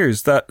 13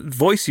 years. That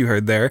voice you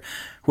heard there,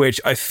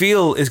 which I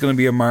feel is going to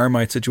be a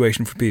Marmite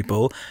situation for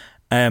people,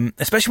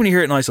 especially when you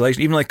hear it in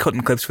isolation. Even like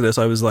cutting clips for this,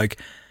 I was like,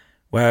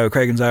 wow,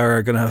 Craig and Zara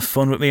are going to have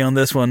fun with me on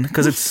this one,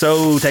 because it's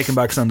so Taking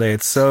Back Sunday.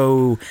 It's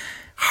so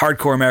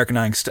hardcore American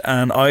angst,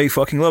 and I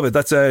fucking love it.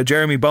 That's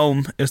Jeremy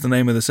Boehm is the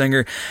name of the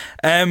singer.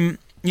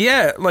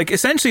 Yeah, like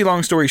essentially,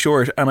 long story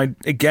short, and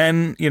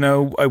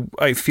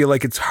I feel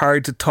like it's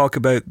hard to talk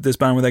about this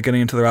band without getting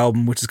into their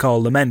album, which is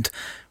called Lament,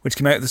 which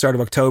came out at the start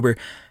of October.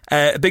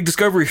 A big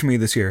discovery for me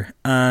this year,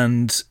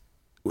 and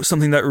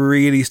something that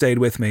really stayed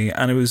with me.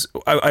 And it was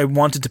I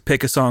wanted to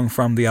pick a song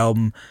from the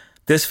album.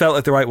 This felt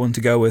like the right one to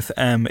go with.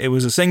 It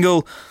was a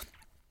single,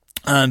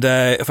 and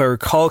if I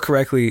recall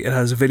correctly, it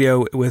has a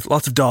video with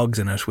lots of dogs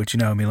in it, which,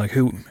 like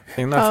who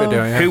in that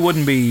video, yeah. Who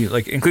wouldn't be,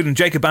 like, including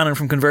Jacob Bannon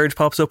from Converge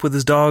pops up with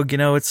his dog.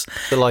 It's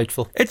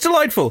delightful. It's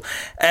delightful.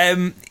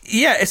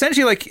 Yeah,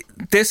 essentially, like,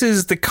 this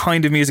is the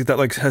kind of music that,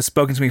 like, has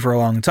spoken to me for a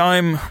long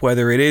time,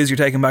 whether it is You're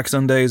Taking Back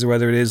Sundays or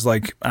whether it is,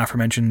 like,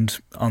 aforementioned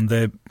on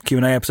the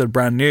Q&A episode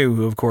Brand New,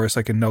 who of course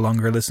I can no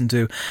longer listen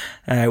to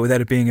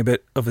without it being a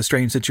bit of a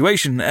strange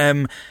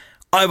situation.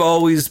 I've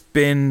always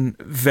been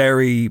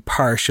very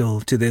partial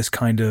to this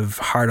kind of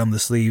hard on the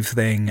sleeve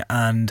thing,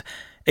 and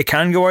it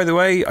can go either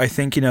way. I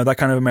think, that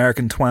kind of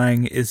American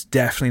twang is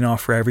definitely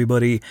not for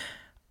everybody.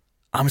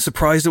 I'm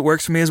surprised it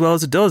works for me as well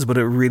as it does, but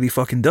it really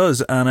fucking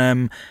does.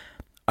 And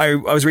I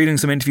was reading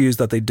some interviews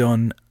that they'd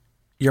done.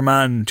 Your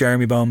man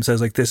Jeremy Boehm says,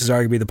 like, this is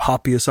arguably the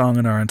poppiest song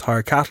in our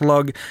entire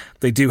catalogue.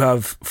 They do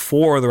have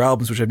 4 other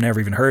albums which I've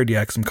never even heard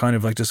yet, because I'm kind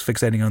of like just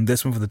fixating on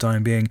this one for the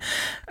time being.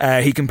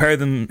 He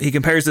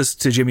compares this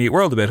to Jimmy Eat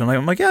World a bit, and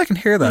I'm like, yeah, I can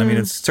hear that. I mean,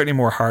 it's certainly a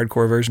more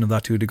hardcore version of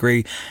that to a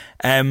degree.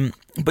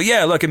 But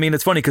yeah, look, I mean,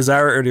 it's funny because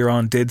Zara earlier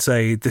on did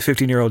say the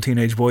 15-year-old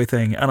teenage boy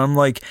thing, and I'm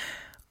like,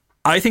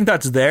 I think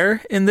that's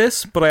there in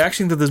this, but I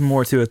actually think that there's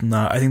more to it than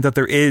that. I think that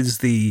there is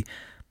the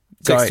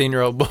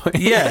 16-year-old boy.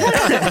 Yeah.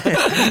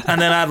 And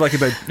then add like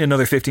about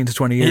another 15 to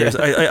 20 years.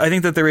 Yeah. I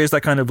think that there is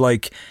that kind of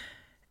like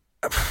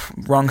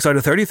wrong side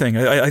of 30 thing.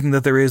 I think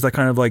that there is that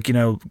kind of like,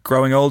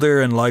 growing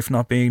older and life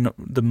not being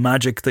the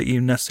magic that you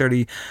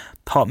necessarily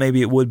thought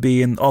maybe it would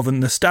be, and all the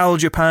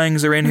nostalgia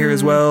pangs are in here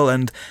as well.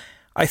 And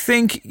I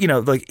think,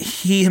 like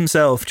he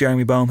himself,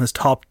 Jeremy Boehm, has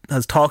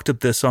talked up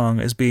this song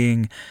as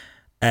being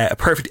a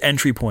perfect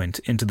entry point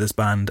into this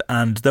band.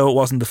 And though it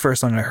wasn't the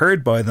first song I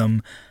heard by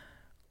them,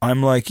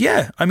 I'm like,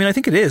 yeah, I mean, I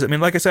think it is. I mean,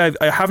 like I said,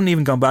 I haven't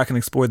even gone back and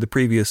explored the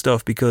previous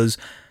stuff because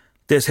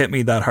this hit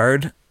me that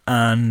hard.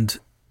 And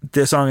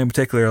this song in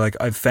particular, like,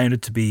 I've found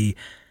it to be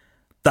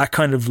that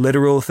kind of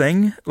literal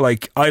thing.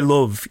 Like, I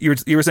love, you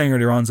were saying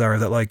earlier on, Zara,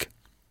 that like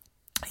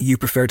you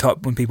prefer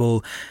when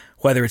people,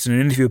 whether it's in an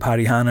interview with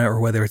Paddy Hanna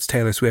or whether it's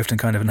Taylor Swift and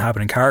kind of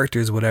inhabiting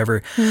characters or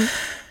whatever,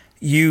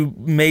 you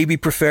maybe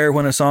prefer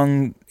when a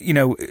song,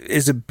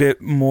 is a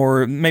bit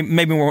more,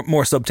 maybe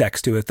more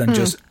subtext to it than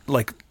just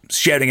like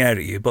shouting out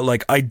at you. But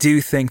like, I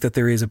do think that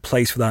there is a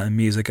place for that in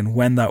music, and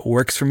when that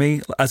works for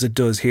me, as it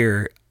does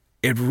here,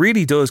 it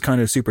really does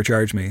kind of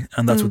supercharge me,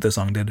 and that's what this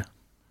song did.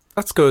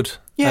 That's good.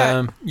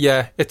 Yeah.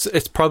 Yeah,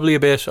 it's probably a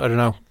bit, I don't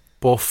know,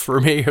 buff for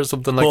me or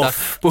something like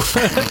that.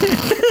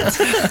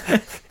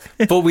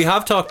 But we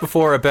have talked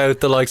before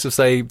about the likes of,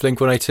 say,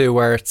 Blink-182,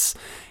 where it's,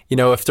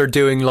 if they're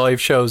doing live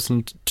shows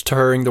and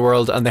touring the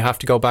world and they have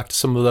to go back to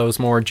some of those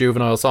more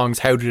juvenile songs,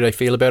 how do they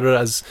feel about it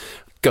as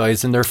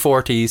guys in their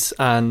 40s?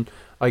 And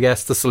I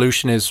guess the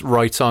solution is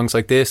write songs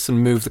like this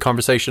and move the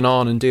conversation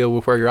on and deal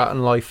with where you're at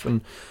in life.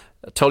 And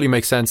it totally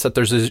makes sense that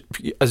there's a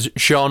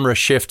genre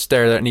shift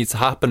there that needs to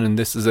happen, and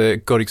this is a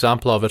good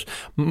example of it.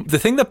 The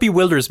thing that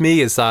bewilders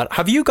me is that,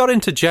 have you got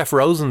into Jeff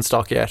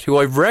Rosenstock yet, who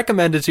I've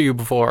recommended to you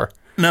before?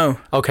 No.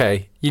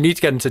 Okay, you need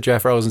to get into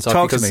Jeff Rosenstock.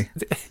 Talk to me.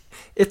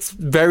 It's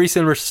very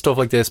similar to stuff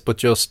like this, but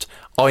just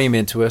I'm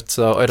into it,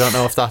 so I don't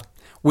know if that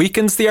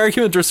weakens the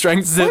argument or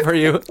strengthens it for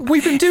you.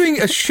 We've been doing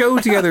a show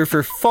together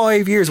for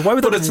 5 years. Why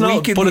would that weaken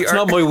the But it's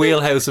not my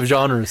wheelhouse of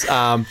genres.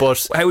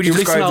 But how would you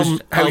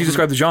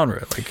describe the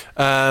genre? Like,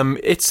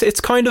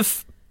 it's kind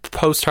of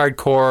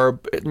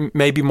post-hardcore,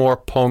 maybe more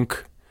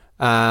punk,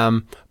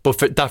 but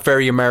that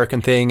very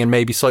American thing, and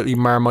maybe slightly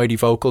Marmitey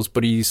vocals.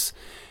 But he's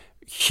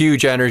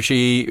huge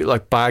energy,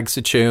 like bags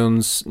of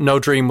tunes. No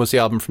Dream was the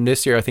album from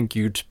this year. I think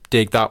you'd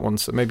dig that one,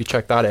 so maybe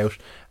check that out.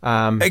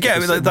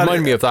 Again, like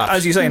remind me of that.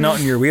 As you say, not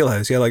in your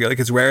wheelhouse. Yeah, like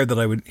it's rare that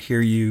I would hear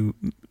you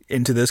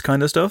into this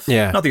kind of stuff.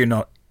 Yeah, not that you're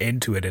not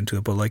into it,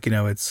 but like,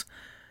 it's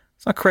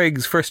not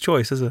Craig's first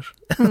choice, is it?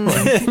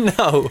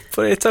 No,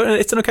 but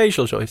it's an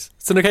occasional choice.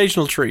 It's an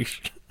occasional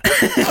treat.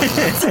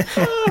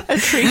 A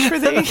treat for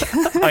thee.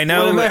 I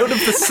know. I'm out of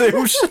the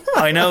suit.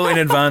 I know in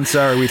advance,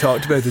 Sarah, we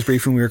talked about this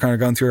briefly when we were kind of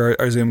going through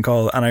our Zoom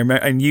call, and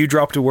and you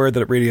dropped a word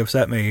that really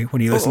upset me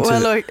when you listened to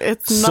look,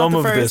 it's some not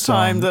of the this first song.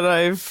 time that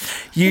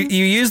I've... You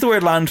used the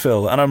word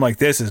landfill, and I'm like,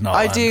 this is not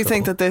I landfill. do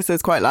think that this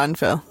is quite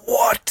landfill.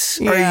 What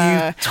are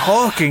Yeah. you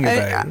talking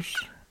about?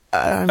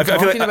 I'm I feel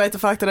talking like- about the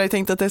fact that I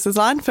think that this is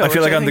landfill. I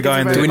feel which like I'm the think guy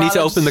is in a the- very Do we need to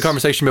valid- open the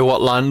conversation about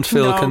what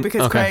landfill No, can...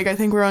 because Craig, I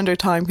think we're under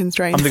time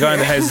constraints. I'm the guy in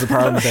the here. Houses of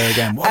Parliament there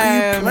again. What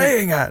are you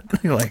playing at?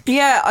 You're like,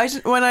 Yeah,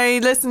 when I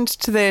listened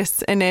to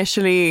this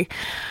initially,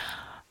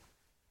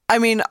 I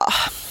mean,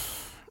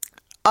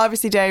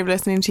 obviously, Dave,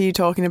 listening to you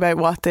talking about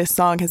what this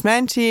song has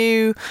meant to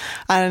you,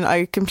 and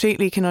I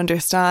completely can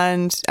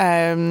understand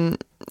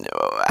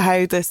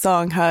how this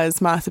song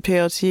has mass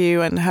appeal to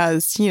you and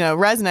has,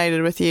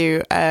 resonated with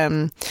you.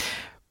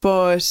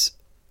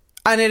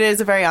 And it is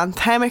a very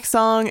anthemic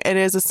song. It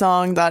is a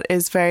song that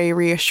is very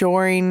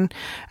reassuring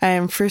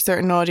for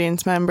certain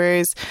audience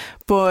members.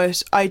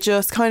 But I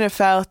just kind of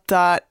felt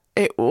that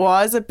it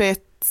was a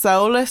bit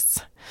soulless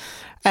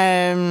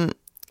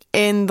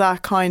in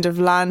that kind of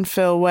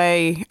landfill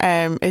way.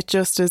 It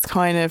just is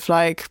kind of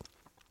like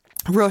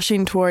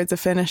rushing towards a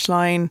finish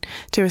line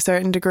to a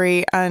certain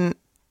degree. And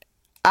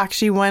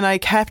actually, when I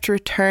kept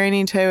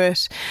returning to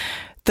it,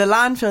 the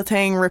landfill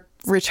thing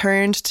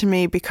returned to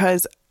me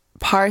because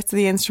parts of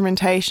the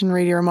instrumentation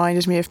really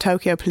reminded me of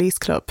Tokyo Police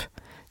Club. Do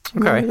you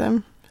remember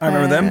them? I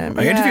remember them.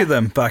 I interviewed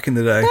them back in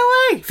the day. No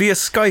way. Via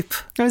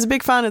Skype. I was a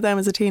big fan of them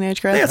as a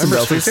teenage girl. Yeah, I remember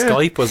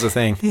Skype was a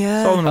thing.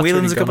 Yeah. Saw them in That's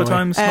Whelan's really a couple of gone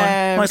times.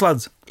 away. Nice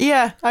lads.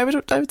 Yeah, I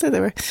would say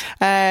they were.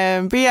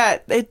 But yeah,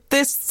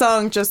 this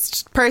song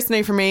just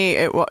personally for me,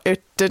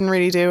 it didn't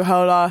really do a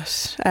whole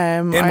lot.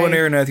 In one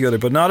ear and out the other,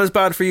 but not as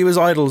bad for you as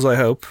Idols, I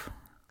hope.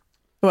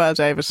 Well,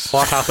 David.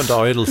 What happened to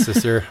Idols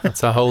this year?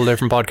 That's a whole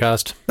different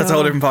podcast. That's a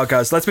whole different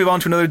podcast. Let's move on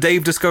to another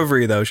Dave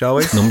discovery, though, shall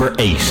we? Number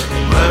 8.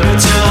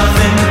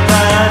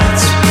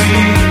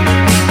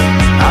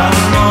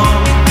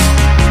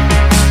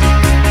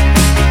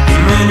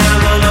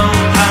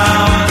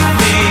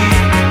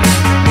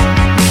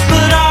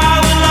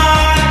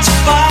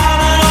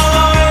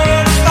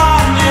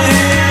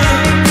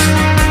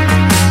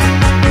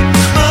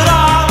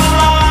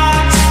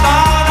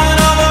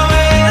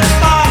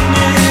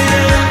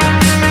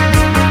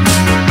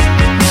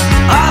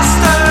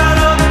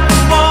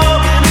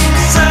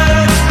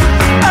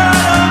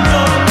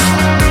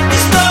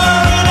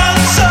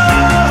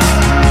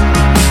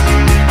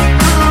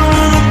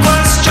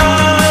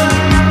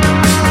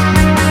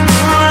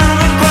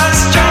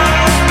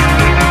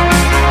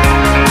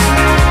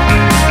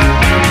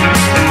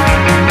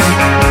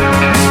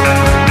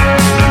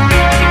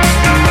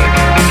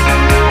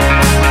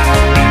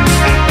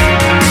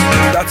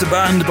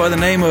 By the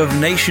name of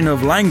Nation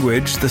of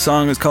Language. The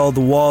song is called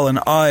The Wall and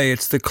I.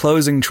 It's the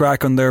closing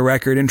track on their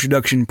record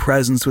Introduction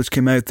Presence, which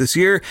came out this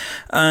year.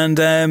 And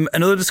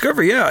another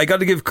discovery, yeah. I got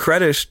to give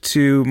credit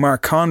to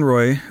Mark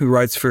Conroy, who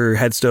writes for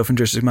Head Stuff and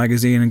District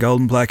Magazine and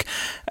Golden Black.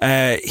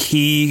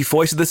 He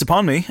foisted this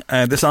upon me,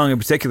 this song in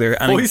particular.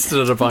 And Foisted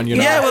it upon you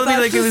now. Yeah, well,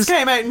 that just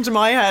came out into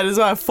my head as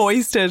well,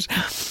 foisted.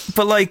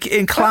 But like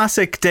in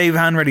classic Dave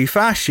Hanratty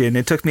fashion,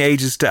 it took me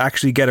ages to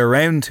actually get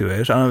around to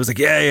it. And I was like,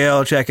 yeah,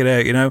 I'll check it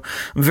out,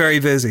 I'm very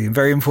busy,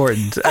 very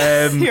important.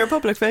 You're a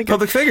public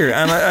figure.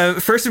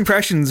 And first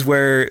impressions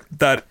were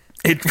that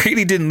it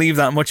really didn't leave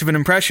that much of an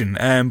impression.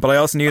 But I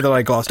also knew that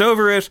I glossed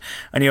over it.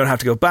 I knew I'd have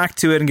to go back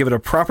to it and give it a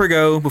proper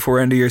go before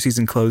end of year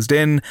season closed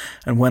in.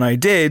 And when I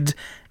did,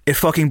 it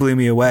fucking blew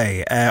me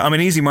away. I'm an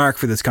easy mark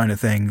for this kind of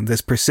thing.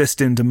 This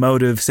persistent,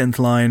 emotive synth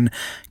line,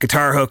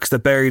 guitar hooks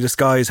that bury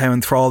disguise how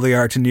enthralled they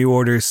are to New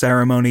Order's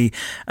Ceremony.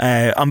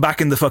 I'm back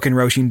in the fucking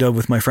Roisin dub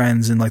with my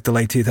friends in like the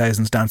late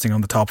 2000s dancing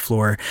on the top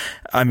floor.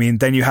 I mean,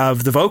 then you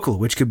have the vocal,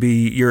 which could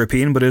be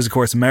European, but is of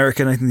course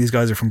American. I think these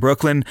guys are from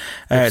Brooklyn.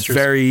 It's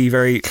very,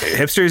 very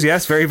hipsters,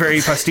 yes, very, very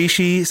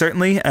pastiche-y,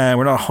 certainly.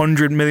 We're not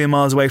 100 million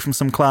miles away from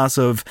some class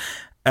of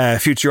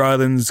Future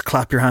Islands,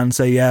 Clap Your Hands,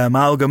 Say Yeah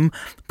amalgam,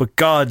 but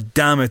god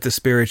damn it, the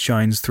spirit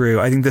shines through.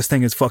 I think this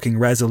thing is fucking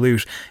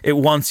resolute. It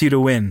wants you to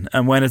win,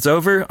 and when it's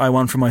over, I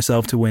want for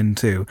myself to win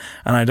too.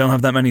 And I don't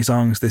have that many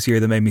songs this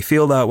year that made me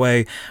feel that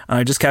way, and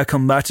I just can't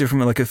come back to it from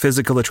like a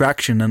physical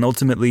attraction. And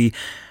ultimately,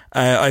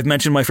 I've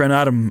mentioned my friend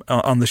Adam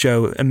on the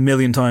show a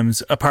million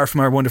times, apart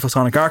from our wonderful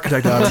Sonic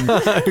Architect Adam.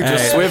 Who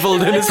just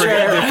swiveled in his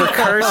chair.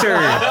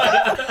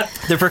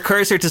 The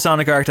precursor to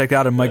Sonic Architect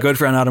Adam, my good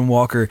friend Adam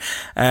Walker,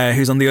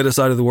 who's on the other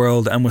side of the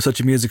world and was such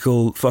a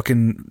musical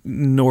fucking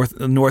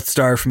North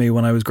Star for me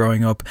when I was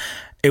growing up.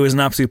 It was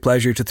an absolute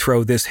pleasure to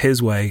throw this his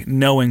way,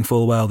 knowing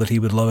full well that he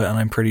would love it, and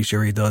I'm pretty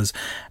sure he does.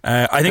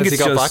 I think Has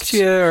it's he got just back to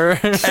you, or?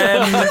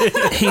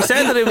 he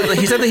said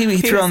that he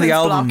threw on the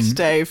album. Blocked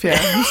Dave,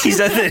 yeah. He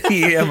said that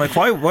I'm like,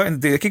 why?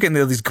 I keep getting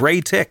these grey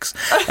ticks.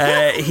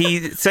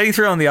 He said he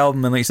threw on the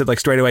album, and he said like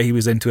straight away he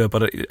was into it.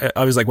 But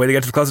I was like, way to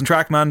get to the closing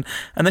track, man.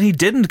 And then he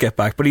didn't get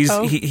back. But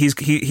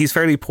he's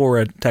fairly poor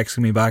at texting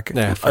me back.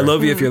 Yeah, I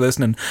love you if you're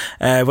listening.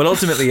 But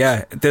ultimately,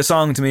 yeah, this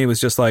song to me was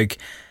just like,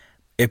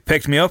 it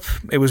picked me up.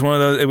 It was one of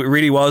those. It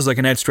really was like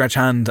an outstretched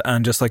hand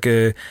and just like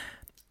I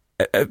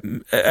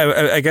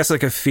guess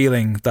like a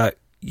feeling that,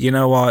 you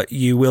know what,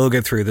 you will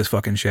get through this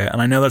fucking shit.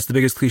 And I know that's the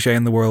biggest cliche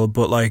in the world,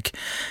 but like,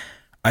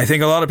 I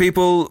think a lot of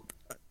people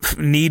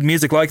need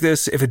music like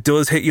this if it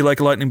does hit you like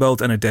a lightning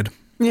bolt, and it did.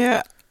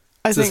 Yeah.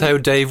 This is how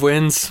Dave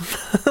wins.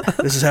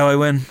 This is how I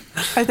win.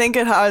 I think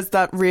it has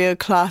that real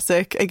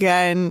classic,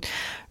 again,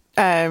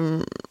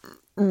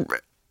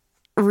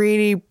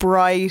 really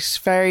bright,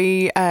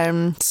 very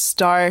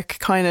stark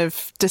kind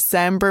of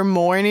December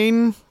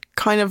morning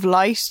kind of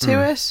light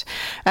to it,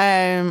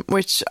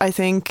 which I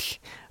think,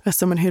 as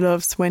someone who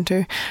loves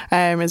winter,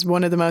 is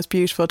one of the most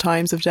beautiful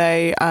times of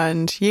day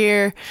and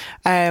year.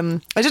 I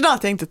did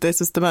not think that this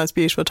was the most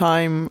beautiful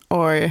time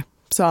or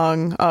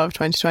song of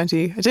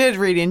 2020. I did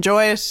really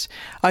enjoy it.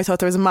 I thought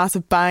there was a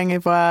massive bang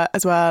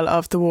as well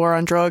of the war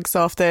on drugs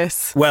off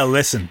this. Well,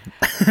 listen,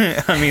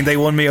 I mean, they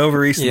won me over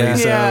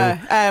recently.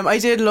 Yeah. I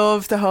did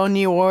love the whole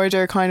New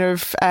Order kind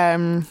of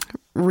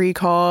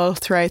recall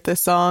throughout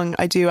this song.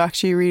 I do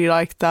actually really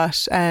like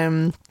that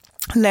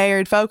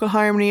layered vocal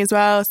harmony as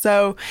well.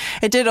 So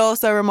it did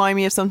also remind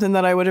me of something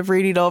that I would have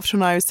really loved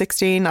when I was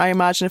 16. I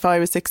imagine if I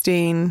was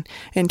 16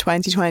 in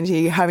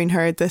 2020 having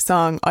heard this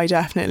song, I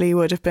definitely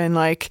would have been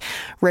like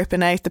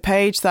ripping out the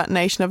page that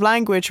Nation of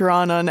Language were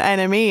on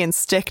NME and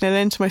sticking it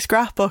into my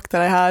scrapbook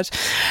that I had.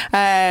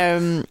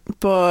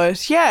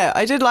 But yeah,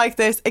 I did like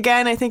this.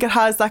 Again, I think it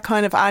has that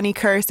kind of Annie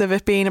curse of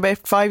it being about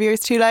 5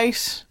 years too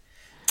late.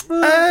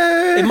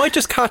 It might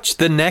just catch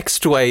the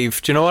next wave.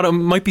 Do you know what? It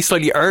might be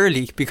slightly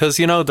early because,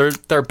 you know,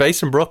 they're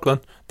based in Brooklyn.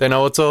 They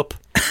know what's up.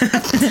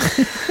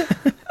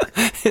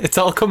 It's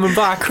all coming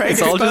back. It's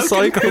all just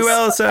cycles. Who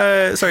else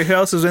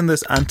is in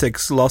this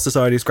Antics Lost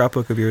Society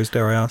scrapbook of yours,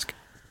 dare I ask?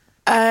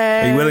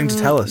 Are you willing to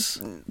tell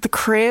us? The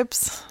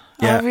Cribs.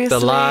 Yeah, obviously.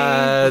 The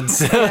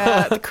Lads.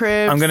 Yeah, the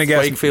Cribs. I'm going to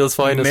guess Wakefield's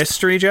finest.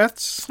 Mystery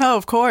Jets. Oh,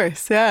 of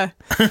course, yeah.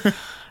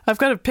 I've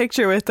got a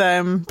picture with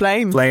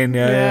Blaine. Blaine,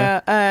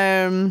 yeah.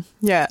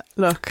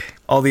 Look,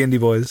 all the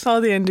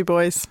indie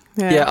boys.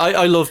 Yeah,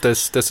 I love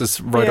this. This is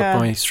right up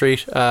my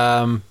street.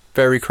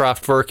 Very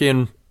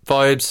Kraftwerkian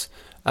vibes.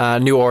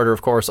 New Order,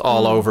 of course,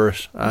 all over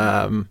it.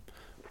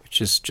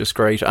 Which is just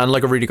great, and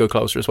like a really good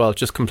closer as well. It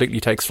just completely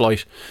takes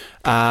flight.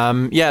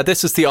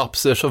 This is the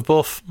opposite of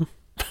buff.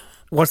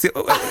 What's the?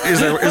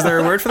 Is there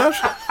a word for that?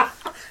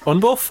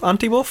 Unbuff,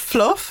 anti-buff,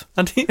 fluff,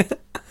 anti.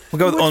 We'll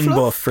go with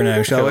unbuff for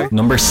now, shall we?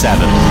 Number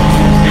 7.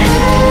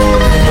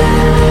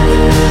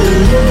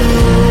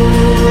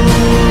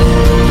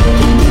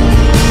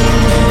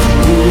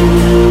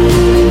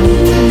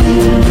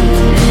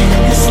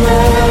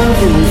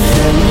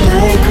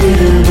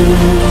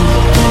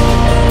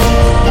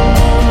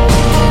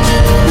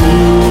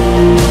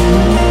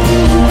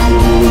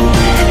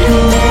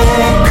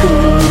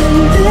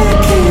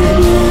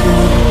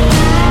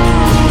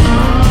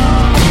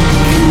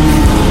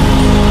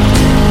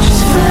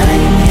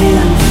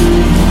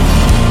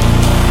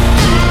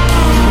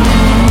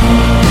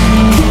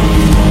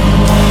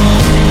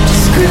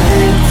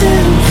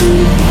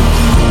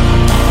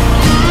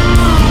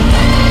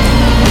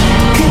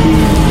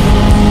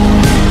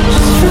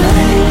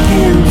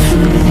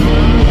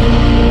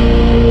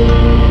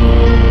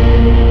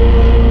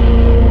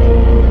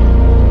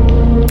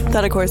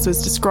 That, of course,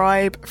 was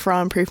Describe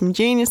from Proofing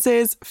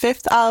Genius's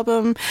 5th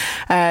album,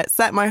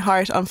 Set My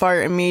Heart on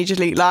Fire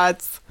Immediately.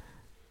 Lads,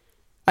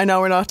 I know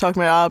we're not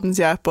talking about albums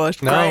yet,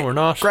 but no, we're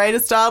not.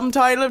 Greatest album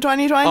title of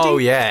 2020? Oh,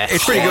 yeah.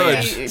 It's pretty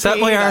good. Set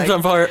My Heart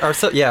on Fire.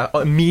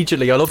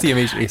 Immediately. I love the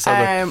immediately. So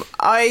good.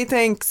 I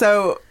think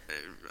so.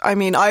 I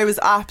mean, I was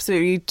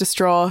absolutely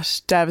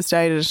distraught,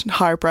 devastated,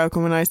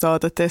 heartbroken when I saw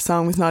that this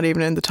song was not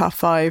even in the top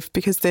 5,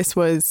 because this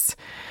was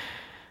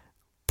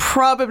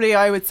probably,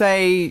 I would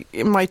say,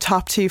 my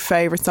top 2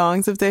 favourite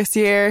songs of this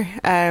year.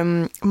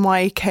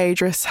 Mike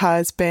Cadris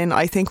has been,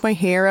 I think, my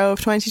hero of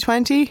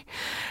 2020.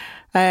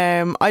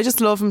 I just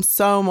love him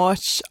so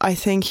much. I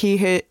think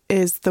he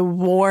is the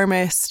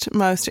warmest,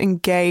 most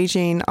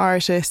engaging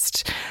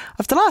artist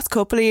of the last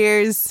couple of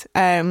years.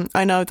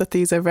 I know that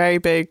these are very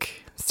big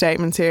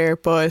statements here,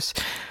 but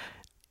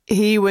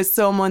he was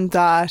someone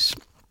that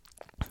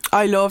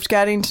I loved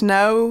getting to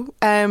know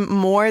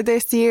more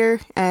this year.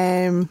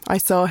 I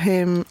saw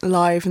him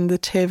live in the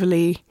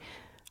Tivoli,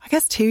 I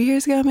guess 2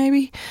 years ago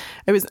maybe.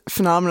 It was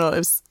phenomenal. It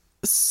was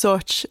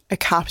such a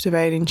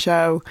captivating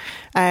show,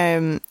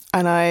 and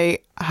I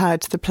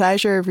had the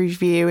pleasure of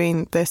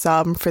reviewing this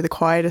album for The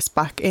Quietest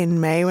back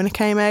in May when it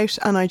came out,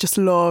 and I just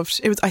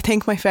loved it. Was, I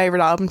think, my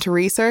favourite album to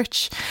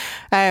research,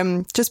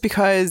 just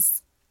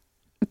because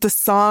the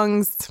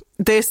songs,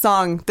 this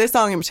song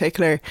in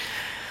particular,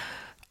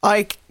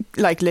 I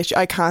literally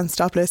I can't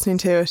stop listening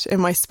to it.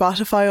 In my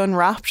Spotify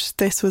Unwrapped,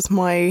 this was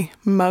my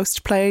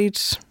most played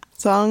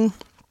song.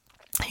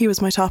 He was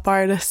my top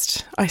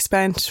artist. I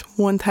spent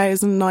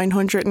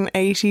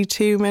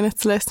 1,982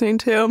 minutes listening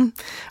to him.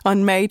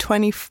 On May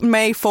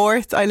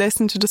 4th, I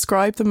listened to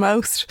Describe the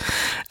most.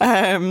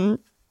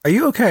 Are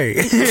you okay?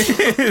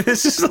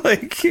 This is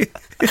like...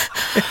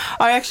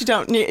 I actually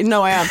don't...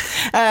 No, I am.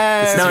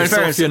 It's No, a in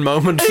fairness- Sophian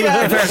moment. In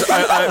fairness,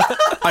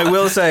 I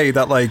will say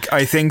that, like,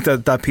 I think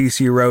that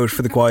piece you wrote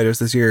for The Quieters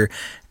this year,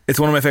 it's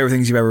one of my favourite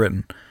things you've ever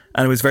written.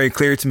 And it was very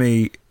clear to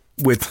me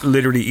with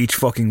literally each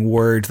fucking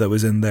word that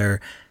was in there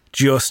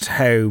just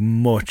how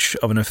much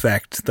of an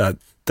effect that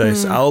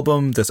this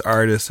album, this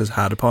artist has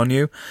had upon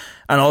you.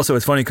 And also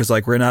it's funny because,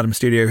 like, we're in Adam's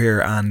studio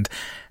here and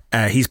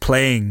he's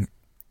playing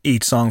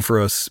each song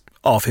for us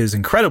off his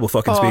incredible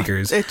fucking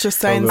speakers. It just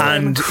sounds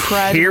and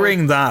incredible.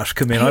 Hearing that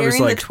come in, I was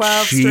like, the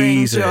 12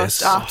 Jesus. string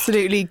just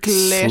absolutely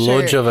glitter.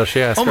 Sludge of it,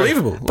 yeah.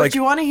 Unbelievable. But Like, do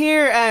you want to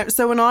hear?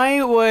 So when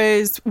I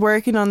was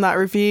working on that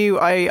review,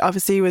 I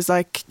obviously was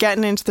like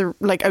getting into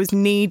the I was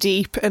knee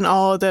deep in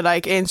all the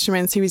like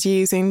instruments he was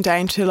using,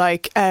 down to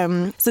like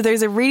so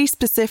there's a really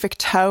specific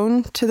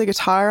tone to the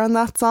guitar on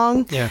that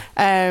song. Yeah.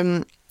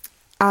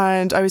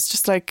 And I was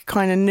just like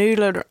kind of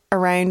noodling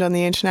around on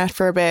the internet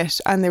for a bit,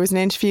 and there was an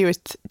interview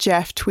with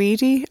Jeff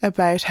Tweedy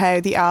about how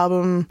the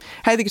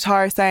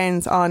guitar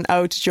sounds on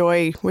Ode to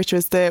Joy, which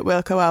was the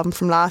Wilco album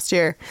from last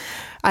year.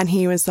 And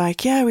he was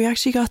like, yeah, we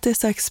actually got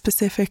this like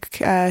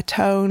specific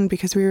tone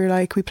because we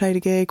played a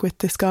gig with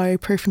this guy,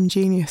 Perfume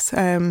Genius,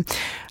 and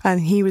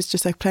he was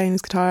just like playing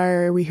his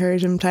guitar. We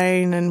heard him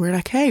playing and we're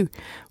like, hey,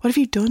 what have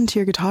you done to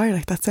your guitar?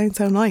 Like, that sounds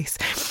so nice.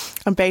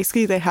 And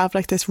basically they have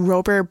like this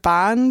rubber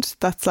band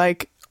that's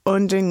like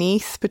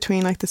underneath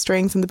between like the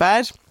strings and the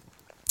bed,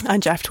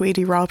 and Jeff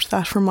Tweedy robbed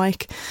that from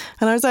Mike,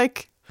 and I was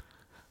like,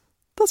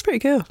 that's pretty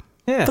cool.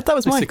 Yeah, but that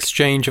was nice Mike.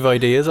 exchange of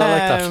ideas. I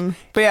like that.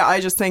 But yeah, I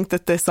just think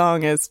that this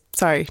song is...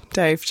 Sorry,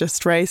 Dave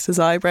just raised his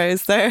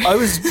eyebrows there. I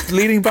was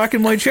leaning back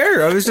in my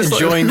chair. I was just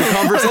enjoying the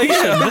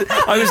conversation.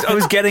 I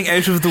was getting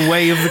out of the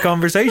way of the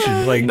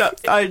conversation. Like, no,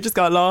 I just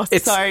got lost.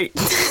 Sorry.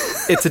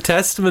 It's a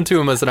testament to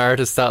him as an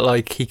artist that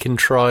like he can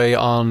try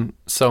on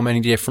so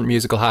many different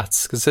musical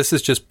hats, because this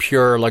is just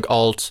pure like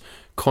alt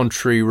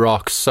country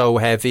rock, so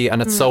heavy,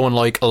 and it's so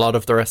unlike a lot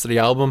of the rest of the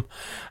album.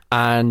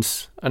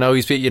 And I know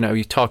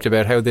he talked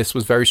about how this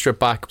was very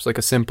stripped back. It was like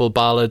a simple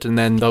ballad, and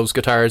then those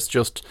guitars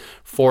just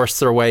forced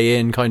their way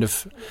in, kind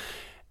of.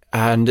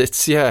 And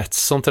it's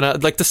something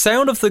like the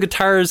sound of the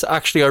guitars.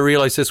 Actually, I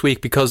realised this week,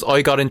 because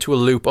I got into a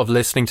loop of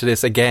listening to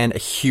this again a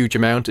huge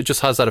amount. It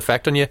just has that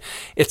effect on you.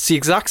 It's the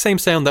exact same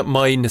sound that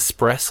my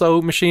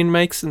Nespresso machine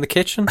makes in the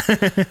kitchen.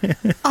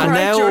 And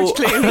now, George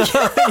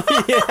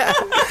Clooney. yeah.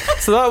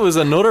 So that was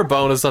another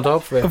bonus on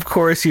top of it. of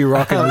course, you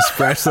rock an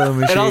espresso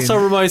machine. It also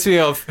reminds me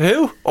of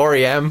who?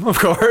 R.E.M., of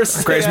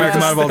course. Greatest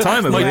American man of all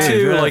time. I My believe,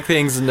 two yeah. like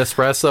things: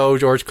 Nespresso,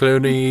 George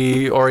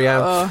Clooney,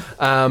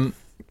 R.E.M.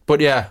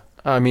 But yeah.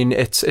 I mean,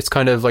 it's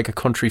kind of like a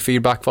country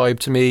feedback vibe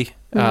to me.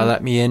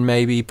 Let me in,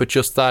 maybe, but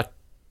just that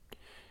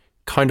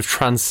kind of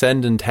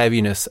transcendent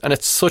heaviness. And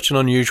it's such an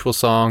unusual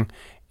song.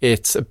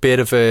 It's a bit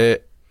of a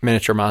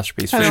miniature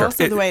masterpiece, for And sure.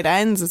 also the way it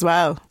ends as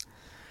well.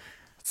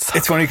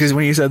 It's funny because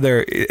when you said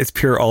there it's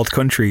pure alt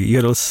country, you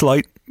had a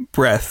slight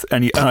breath,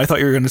 and I thought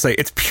you were going to say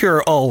it's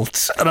pure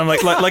alt, and I'm like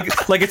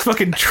it's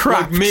fucking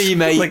trapped, Like me,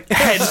 mate. like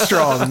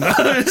headstrong.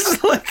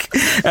 It's like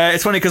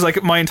it's funny because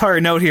like my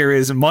entire note here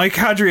is Mike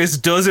Hadrius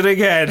does it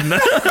again.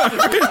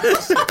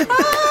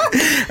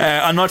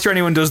 I'm not sure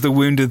anyone does the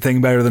Wounded thing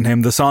better than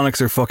him. The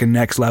sonics are fucking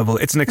next level.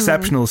 It's an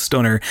exceptional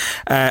stunner.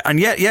 And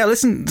yeah,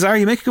 listen, Zara,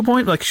 you make a good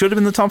point. Like, should have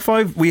been the top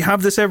 5. We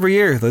have this every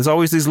year. There's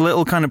always these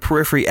little kind of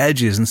periphery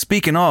edges. And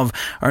speaking of,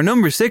 our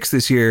number 6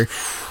 this year,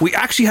 we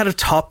actually had a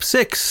top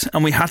 6,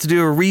 and we had to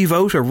do a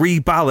re-vote, a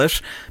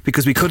re-ballot,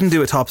 because we couldn't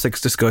do a top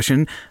 6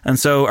 discussion. And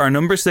so our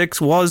number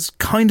 6 was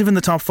kind of in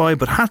the top 5,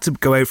 but had to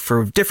go out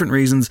for different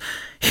reasons.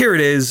 Here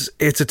it is.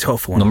 It's a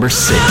tough one. Number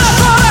 6.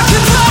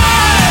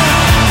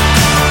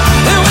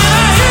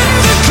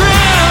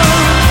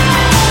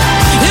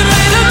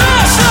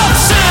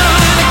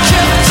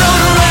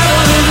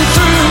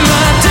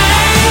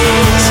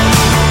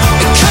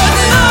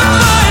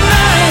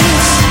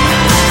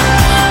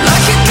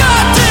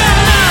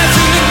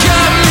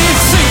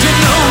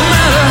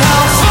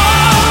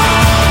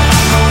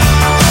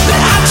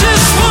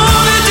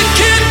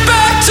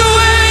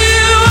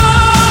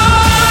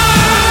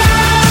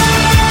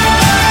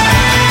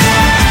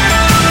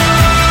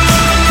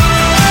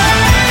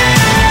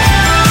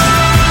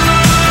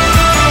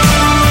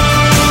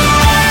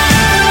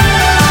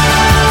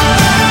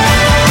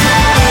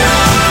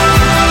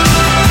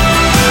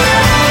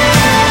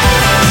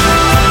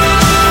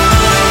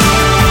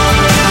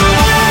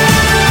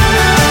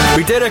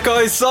 Did it,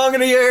 guys! Song of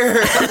the year.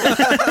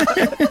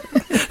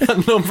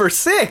 Number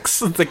 6,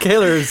 The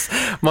Killers,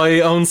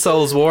 My Own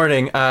Soul's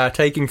Warning,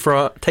 taken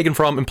from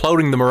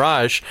Imploding the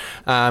Mirage.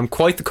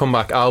 Quite the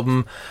comeback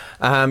album.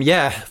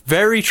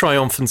 Very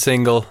triumphant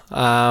single.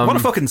 What a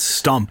fucking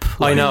stomp.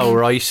 I know,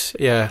 right?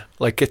 Yeah,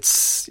 like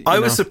it's... I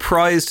was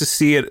surprised to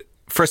see it.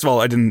 First of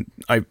all,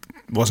 I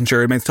wasn't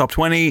sure it made the top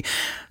 20.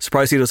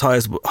 Surprised to see it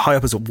as high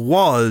up as it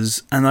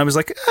was, and I was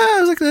like,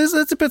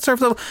 it's a bit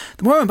surface level.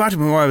 The more I went back to it,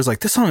 the more I was like,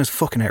 this song is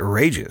fucking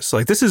outrageous.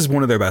 Like, this is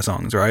one of their best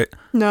songs, right?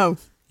 No.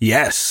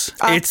 Yes,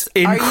 it's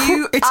Are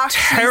you it's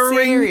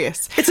actually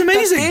serious? It's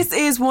amazing. That this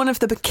is one of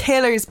the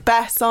Killers'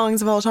 best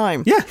songs of all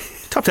time. Yeah,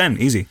 top 10,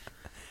 easy.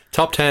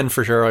 Top 10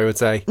 for sure, I would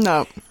say.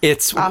 No,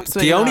 it's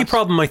absolutely the only not.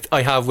 problem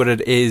I have with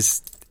it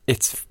is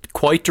it's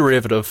quite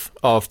derivative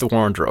of the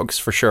War on Drugs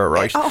for sure,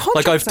 right? 100%,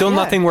 Like I've done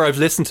yeah. that thing where I've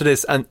listened to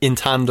this and in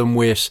tandem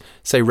with,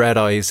 say, Red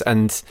Eyes,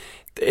 and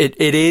it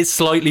is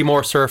slightly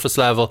more surface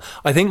level.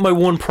 I think my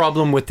one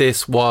problem with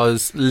this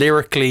was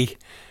lyrically.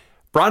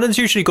 Brandon's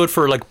usually good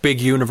for like big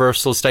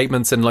universal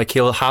statements, and like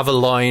he'll have a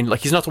line,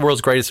 like he's not the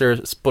world's greatest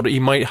lyricist, but he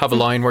might have a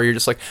line where you're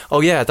just like, oh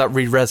yeah, that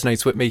really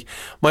resonates with me.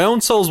 My Own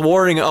Soul's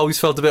Warning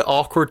always felt a bit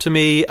awkward to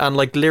me, and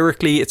like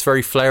lyrically it's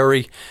very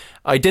flowery.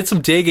 I did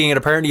some digging, and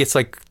apparently it's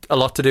like a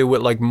lot to do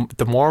with like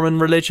the Mormon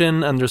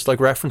religion, and there's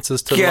like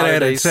references to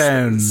Latter-day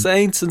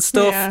Saints and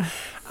stuff. Yeah.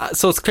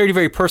 So it's clearly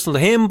very personal to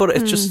him, but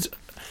it just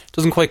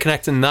doesn't quite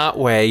connect in that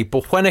way.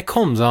 But when it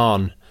comes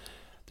on,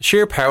 the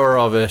sheer power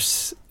of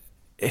it,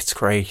 it's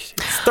great.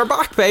 They're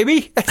back,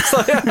 baby. It's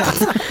like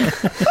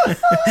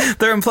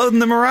They're imploding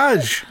the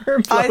Mirage.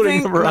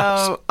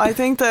 I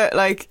think that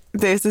like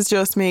this is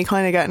just me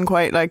kind of getting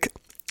quite like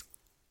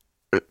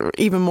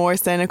even more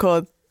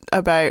cynical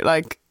about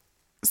like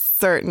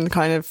certain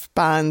kind of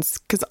bands,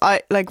 because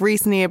I like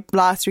recently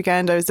last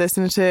weekend I was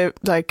listening to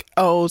like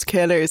old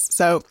Killers,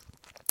 so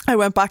I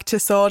went back to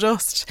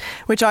Sawdust,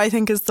 which I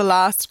think is the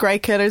last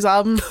great Killers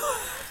album.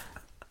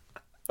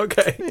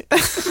 Okay.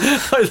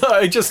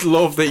 I just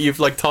love that you've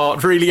like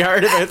thought really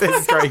hard about this.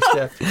 It's great,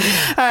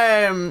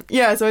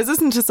 yeah. So I was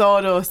listening to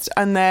Sawdust,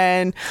 and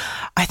then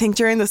I think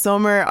during the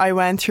summer I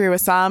went through a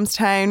Sam's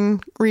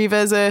Town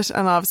revisit,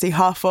 and obviously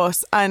Hot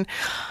Fuss, and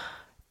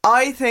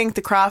I think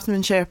the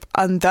craftsmanship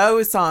on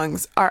those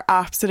songs are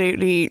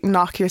absolutely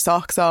knock your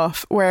socks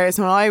off. Whereas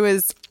when I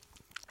was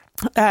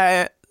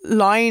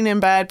lying in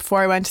bed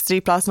before I went to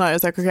sleep last night, I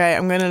was like, okay,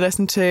 I'm going to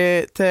listen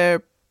to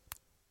the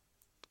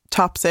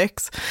top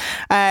 6.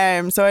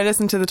 So I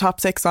listened to the top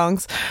 6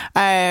 songs,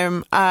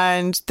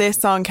 and this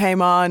song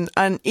came on,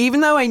 and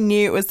even though I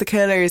knew it was the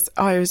Killers,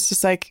 I was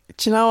just like,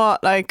 do you know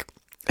what, like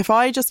if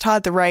I just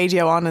had the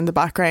radio on in the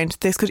background,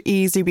 this could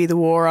easily be the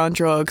War on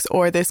Drugs,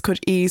 or this could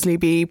easily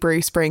be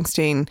Bruce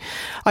Springsteen.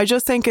 I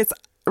just think it's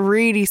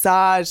really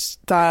sad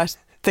that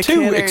the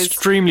two Killers,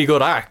 extremely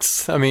good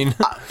acts. I mean,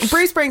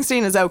 Bruce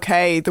Springsteen is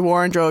okay, the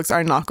War on Drugs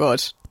are not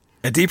good.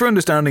 A Deeper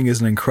Understanding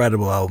is an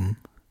incredible album.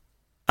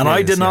 And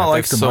I did not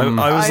like them.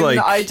 I was like,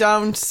 I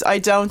don't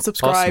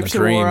subscribe to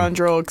War on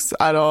Drugs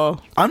at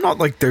all. I'm not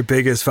like their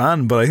biggest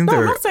fan, but I think they're.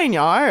 I'm not saying you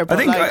are. But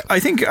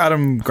I think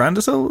Adam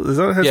Grandisel, is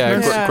that his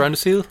name?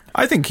 Grandisel.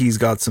 I think he's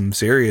got some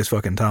serious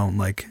fucking talent.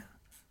 Like,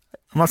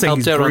 I'm not saying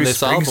he's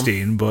Bruce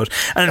Springsteen, but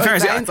in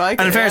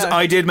fairness,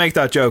 I did make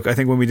that joke. I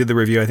think when we did the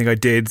review, I think I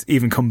did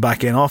even come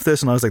back in off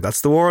this, and I was like,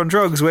 "That's the War on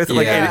Drugs." With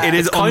like, it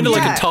is kind of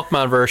like a Top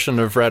Man version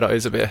of Red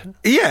Eyes a bit.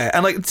 Yeah,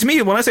 and like to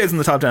me, when I say it's in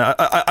the top 10,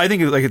 I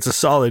think like it's a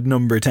solid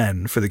number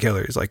 10 for the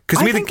Killers. Like,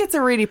 because I think it's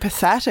a really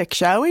pathetic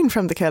showing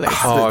from the Killers.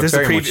 This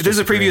is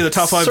a preview of the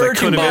top 5 that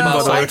could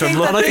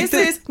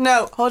have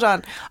been. Hold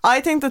on.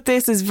 I think that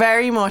this is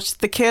very much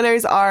the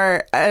Killers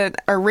are an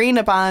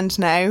arena band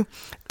now.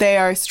 They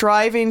are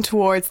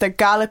they're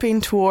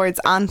galloping towards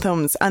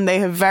anthems, and they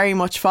have very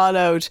much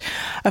followed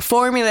a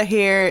formula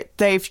here.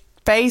 They've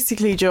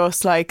basically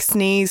just like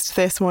sneezed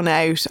this one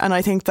out, and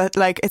I think that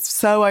like it's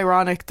so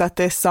ironic that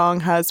this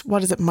song has,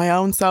 what is it, My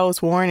Own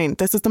Soul's Warning.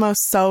 This is the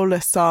most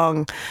soulless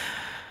song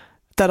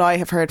that I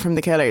have heard from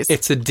the Killers.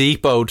 It's a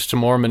deep ode to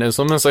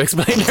Mormonism, as I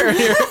explained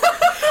earlier.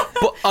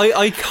 But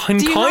I can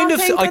kind of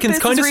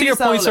see your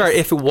point, Sarah,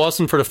 if it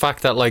wasn't for the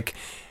fact that like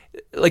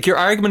your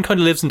argument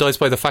kind of lives and dies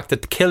by the fact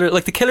that the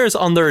Killers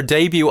on their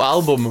debut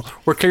album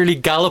were clearly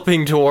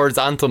galloping towards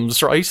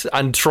anthems, right?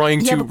 And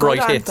trying to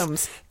write hits.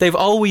 Anthems. They've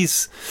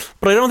always,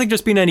 but I don't think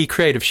there's been any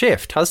creative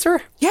shift, has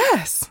there?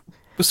 Yes.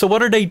 So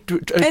what are they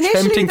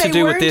attempting to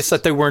do with this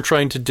that they weren't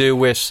trying to do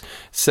with,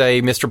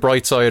 say, Mr.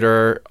 Brightside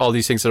or all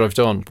these things that I've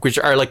done, which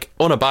are like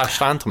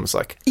unabashed anthems,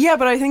 like? Yeah,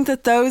 but I think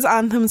that those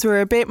anthems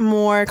were a bit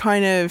more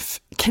kind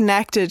of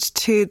connected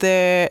to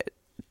the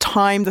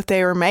time that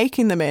they were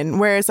making them in,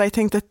 whereas I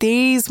think that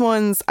these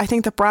ones, I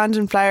think that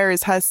Brandon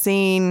Flowers has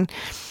seen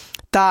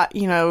that,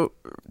 you know,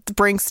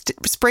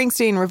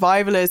 Springsteen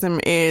revivalism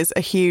is a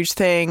huge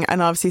thing,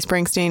 and obviously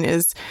Springsteen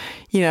is,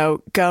 you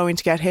know, going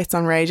to get hits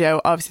on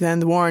radio. Obviously then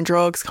the War on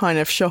Drugs kind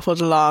of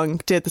shuffled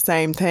along, did the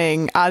same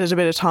thing, added a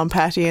bit of Tom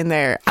Petty in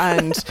there,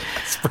 and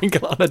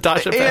sprinkle on a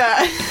dash of Petty.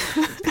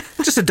 Yeah.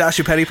 Just a dash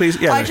of Petty, please.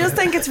 Yeah, I just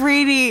think it's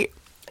really,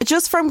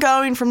 just from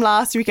going from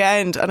last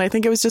weekend, and I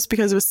think it was just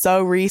because it was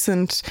so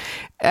recent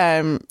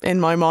in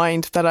my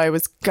mind that I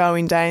was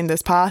going down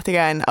this path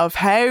again of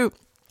how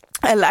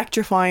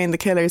electrifying the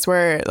Killers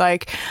were,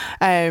 like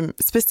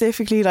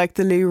specifically like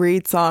the Lou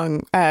Reed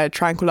song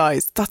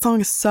Tranquilized. That song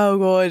is so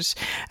good.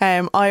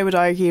 I would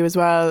argue as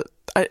well,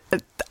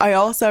 I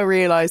also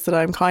realise that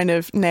I'm kind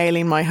of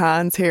nailing my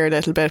hands here a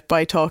little bit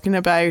by talking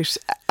about,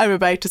 I'm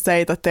about to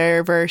say that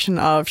their version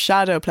of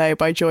Shadow Play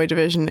by Joy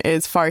Division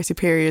is far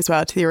superior as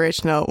well to the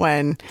original,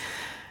 when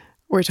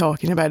we're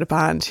talking about a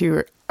band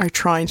who are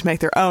trying to make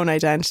their own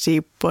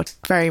identity, but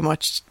very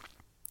much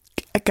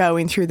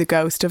going through the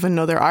ghost of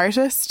another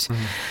artist.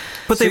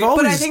 But they've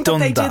always I think done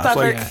that. They did that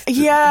like,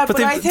 but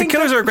I think the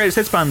Killers are a greatest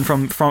hits band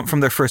from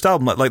their first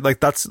album. Like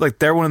that's like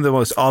they're one of the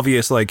most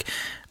obvious like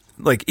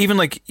even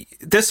like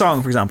this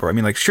song, for example. I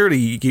mean, like surely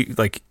you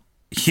like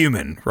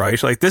Human,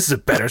 right? Like this is a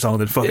better song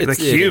than fucking like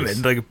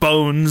Human, like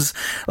Bones.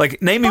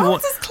 Like name me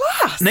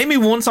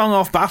one song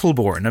off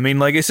Battleborn. I mean,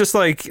 like it's just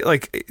like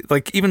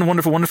even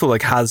Wonderful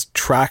like has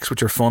tracks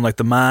which are fun, like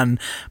The Man,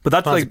 but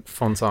that's like a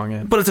fun song,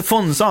 yeah. But it's a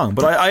fun song.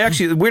 But I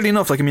actually, weirdly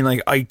enough, like I mean,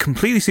 like I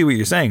completely see what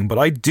you're saying, but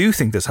I do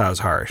think this has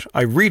heart.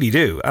 I really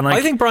do, and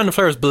I think Brandon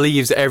Flowers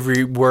believes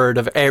every word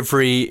of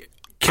every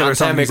Killer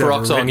anthemic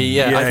rock song.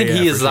 I think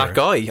he is that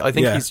guy. I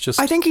think he's just.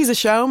 I think he's a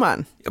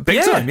showman.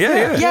 Big time,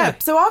 yeah.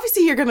 So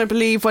obviously you're going to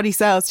believe what he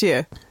sells to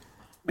you.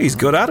 He's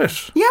good at it.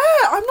 Yeah,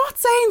 I'm not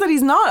saying that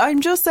he's not. I'm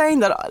just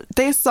saying that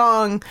this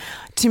song,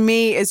 to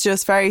me, is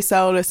just very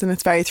soulless and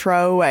it's very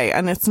throwaway.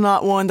 And it's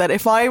not one that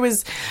if I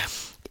was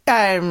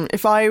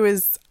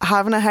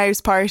having a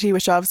house party,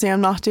 which obviously I'm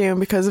not doing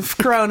because of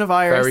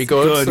coronavirus. Very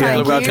good.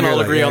 Yeah, we can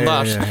all agree on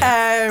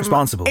that.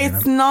 Responsible.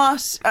 It's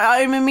not.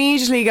 I'm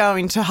immediately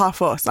going to Hot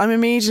Fuss. I'm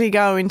immediately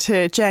going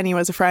to Jenny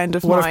was a friend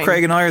of mine. What if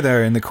Craig and I are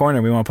there in the corner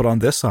and we want to put on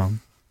this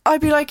song?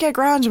 I'd be like, yeah,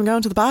 grand, I'm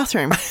going to the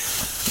bathroom.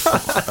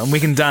 And we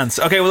can dance.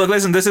 Okay, well look,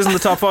 listen, this isn't the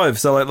top 5,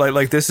 so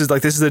like this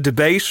is a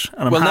debate,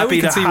 and I'm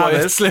happy to see have why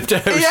it. It slipped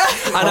out. Yeah.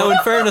 I know, in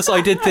fairness,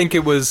 I did think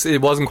it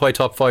wasn't quite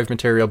top 5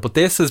 material, but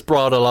this has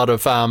brought a lot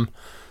of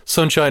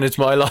sunshine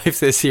into my life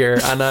this year,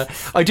 and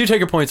I do take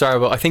your point, Zara,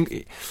 but I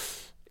think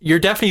you're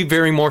definitely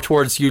veering more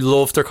towards you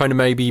love their kind of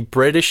maybe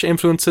British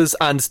influences,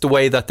 and the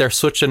way that they're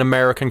such an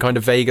American kind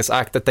of Vegas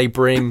act that they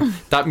bring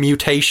that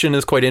mutation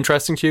is quite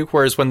interesting to you,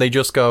 whereas when they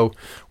just go,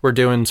 we're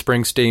doing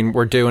Springsteen,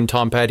 we're doing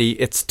Tom Petty,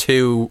 it's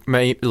too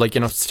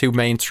it's too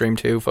mainstream,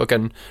 too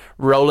fucking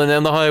rolling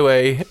down the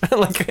highway.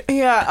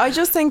 Yeah, I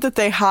just think that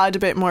they had a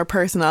bit more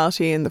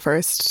personality in the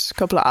first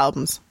couple of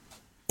albums.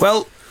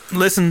 Well,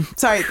 listen.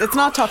 Sorry, it's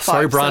not top 5.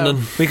 Sorry,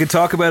 Brandon. So. We could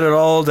talk about it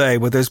all day,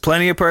 but there's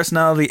plenty of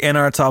personality in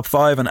our top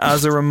 5. And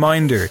as a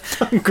reminder,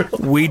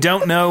 we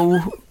don't know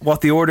what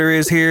the order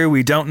is here.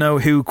 We don't know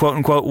who, quote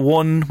unquote,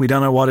 won. We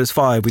don't know what is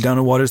 5. We don't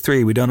know what is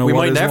 3. We don't know what is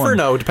 1. We might never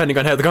know, depending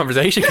on how the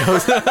conversation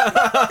goes.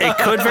 It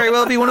could very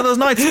well be one of those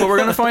nights, but we're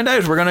going to find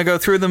out. We're going to go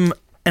through them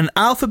in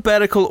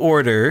alphabetical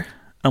order,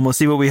 and we'll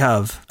see what we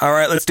have. All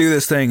right, let's do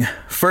this thing.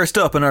 First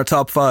up in our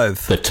top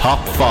 5. The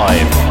top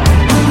 5.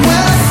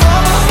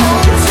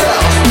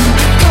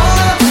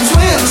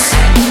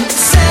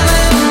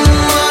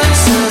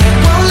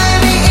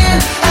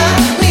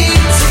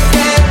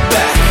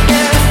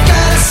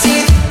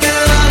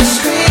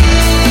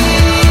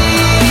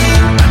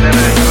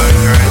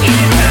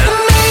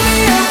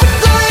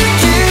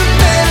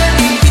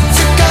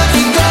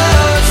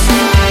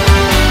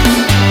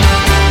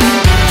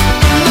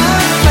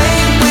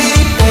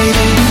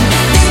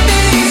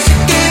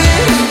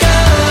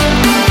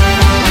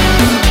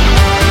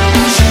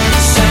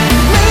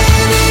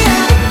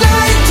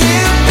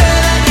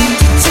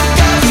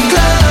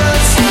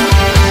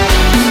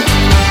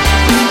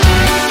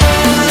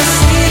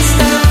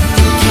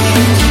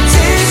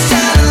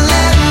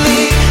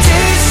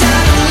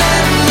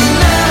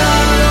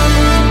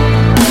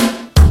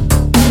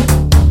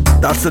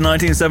 That's the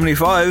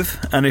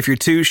 1975, and if you're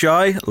too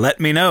shy, let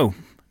me know.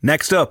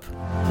 Next up.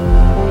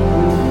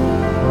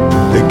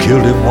 They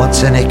killed him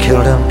once and they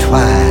killed him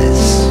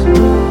twice.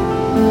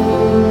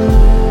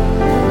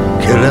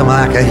 Killed him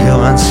like a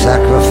human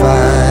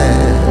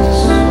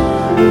sacrifice.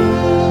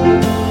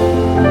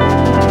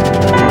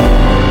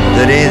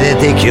 The day that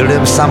they killed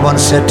him, someone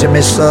said to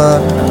me,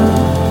 son,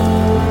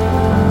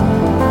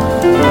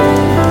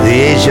 the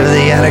age of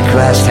the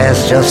Antichrist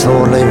has just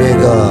only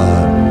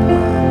begun.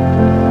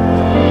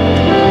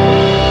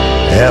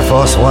 Air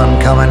Force One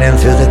coming in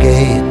through the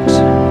gate.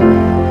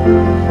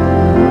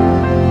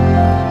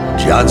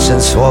 Johnson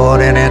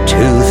sworn in at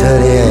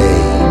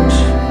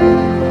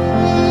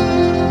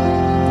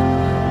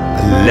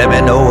 2:38. Let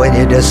me know when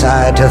you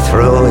decide to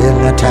throw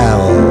in the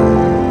towel.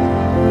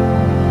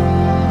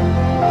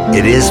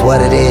 It is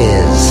what it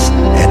is,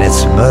 and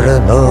it's murder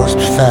most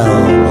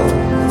foul.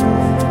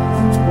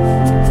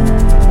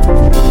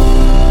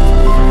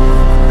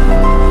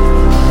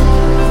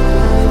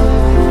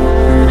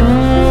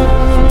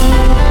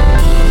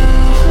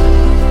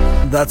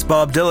 That's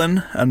Bob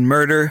Dylan and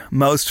Murder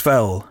Most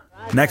Foul.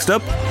 Next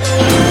up.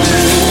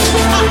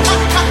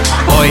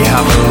 I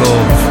have a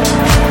love,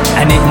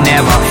 and it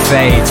never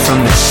fades.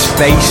 From the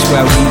space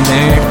where we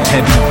learn to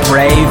be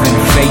brave and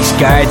face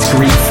guards,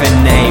 grief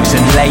and knaves,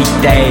 and late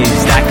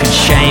days that can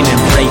shame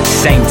and break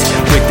saints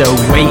with the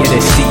weight of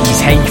the city's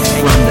hate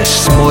from the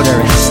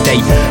smothering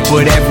state.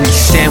 But every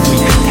cent we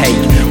could take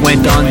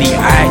went on the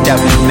art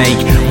that we make.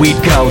 We'd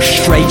go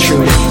straight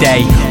through the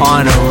day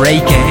on a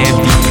rake of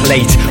empty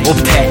plates, up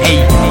to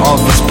 8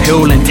 of us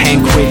pulling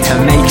 10 quid to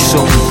make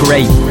something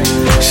great.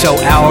 So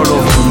our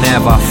love will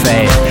never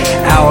fade,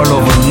 our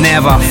love will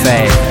never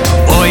fade.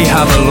 I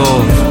have a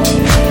love,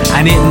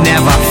 and it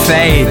never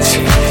fades.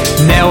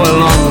 Now a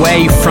long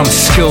way from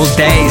school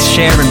days,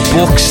 sharing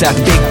books at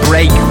Big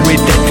Break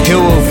with the two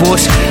of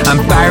us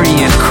and Barry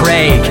and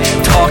Craig,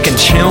 talking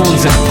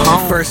tunes and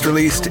poems. First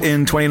released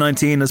in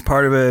 2019 as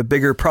part of a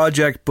bigger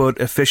project, but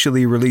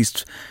officially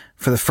released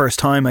for the first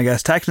time, I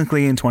guess,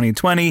 technically in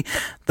 2020.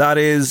 That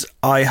is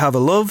I Have a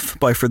Love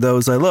by For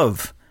Those I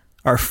Love.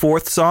 Our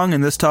fourth song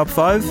in this top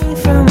 5.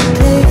 From a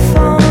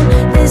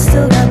payphone, they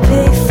still got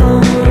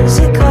payphones.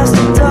 It cost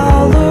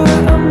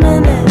 $1 a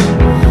minute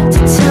to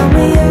tell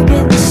me you're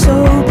getting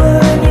sober,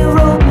 and you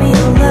wrote me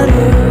a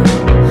letter,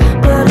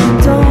 but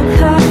I don't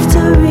have to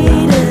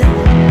read it.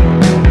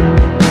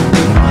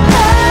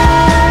 I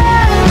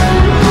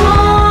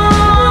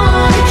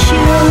wanna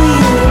kill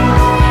you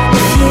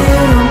if you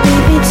don't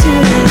beat me to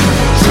it.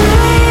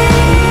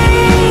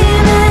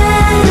 Dreaming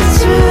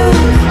through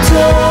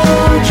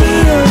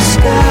Tokyo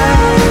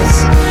skies.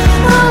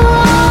 I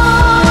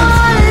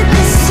wanted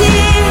to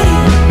see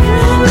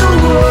the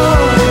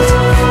world,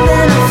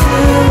 then I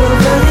flew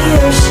over the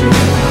ocean.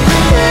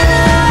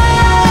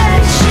 I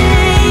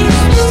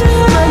changed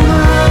my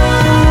mind.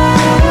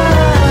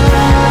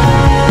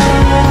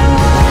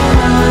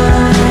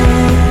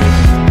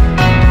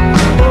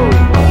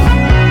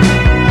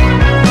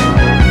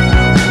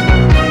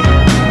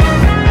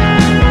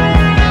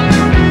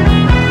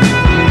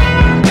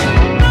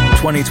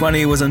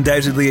 2020 was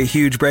undoubtedly a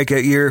huge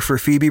breakout year for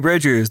Phoebe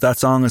Bridgers. That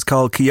song is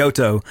called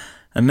Kyoto.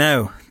 And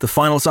now, the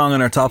final song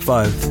in our top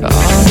 5.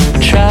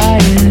 I'm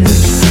trying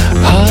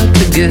hard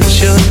to get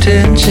your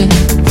attention.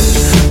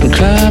 I'm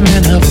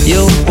climbing up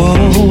your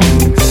wall.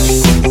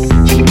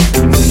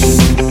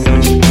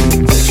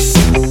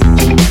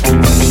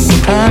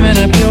 Climbing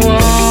up your wall.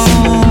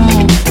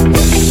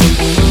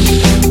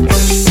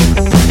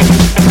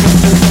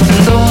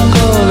 Don't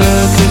go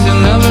there, 'cause you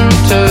never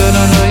return.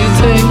 I know you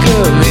think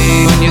of me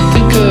when you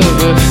think of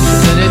her, but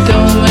then it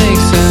don't make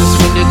sense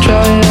when you're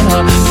trying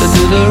hard to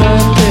do the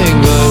right thing,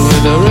 but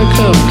with a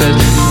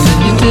recompense. And then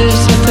you did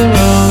something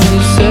wrong and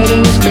you said it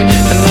was great,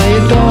 and now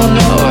you don't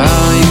know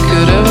how you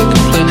could ever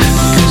complain,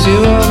 because you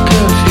are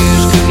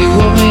confused, 'cause you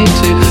want me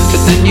to,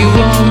 but then you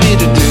want me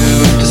to do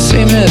the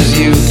same as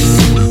you.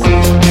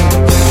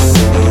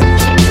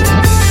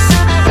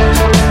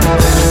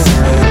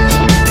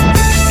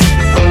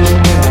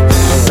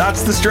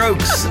 That's The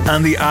Strokes,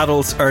 and the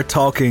adults are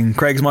talking.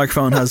 Craig's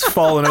microphone has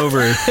fallen over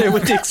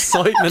with the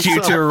excitement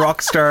due to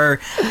rock star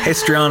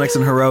histrionics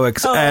and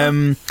heroics.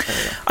 I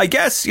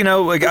guess, you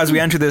know, like as we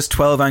enter this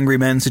 12 Angry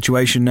Men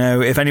situation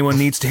now, if anyone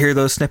needs to hear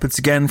those snippets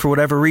again for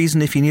whatever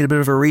reason, if you need a bit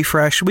of a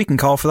refresh, we can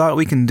call for that.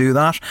 We can do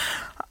that.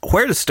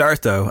 Where to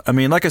start, though? I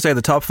mean, like I say,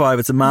 the top 5,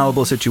 it's a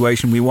malleable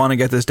situation. We want to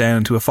get this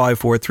down to a 5,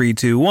 4, 3,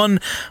 2, 1.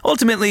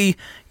 Ultimately,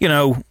 you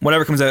know,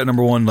 whatever comes out at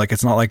number 1, like,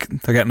 it's not like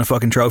they're getting a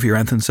fucking trophy or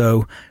anything,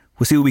 so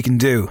we'll see what we can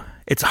do.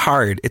 It's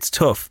hard. It's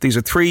tough. These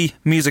are 3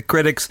 music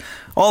critics.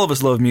 All of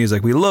us love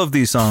music. We love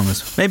these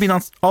songs. Maybe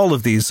not all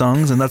of these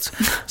songs, and that's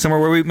somewhere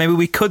where maybe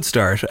we could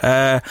start.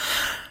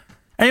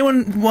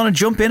 Anyone want to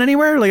jump in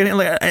anywhere? Like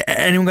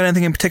anyone got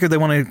anything in particular they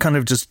want to kind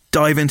of just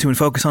dive into and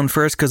focus on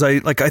first? Because I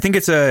think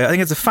it's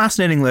a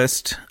fascinating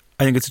list.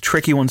 I think it's a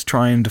tricky one to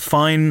try and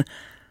define.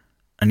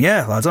 And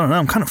yeah, lads, I don't know.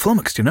 I'm kind of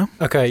flummoxed, you know.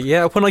 Okay,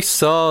 yeah. When I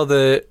saw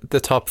the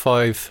top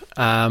 5,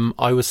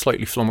 I was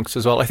slightly flummoxed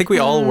as well. I think we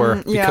all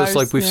were,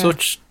 because we've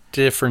such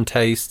different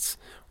tastes.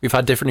 We've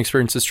had different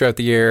experiences throughout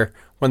the year.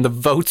 When the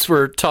votes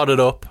were totted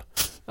up,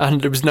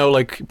 and there was no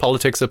like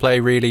politics at play,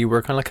 really,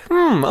 we're kind of like,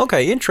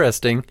 okay,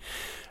 interesting.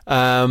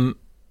 I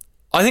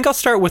think I'll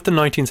start with the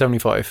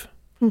 1975.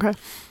 Okay.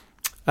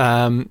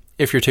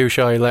 If you're too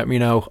shy, let me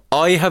know.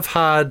 I have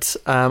had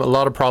a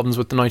lot of problems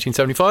with the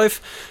 1975,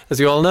 as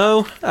you all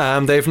know.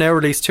 They've now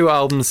released 2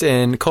 albums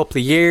in a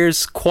couple of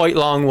years, quite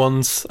long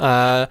ones.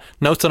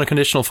 Notes on a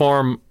Conditional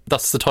Form,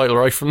 that's the title,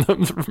 right, from the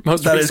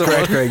most that recent is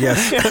correct, one. Craig,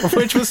 yes.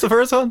 Which was the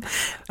first one?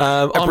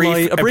 A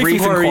brief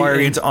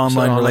inquiry into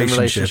online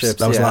relationships.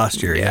 That was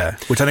last year, yeah.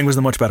 Which I think was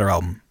the much better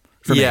album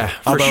for me. For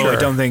although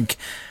sure.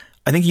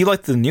 I think you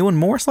liked the new one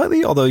more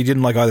slightly, although you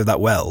didn't like either that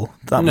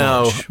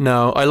much.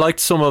 No, I liked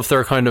some of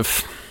their kind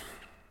of...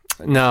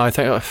 No, I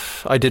think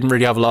I didn't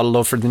really have a lot of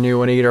love for the new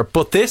one either.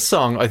 But this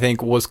song, I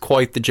think, was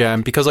quite the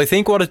gem, because I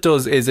think what it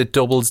does is it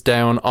doubles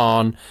down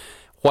on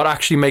what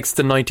actually makes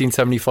the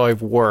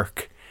 1975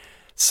 work.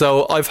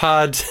 So I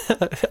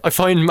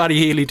find Matty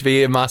Healy to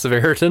be a massive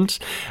irritant.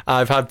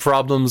 I've had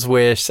problems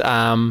with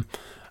a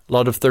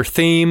lot of their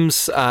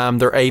themes,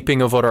 their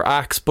aping of other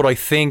acts, but I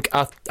think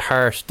at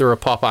heart they're a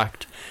pop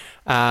act,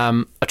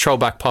 a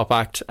throwback pop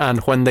act.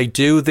 And when they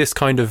do this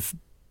kind of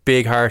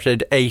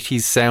big-hearted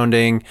 80s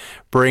sounding,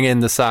 bring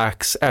in the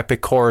sax, epic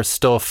chorus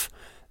stuff,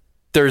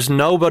 there's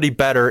nobody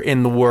better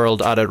in the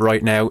world at it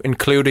right now,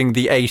 including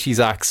the 80s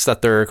acts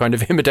that they're kind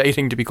of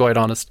imitating, to be quite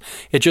honest.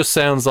 It just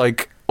sounds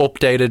like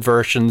updated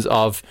versions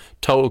of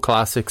total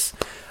classics.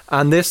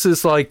 And this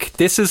is like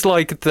the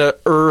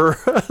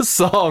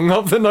song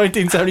of the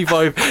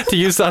 1975, to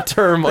use that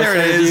term I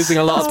started using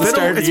a lot at the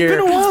start of the year.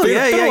 It's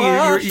been a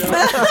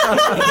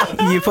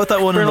while. You put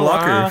that one in the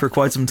locker for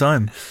quite some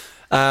time.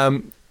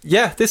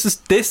 Yeah, this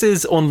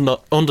is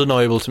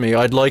undeniable to me.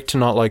 I'd like to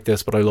not like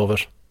this, but I love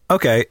it.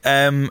 Okay,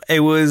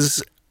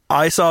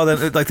 I saw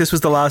that, like, this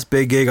was the last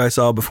big gig I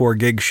saw before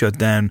gigs shut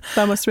down.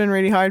 That must have been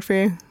really hard for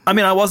you. I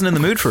mean, I wasn't in the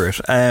mood for it,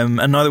 and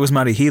neither was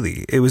Matty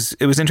Healy. It was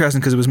interesting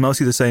because it was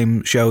mostly the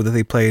same show that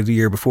they played the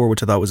year before,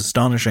 which I thought was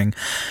astonishing.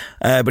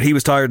 But he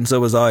was tired and so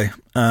was I,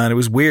 and it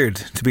was weird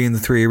to be in the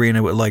 3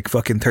 Arena with like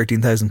fucking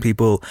 13,000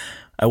 people.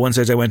 At one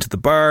stage I went to the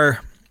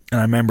bar, and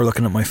I remember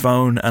looking at my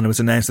phone, and it was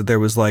announced that there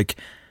was like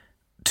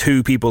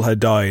 2 people had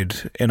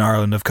died in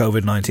Ireland of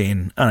COVID-19,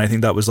 and I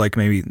think that was like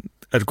maybe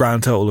a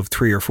grand total of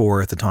 3 or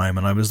 4 at the time,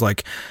 and I was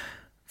like,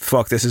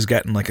 fuck, this is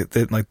getting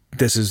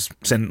this is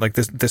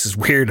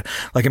weird.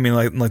 Like, I mean,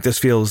 like this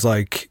feels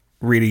like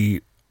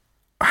really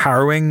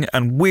harrowing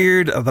and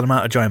weird that I'm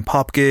at a giant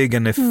pop gig,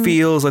 and it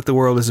feels like the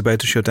world is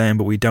about to shut down,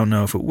 but we don't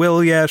know if it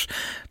will yet.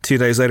 2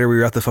 days later we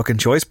were at the fucking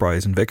Choice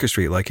Prize in Vicar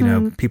Street, like, you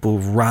know, people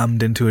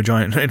rammed into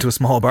a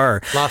small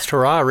bar. Last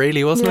hurrah,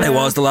 really, wasn't it? It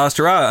was the last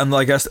hurrah, and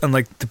I guess, and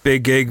like the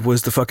big gig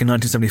was the fucking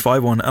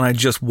 1975 one, and I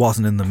just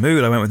wasn't in the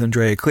mood. I went with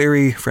Andrea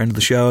Cleary, friend of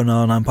the show and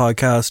on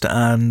podcast,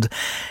 and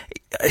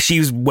she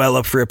was well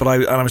up for it, but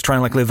I was trying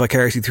to like live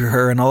vicariously through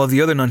her and all of the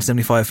other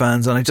 1975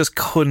 fans, and I just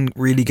couldn't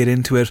really get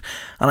into it.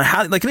 And I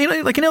had like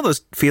you know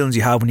those feelings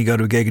you have when you go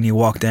to a gig and you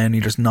walk down and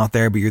you're just not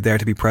there, but you're there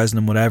to be present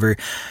and whatever.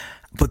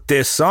 But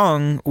this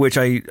song, which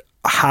I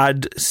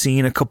had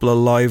seen a couple of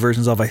live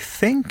versions of, I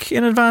think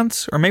in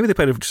advance, or maybe they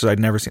played it just I'd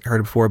never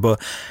heard it before,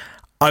 but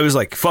I was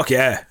like, fuck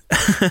yeah.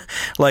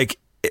 Like,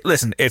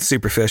 listen, it's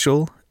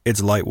superficial,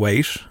 it's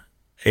lightweight,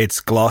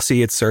 it's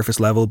glossy, it's surface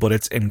level, but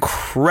it's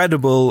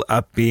incredible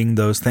at being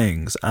those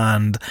things.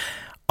 And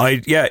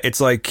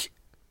it's like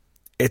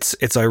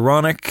it's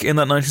ironic in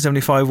that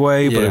 1975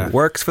 way, but it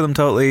works for them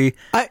totally.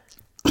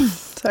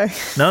 Sorry.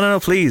 No,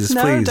 please.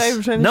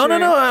 David, No.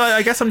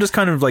 I guess I'm just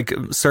kind of like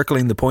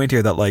circling the point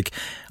here that like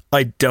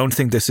I don't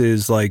think this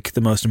is like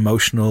the most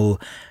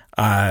emotional,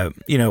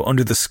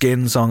 under the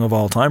skin song of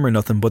all time or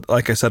nothing. But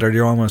like I said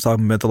earlier on when I was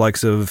talking about the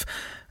likes of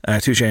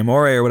Touche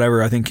Amore or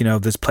whatever, I think,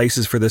 there's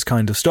places for this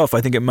kind of stuff.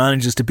 I think it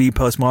manages to be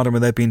postmodern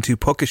without being too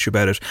puckish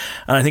about it,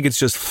 and I think it's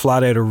just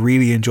flat out a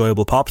really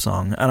enjoyable pop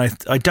song. And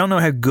I don't know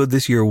how good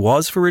this year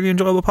was for really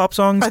enjoyable pop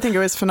songs. I think it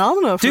was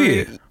phenomenal. Do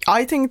you?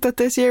 I think that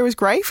this year was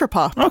great for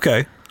pop.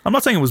 Okay, I'm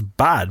not saying it was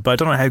bad, but I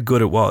don't know how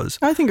good it was.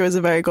 I think it was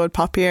a very good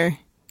pop year.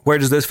 Where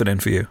does this fit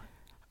in for you?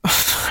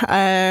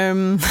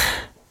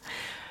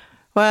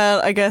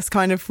 Well, I guess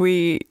kind of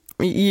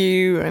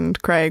you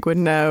and Craig would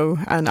know,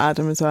 and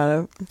Adam as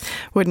well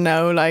would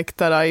know, like,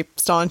 that I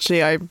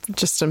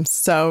just am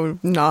so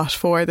not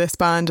for this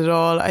band at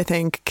all. I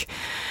think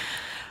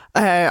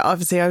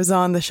obviously I was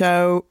on the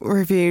show,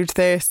 reviewed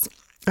this,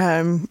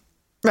 reviewed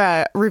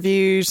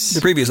the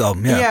previous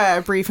album,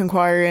 a brief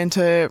inquiry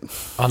into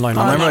online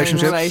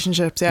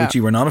relationships, which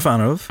you were not a fan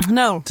of,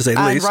 no, to say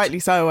the least, and rightly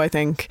so. I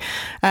think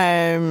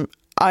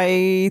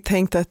I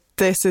think that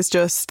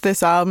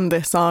this album,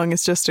 this song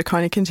is just a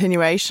kind of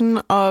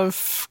continuation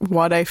of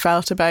what I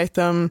felt about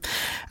them.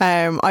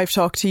 I've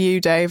talked to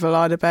you, Dave, a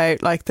lot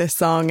about like this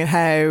song and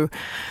how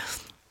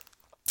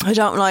I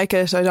don't like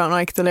it. I don't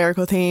like the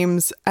lyrical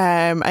themes.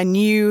 And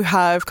you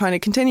have kind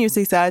of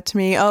continuously said to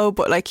me, oh,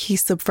 but like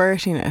he's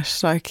subverting it.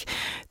 Like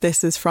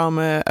this is from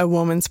a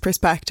woman's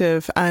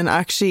perspective. And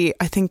actually,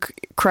 I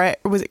think Craig,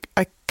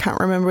 I can't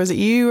remember, was it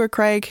you or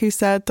Craig who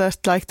said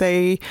that like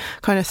they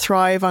kind of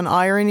thrive on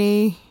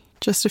irony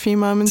just a few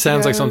moments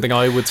Sounds ago? like something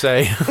I would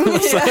say.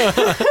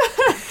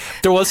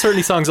 There was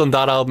certainly songs on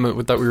that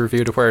album that we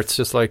reviewed where it's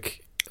just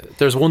like,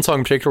 there's one song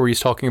in particular where he's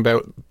talking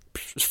about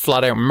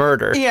flat out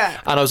murder,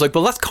 and I was like,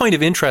 well, that's kind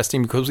of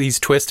interesting because he's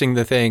twisting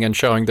the thing and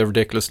showing the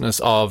ridiculousness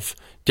of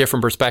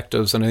different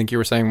perspectives. And I think you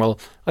were saying, well,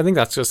 I think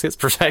that's just his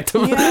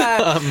perspective.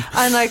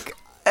 And like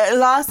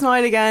last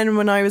night again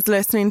when I was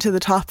listening to the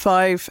top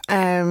 5,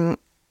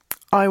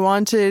 I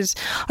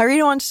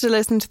really wanted to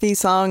listen to these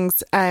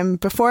songs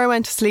before I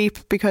went to sleep,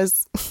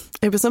 because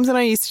it was something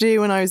I used to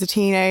do when I was a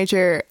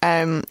teenager,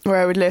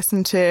 where I would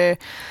listen to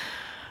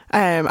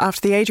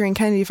after the Adrian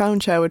Kennedy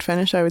phone show would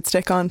finish, I would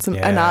stick on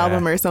an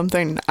album or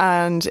something,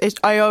 and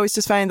I always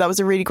just found that was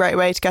a really great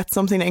way to get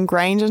something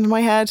ingrained into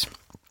my head.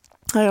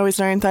 I always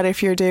learned that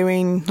if you're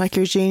doing like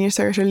your junior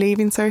cert or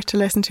leaving cert, to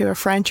listen to a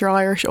French or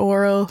Irish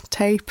oral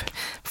tape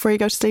before you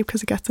go to sleep,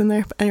 because it gets in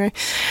there. But anyway,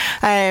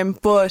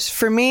 but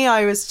for me,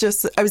 I was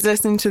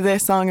listening to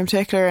this song in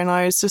particular, and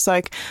I was just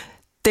like,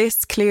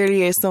 this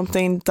clearly is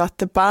something that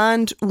the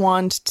band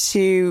want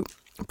to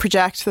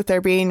project that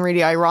they're being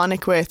really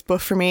ironic with,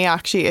 but for me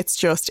actually it's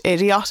just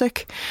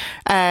idiotic,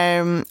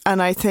 and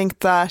I think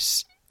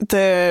that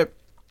the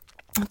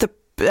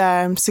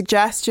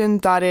suggestion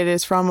that it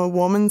is from a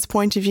woman's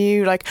point of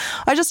view, like,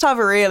 I just have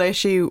a real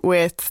issue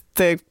with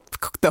the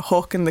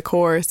hook and the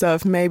chorus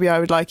of maybe I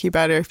would like you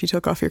better if you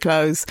took off your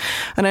clothes.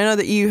 And I know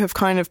that you have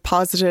kind of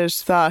posited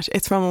that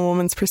it's from a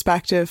woman's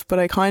perspective, but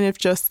I kind of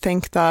just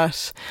think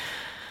that,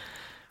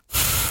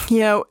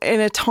 in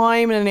a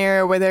time and an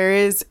era where there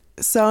is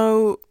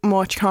so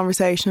much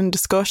conversation and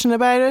discussion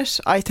about it,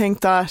 I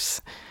think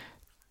that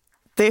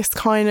this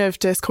kind of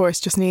discourse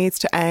just needs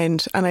to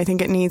end, and I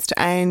think it needs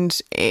to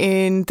end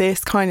in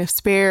this kind of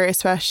sphere,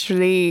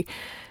 especially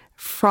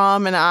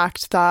from an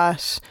act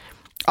that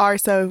are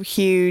so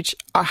huge,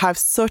 or have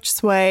such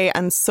sway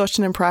and such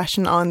an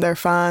impression on their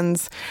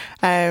fans.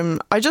 I'm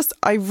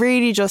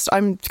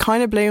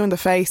kind of blue in the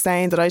face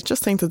saying that I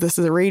just think that this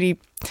is a really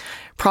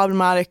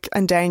problematic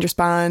and dangerous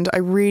band. I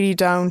really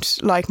don't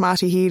like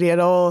Matty Healy at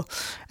all.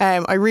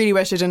 I really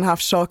wish I didn't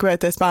have to talk about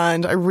this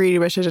band. I really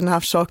wish I didn't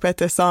have to talk about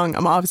this song.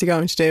 I'm obviously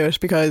going to do it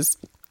because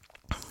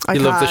I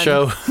love the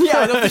show. Yeah,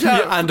 I love the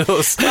show. And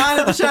us. Fan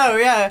of the show,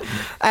 yeah.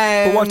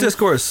 But what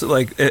discourse,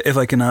 like, if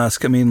I can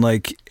ask, I mean,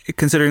 like,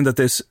 considering that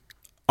this,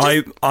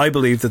 I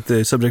believe that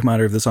the subject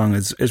matter of the song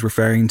is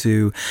referring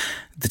to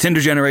the Tinder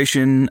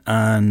generation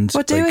and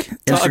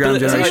Instagram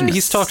generation.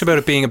 He's talked about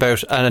it being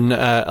about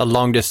a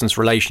long distance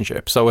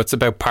relationship. So it's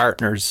about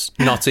partners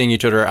not seeing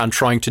each other and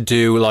trying to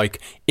do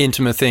like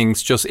intimate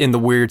things just in the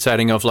weird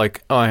setting of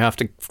like, oh, I have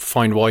to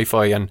find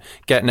Wi-Fi and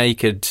get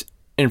naked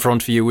in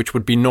front of you, which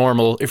would be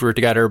normal if we were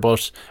together,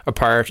 but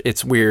apart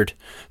it's weird.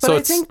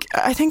 But so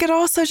I think it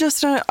also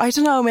just, I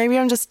don't know, maybe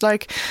I'm just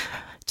like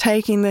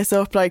taking this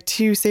up like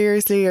too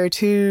seriously or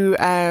too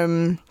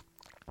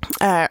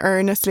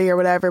earnestly or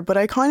whatever, but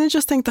I kind of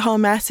just think the whole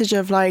message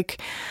of like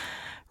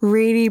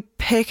really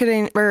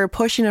picketing or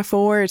pushing it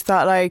forward,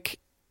 that like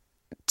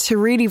to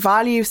really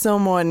value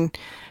someone,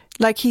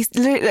 like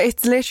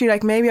it's literally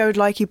like, maybe I would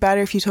like you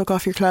better if you took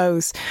off your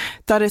clothes.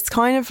 That it's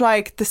kind of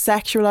like the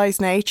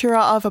sexualized nature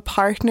of a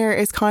partner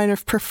is kind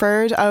of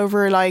preferred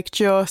over like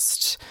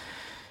just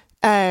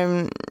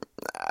a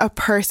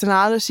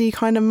personality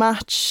kind of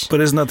match. But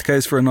isn't that the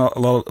case for a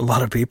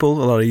lot of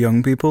people, a lot of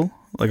young people?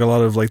 Like a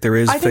lot of like there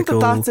is. I think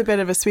fickle... that's a bit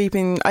of a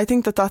sweeping. I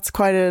think that's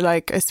quite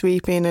a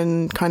sweeping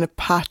and kind of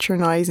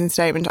patronising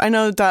statement. I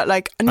know that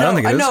like no,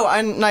 I know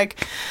I'm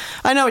like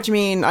I know what you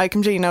mean. I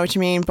completely know what you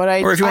mean. But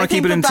I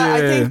think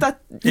that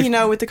you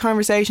know, with the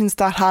conversations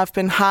that have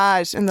been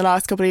had in the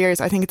last couple of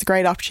years, I think it's a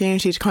great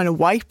opportunity to kind of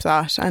wipe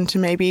that and to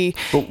maybe.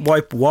 But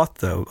wipe what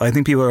though? I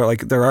think people are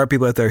like, there are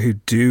people out there who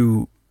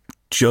do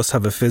just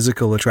have a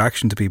physical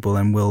attraction to people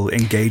and will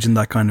engage in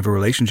that kind of a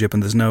relationship,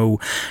 and there's no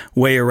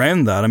way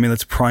around that. I mean,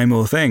 that's a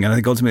primal thing, and I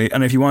think ultimately,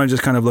 and if you want to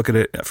just kind of look at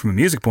it from a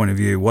music point of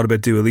view, what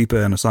about Dua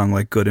Lipa and a song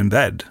like Good in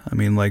Bed? I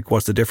mean, like,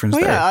 what's the difference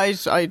there? Yeah,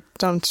 I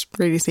don't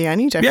really see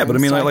any difference. Yeah, but I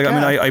mean,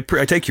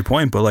 I take your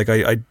point, but like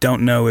I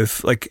don't know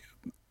if like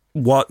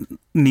what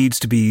needs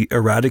to be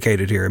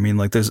eradicated here. I mean,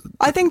 like there's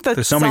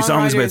so many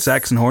songs about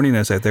sex and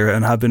horniness out there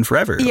and have been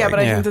forever. Yeah, but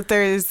I think that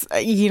there's,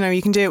 you know,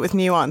 you can do it with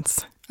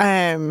nuance.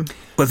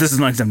 But this is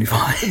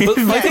 1975. But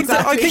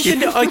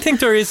I think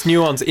there is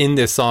nuance in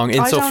this song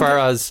insofar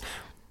as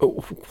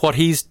what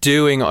he's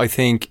doing, I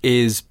think,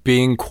 is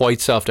being quite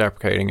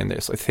self-deprecating in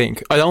this.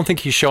 I don't think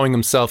he's showing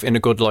himself in a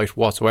good light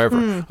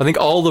whatsoever. I think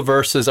all the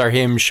verses are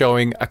him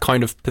showing a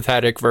kind of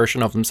pathetic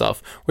version of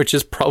himself, which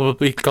is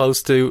probably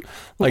close to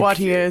like what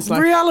he is,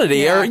 like,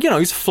 reality, or you know,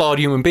 he's a flawed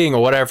human being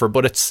or whatever.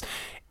 But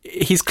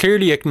he's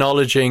clearly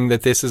acknowledging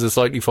that this is a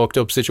slightly fucked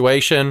up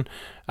situation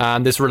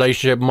and this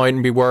relationship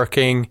mightn't be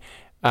working.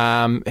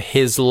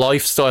 His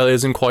lifestyle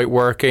isn't quite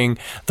working.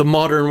 The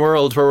modern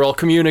world where we're all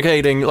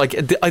communicating, like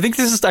I think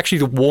this is actually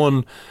the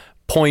one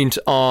point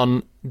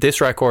on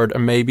this record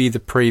and maybe the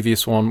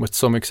previous one with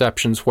some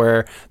exceptions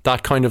where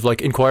that kind of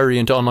like inquiry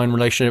into online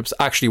relationships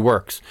actually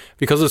works,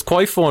 because it's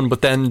quite fun,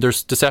 but then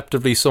there's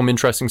deceptively some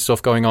interesting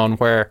stuff going on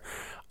where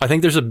I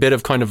think there's a bit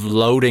of kind of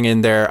loading in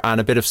there and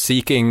a bit of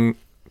seeking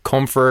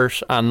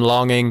comfort and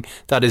longing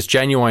that is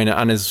genuine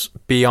and is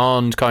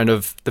beyond kind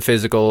of the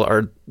physical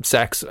or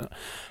sex.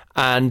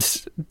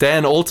 And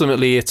then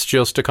ultimately it's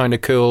just a kind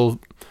of cool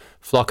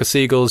Flock of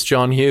Seagulls,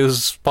 John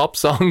Hughes pop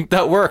song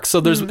that works. So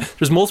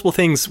there's multiple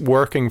things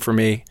working for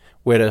me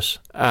with it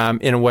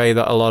in a way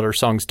that a lot of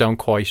songs don't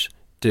quite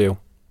do.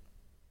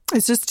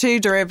 It's just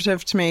too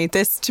derivative to me.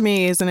 This to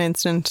me is an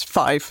instant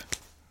 5.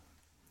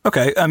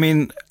 Okay, I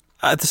mean,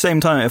 at the same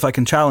time, if I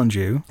can challenge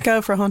you,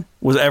 go for it, hon.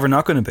 Was it ever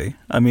not going to be?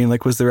 I mean,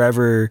 like, is there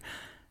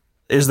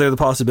the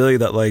possibility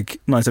that like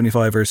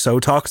 975 are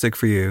so toxic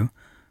for you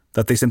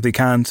that they simply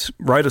can't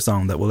write a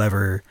song that will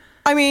ever...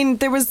 I mean,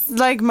 there was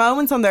like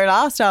moments on their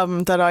last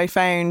album that I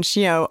found,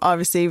 you know,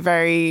 obviously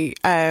very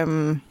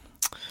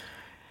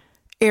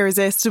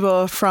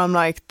irresistible, from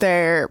like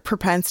their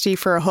propensity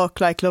for a hook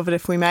like Love It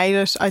If We Made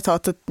It. I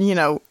thought that, you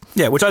know...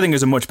 Yeah, which I think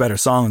is a much better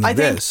song than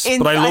this.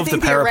 But I love the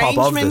power pop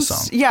of this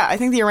song. Yeah, I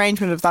think the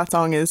arrangement of that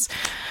song is...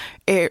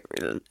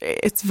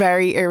 It's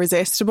very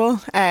irresistible.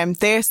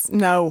 This,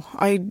 no,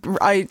 I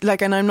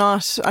like, and I'm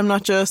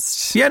not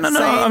just. Yeah, no,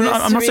 I'm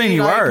not saying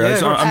you are.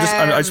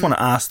 I just want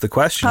to ask the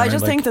question. I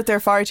just think that they're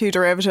far too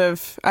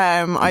derivative.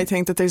 I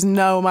think that there's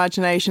no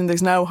imagination,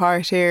 there's no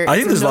heart here. I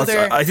think there's lots.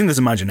 I think there's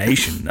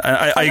imagination.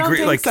 I agree. Don't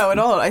think like so at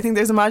all. I think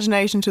there's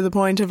imagination to the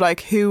point of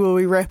like, who will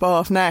we rip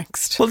off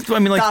next? Well, I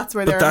mean, like that's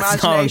where their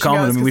imagination not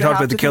uncommon. goes, I mean, we talked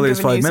about the Killers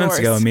 5 minutes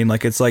ago. I mean,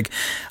 like it's like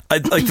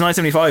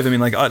 1975. I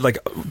mean, like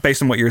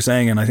based on what you're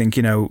saying, and I think,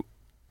 you know,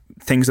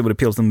 things that would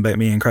appeal to them about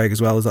me and Craig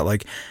as well is that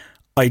like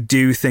I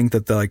do think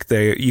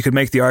that you could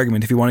make the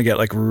argument, if you want to get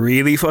like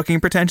really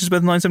fucking pretentious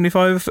about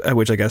 975,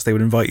 which I guess they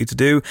would invite you to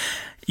do,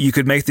 you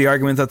could make the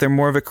argument that they're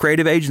more of a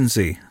creative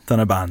agency than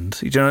a band.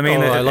 Do you know what I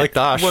mean? I like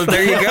that. Well,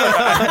 there you go.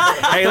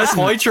 Hey, listen,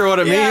 I'm quite sure what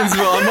it means,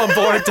 but I'm on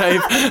board,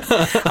 Dave.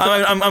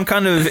 I'm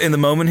kind of in the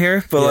moment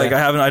here, but like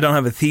I don't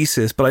have a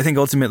thesis, but I think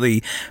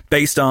ultimately,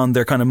 based on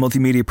their kind of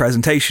multimedia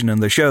presentation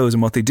and their shows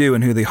and what they do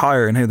and who they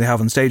hire and who they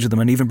have on stage with them,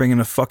 and even bringing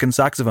a fucking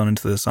saxophone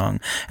into the song,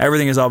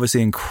 everything is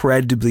obviously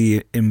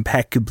incredibly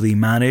impeccably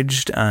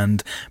managed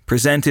and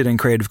presented in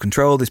creative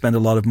control. They spend a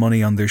lot of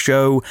money on their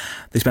show.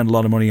 They spend a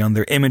lot of money on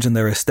their image and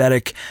their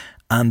aesthetic.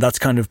 And that's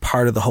kind of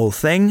part of the whole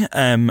thing.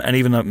 And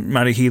even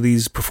Matty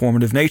Healy's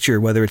performative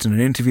nature, whether it's in an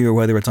interview or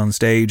whether it's on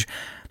stage,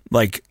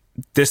 like,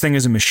 this thing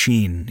is a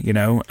machine, you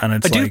know? And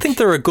it's I do think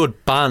they're a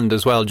good band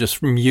as well,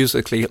 just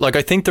musically. Like,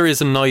 I think there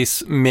is a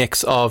nice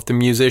mix of the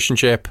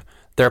musicianship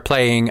they're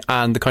playing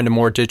and the kind of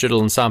more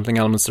digital and sampling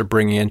elements they're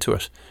bringing into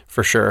it,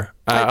 for sure.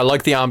 I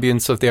like the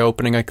ambience of the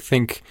opening. I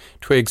think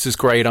Twigs is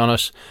great on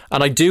it.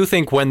 And I do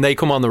think when they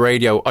come on the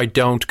radio, I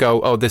don't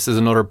go, oh, this is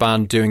another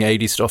band doing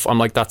 80s stuff. I'm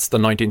like, that's the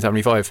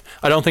 1975.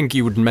 I don't think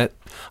you would admit.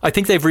 I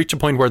think they've reached a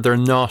point where they're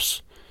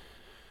not,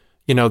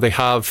 you know, they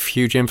have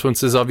huge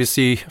influences,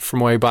 obviously, from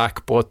way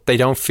back, but they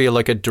don't feel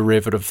like a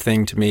derivative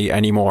thing to me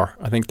anymore.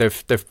 I think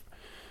they've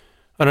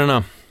I don't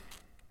know.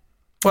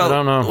 Well, I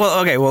don't know.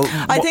 Well, okay, well...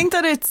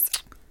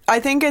 I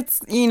think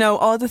it's, you know,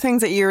 all the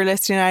things that you were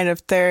listing out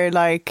of, they're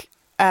like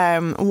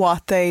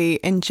what they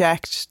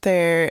inject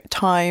their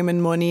time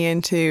and money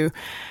into.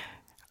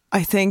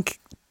 I think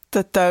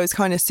that those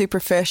kind of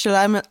superficial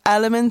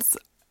elements,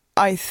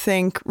 I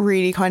think,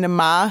 really kind of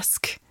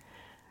mask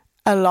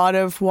a lot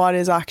of what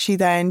is actually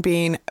then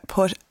being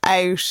put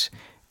out.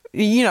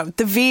 You know,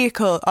 the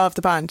vehicle of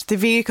the band. The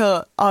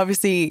vehicle,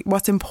 obviously,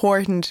 what's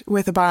important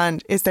with a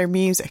band is their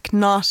music,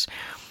 not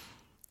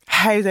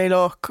how they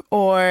look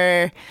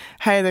or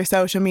how their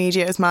social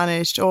media is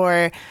managed,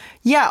 or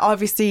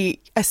obviously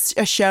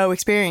a show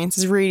experience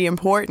is really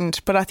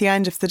important, but at the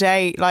end of the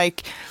day,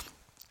 like,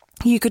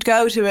 you could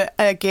go to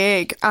a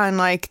gig and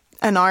like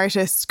an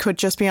artist could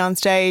just be on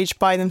stage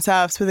by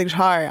themselves with a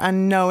guitar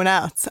and no one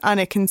else, and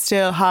it can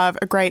still have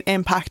a great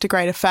impact, a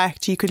great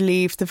effect. You could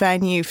leave the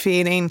venue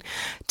feeling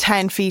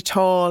 10 feet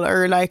tall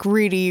or like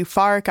really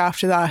euphoric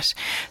after that.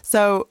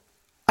 So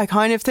I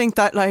kind of think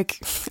that, like,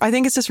 I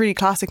think it's just really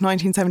classic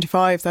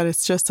 1975 that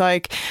it's just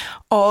like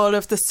all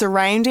of the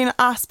surrounding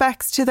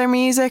aspects to their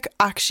music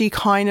actually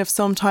kind of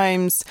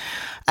sometimes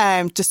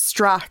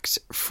distract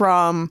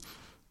from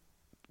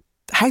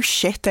how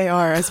shit they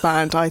are as a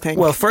band, I think.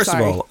 Well, first of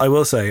all, I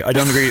will say I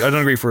don't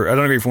agree for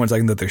 1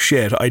 second that they're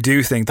shit. I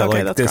do think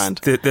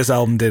that this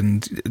album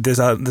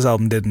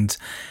didn't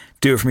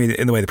do it for me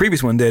in the way the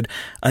previous one did.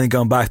 I think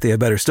going back, they have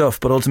better stuff,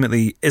 but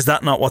ultimately, is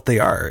that not what they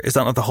are? Is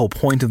that not the whole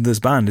point of this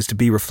band, is to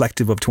be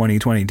reflective of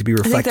 2020, to be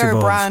reflective of... I think they're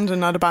a brand and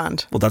not a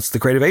band. Well, that's the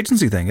creative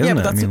agency thing, isn't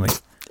it? I mean, like,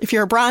 if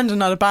you're a brand and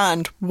not a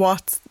band,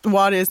 what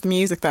is the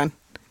music then?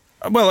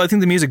 Well, I think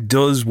the music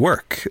does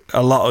work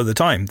a lot of the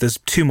time. There's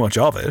too much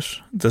of it.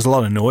 There's a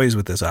lot of noise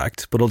with this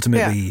act, but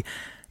ultimately,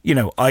 you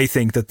know, I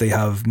think that they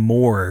have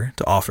more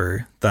to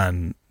offer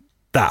than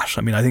that.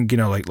 I mean, I think, you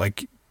know,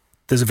 like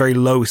there's a very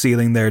low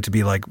ceiling there to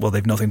be like, well,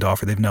 they've nothing to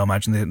offer, they've no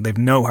imagination, they've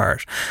no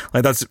heart.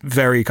 Like, that's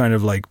very kind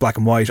of like black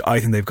and white. I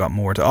think they've got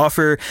more to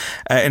offer.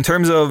 In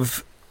terms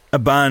of a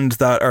band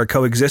that are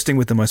coexisting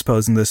with them, I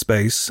suppose, in this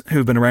space,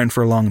 who've been around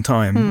for a long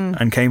time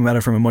and came at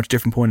it from a much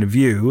different point of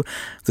view,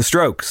 The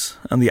Strokes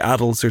and The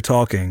Adults Are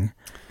Talking.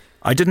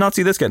 I did not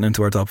see this getting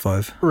into our top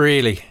 5.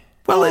 Really?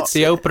 Well, it's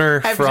the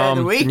opener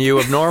from The New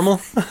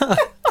Abnormal,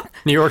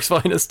 New York's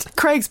finest.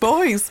 Craig's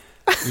Boys.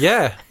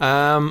 Yeah.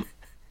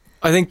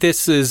 I think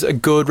this is a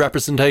good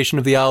representation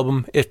of the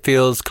album. It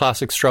feels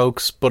classic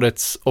Strokes, but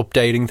it's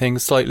updating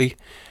things slightly.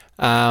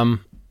 I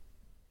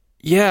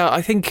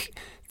think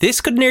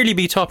this could nearly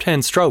be top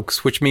 10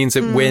 Strokes, which means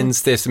it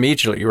wins this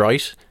immediately,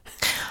 right?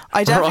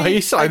 I definitely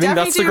think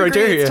that's the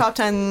criteria. It's top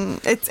 10.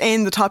 It's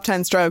in the top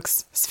 10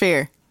 Strokes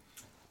sphere.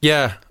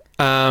 Yeah.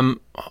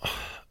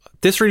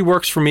 This really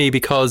works for me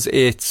because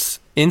it's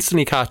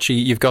instantly catchy.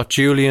 You've got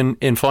Julian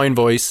in fine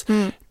voice.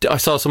 I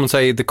saw someone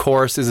say the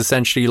chorus is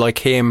essentially like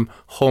him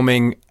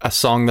humming a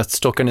song that's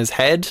stuck in his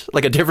head,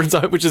 like a different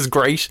song, which is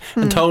great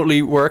and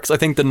totally works. I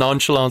think the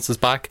nonchalance is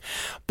back,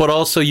 but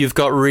also you've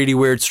got really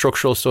weird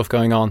structural stuff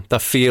going on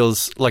that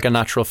feels like a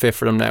natural fit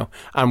for them now,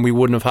 and we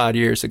wouldn't have had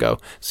years ago.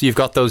 So you've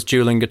got those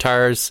dueling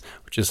guitars,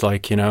 which is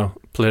like, you know,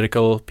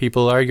 political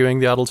people arguing,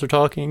 the adults are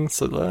talking,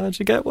 so did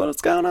you get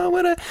what's going on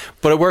with it?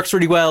 But it works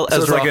really well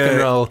as rock and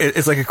roll.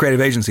 It's like a creative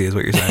agency is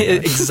what you're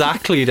saying.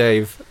 Exactly,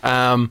 Dave.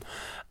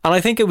 And I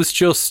think it was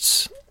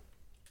just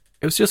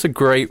a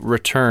great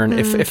return.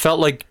 It felt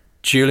like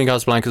Julian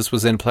Casablancas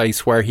was in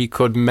place where he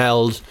could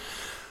meld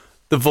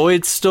the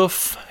Void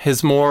stuff,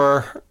 his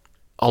more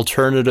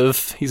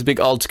alternative, he's a big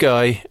alt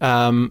guy,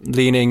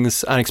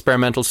 leanings and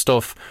experimental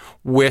stuff,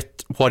 with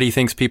what he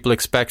thinks people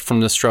expect from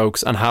the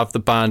Strokes, and have the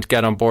band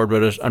get on board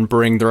with it and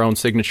bring their own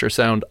signature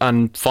sound.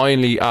 And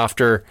finally,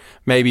 after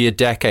maybe a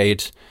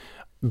decade,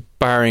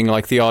 barring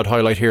like the odd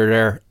highlight here or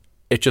there,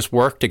 it just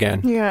worked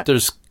again. Yeah.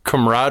 There's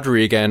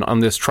camaraderie again on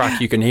this track.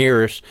 You can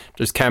hear it.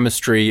 There's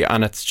chemistry,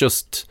 and it's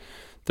just,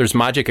 there's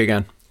magic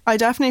again. I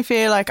definitely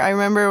feel like I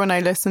remember when I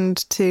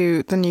listened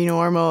to The New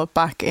Normal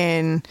back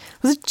in,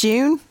 was it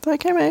June that it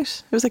came out?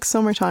 It was like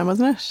summertime,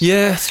 wasn't it?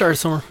 Yeah, start of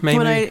summer, maybe.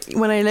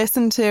 When I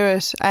listened to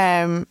it,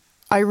 I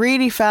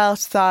really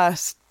felt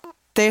that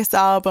this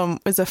album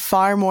was a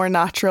far more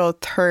natural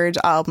third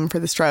album for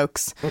The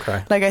Strokes.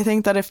 Okay. Like, I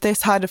think that if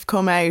this had have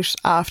come out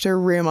after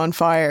Room on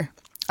Fire,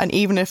 and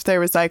even if there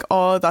was like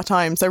all that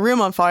time, so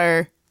Room on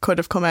Fire could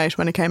have come out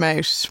when it came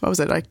out, what was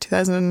it, like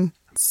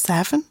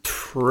 2007?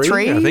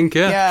 Three, I think,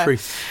 yeah. 3.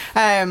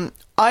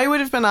 I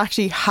would have been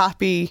actually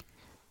happy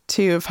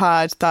to have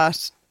had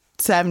that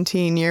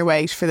 17-year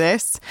wait for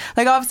this.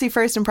 Like, obviously,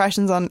 first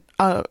impressions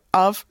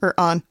of.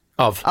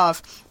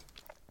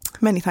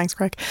 Many thanks,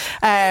 Craig.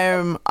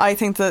 I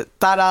think that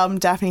album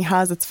definitely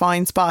has its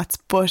fine spots,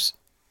 but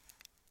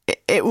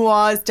it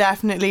was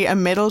definitely a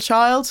middle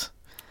child.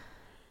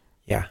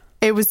 Yeah.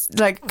 It was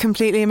like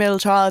completely a middle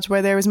child,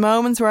 where there was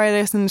moments where I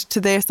listened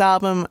to this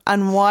album,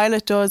 and while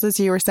it does, as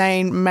you were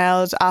saying,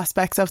 meld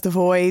aspects of the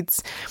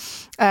Voids,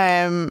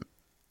 I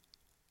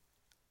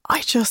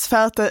just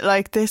felt that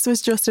like this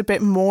was just a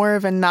bit more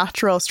of a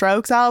natural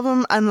Strokes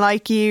album. And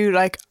like you,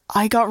 like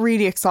I got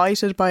really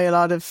excited by a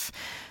lot of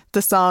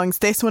the songs.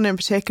 This one in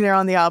particular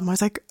on the album, I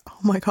was like, oh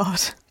my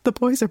God, the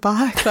boys are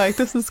back. Like,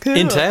 this is cool.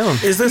 In town.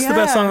 Is this the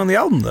best song on the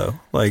album, though?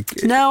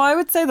 Like, no, I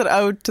would say that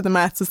Ode to the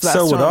Mets is the best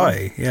so would song.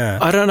 I, yeah.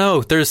 I don't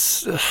know.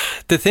 There's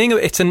the thing.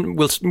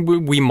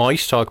 We might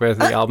talk about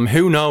the album.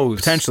 Who knows?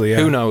 Potentially, yeah.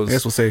 Who knows? I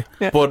guess we'll see.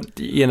 Yeah. But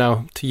you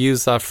know, to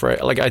use that for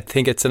like, I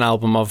think it's an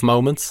album of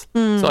moments.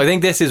 So I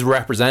think this is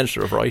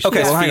representative, right? Okay,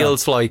 this well, hang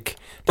feels like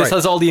this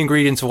has all the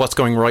ingredients of what's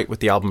going right with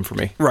the album for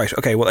me. Right.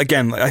 Okay. Well,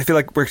 again, I feel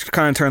like we're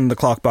kind of turning the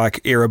clock back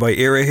era by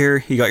era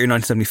here. You got your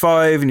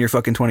 1975 and your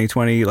fucking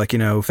 2020, like, you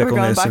know,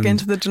 fickleness. We're going back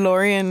into the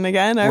DeLorean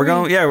again. We're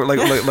going, yeah,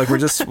 like we're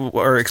just,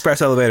 or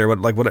express elevator,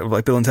 like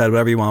Bill and Ted,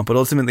 whatever you want. But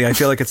ultimately, I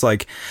feel like it's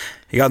like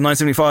you got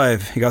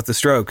 1975, you got the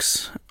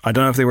Strokes. I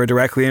don't know if they were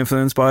directly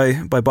influenced by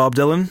Bob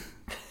Dylan,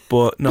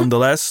 but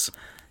nonetheless,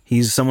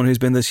 he's someone who's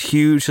been this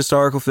huge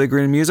historical figure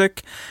in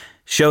music.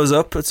 Shows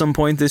up at some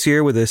point this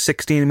year with a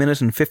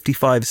 16-minute and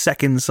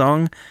 55-second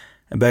song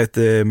about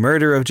the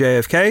murder of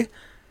JFK,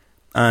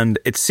 and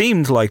it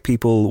seemed like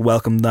people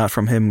welcomed that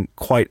from him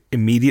quite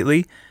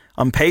immediately.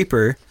 On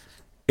paper,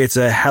 it's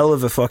a hell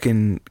of a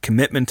fucking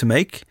commitment to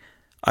make.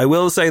 I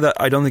will say that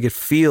I don't think it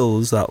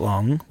feels that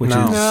long,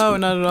 no,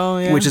 not at all.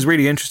 Yeah. Which is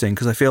really interesting,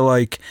 because I feel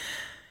like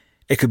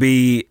it could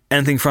be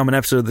anything from an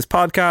episode of this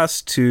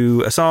podcast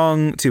to a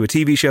song to a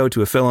TV show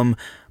to a film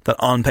that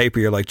on paper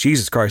you're like,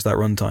 Jesus Christ, that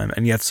runtime,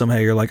 and yet somehow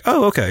you're like,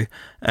 oh, okay,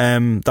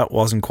 that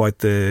wasn't quite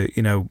the,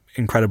 you know,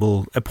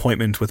 incredible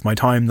appointment with my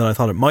time that I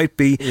thought it might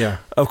be. Yeah.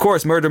 Of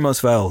course, Murder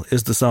Most Foul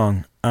is the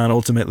song, and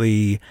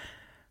ultimately,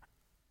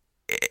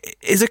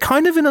 is it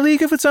kind of in a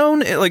league of its own?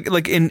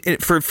 Like in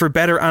for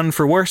better and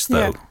for worse,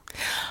 though. Yeah.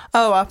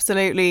 Oh,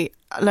 absolutely.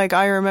 Like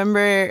I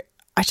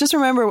just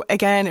remember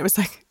again, it was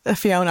like a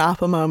Fiona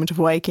Apple moment of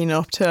waking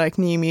up to like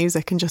new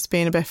music and just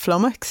being a bit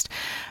flummoxed,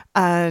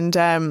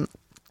 and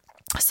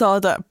saw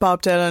that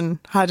Bob Dylan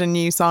had a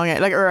new song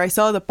out, or I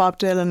saw that Bob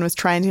Dylan was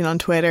trending on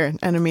Twitter,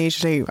 and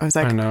immediately I was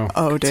like,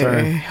 oh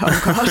dear,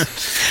 oh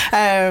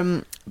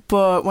God.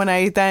 But when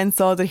I then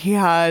saw that he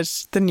had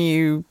the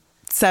new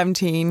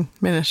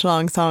 17-minute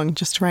long song,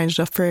 just to round it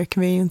up for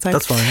convenience sake,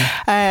 that's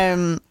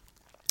fine.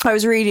 I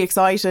was really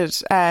excited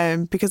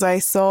because I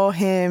saw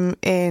him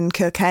in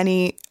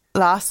Kilkenny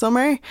last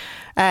summer,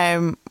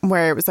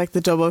 where it was like the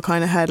double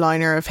kind of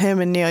headliner of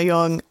him and Neil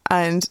Young,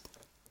 and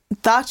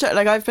that,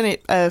 like, I've been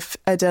a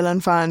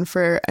Dylan fan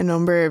for a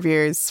number of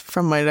years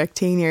from my like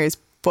teen years,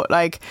 but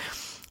like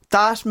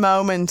that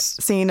moment,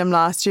 seeing him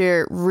last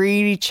year,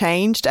 really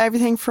changed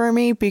everything for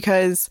me,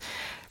 because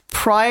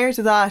prior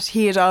to that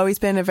he had always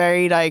been a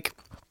very like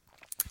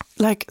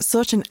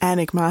such an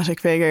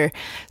enigmatic figure,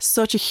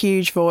 such a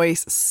huge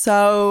voice,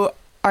 so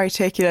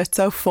articulate,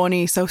 so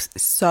funny,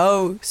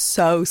 so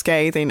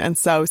scathing and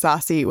so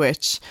sassy,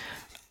 which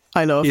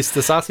I love. He's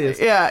the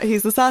sassiest. Yeah,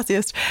 he's the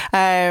sassiest.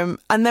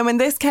 And then when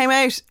this came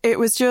out, it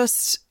was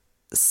just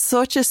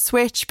such a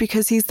switch,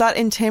 because he's that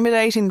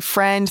intimidating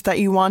friend that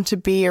you want to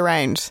be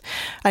around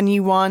and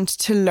you want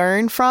to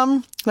learn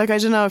from. Like, I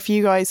don't know if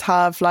you guys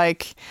have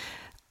like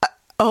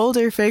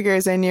older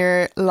figures in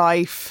your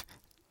life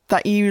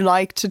that you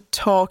like to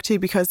talk to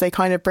because they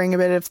kind of bring a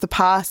bit of the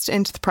past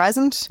into the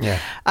present. Yeah.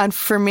 And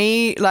for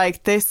me,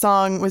 like, this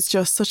song was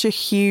just such a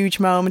huge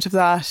moment of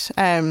that.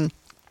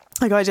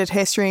 Like, I did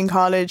history in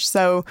college,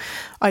 so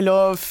I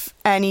love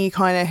any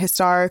kind of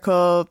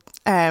historical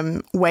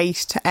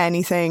weight to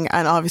anything,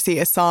 and obviously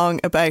a song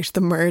about the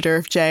murder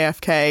of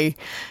JFK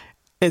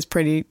is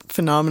pretty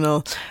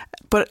phenomenal.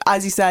 But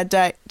as you said,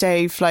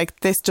 Dave, like,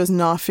 this does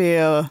not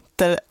feel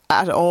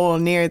at all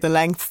near the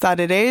length that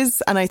it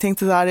is, and I think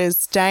that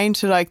is down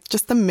to like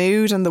just the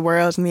mood and the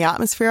world and the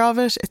atmosphere of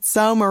it. It's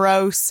so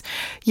morose,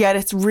 yet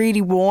it's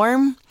really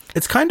warm.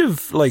 It's kind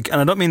of like,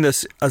 and I don't mean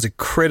this as a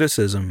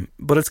criticism,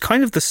 but it's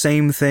kind of the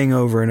same thing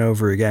over and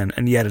over again,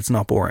 and yet it's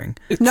not boring.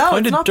 It's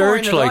kind of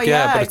dirge-like,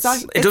 but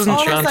exactly. it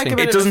doesn't.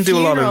 It doesn't do a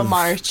lot of.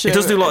 March, it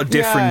does do a lot of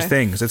different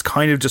things. It's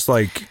kind of just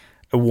like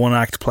a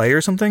one-act play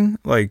or something.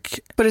 Like,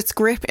 but it's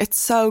It's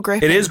so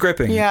gripping. It is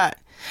gripping. Yeah,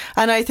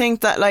 and I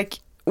think that like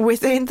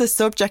within the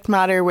subject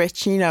matter,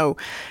 which, you know,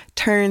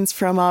 turns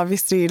from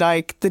obviously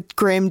like the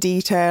grim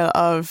detail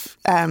of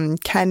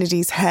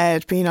Kennedy's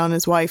head being on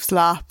his wife's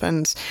lap,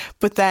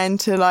 but then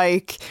to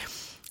like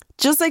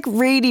just like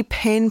really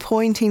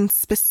pinpointing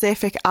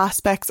specific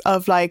aspects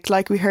of like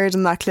we heard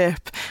in that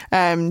clip,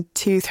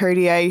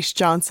 238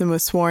 Johnson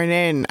was sworn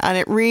in, and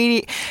it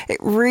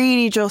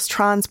really just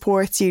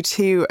transports you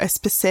to a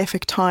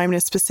specific time and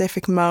a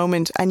specific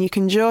moment, and you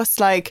can just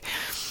like,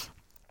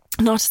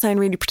 not to sound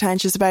really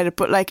pretentious about it,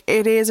 but like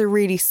it is a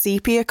really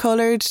sepia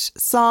coloured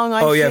song.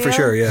 I feel. For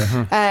sure,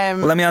 yeah.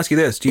 Well, let me ask you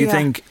this: do you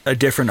think a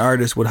different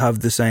artist would have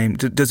the same?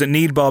 Does it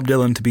need Bob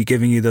Dylan to be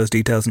giving you those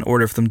details in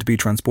order for them to be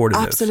transported?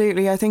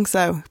 Absolutely, I think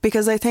so,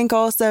 because I think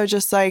also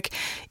just like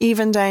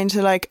even down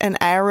to like an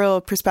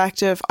aural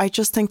perspective, I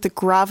just think the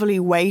gravelly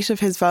weight of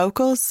his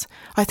vocals,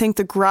 I think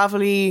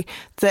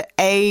the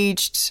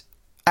aged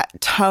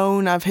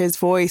tone of his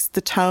voice,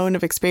 the tone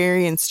of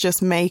experience,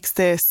 just makes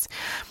this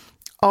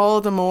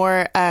all the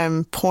more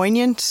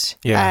poignant.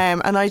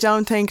 And I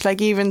don't think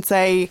like even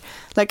say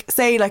like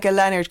a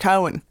Leonard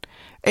Cohen,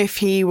 if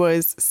he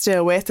was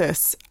still with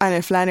us, and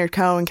if Leonard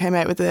Cohen came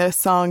out with a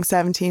song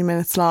 17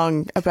 minutes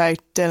long about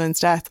Dylan's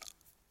death,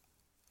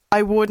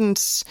 I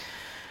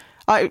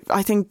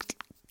think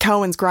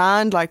Cohen's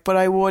grand, like, but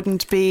I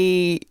wouldn't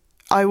be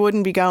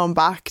going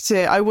back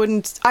to, I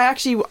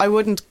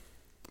wouldn't,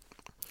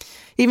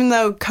 even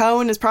though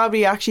Cohen is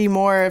probably actually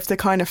more of the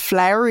kind of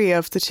flowery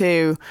of the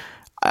two,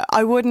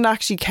 I wouldn't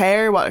actually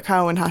care what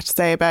Cohen had to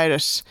say about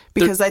it,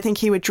 because I think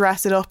he would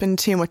dress it up in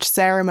too much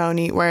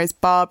ceremony, whereas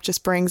Bob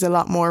just brings a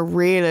lot more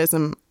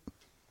realism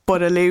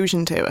but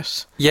illusion to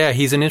it. Yeah,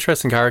 he's an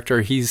interesting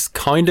character. He's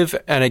kind of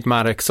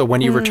enigmatic. So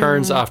when he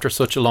returns after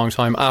such a long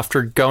time,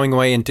 after going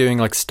away and doing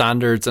like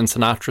standards and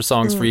Sinatra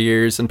songs for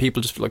years, and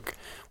people just like,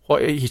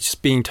 what, he's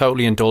just being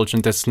totally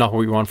indulgent. This is not what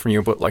we want from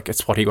you, but like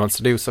it's what he wants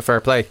to do, so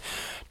fair play.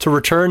 To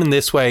return in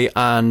this way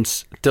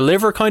and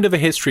deliver kind of a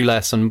history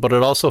lesson, but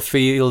it also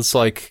feels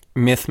like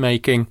myth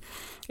making.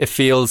 It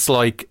feels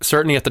like,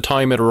 certainly at the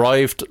time it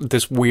arrived,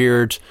 this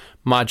weird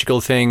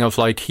magical thing of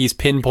like he's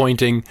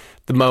pinpointing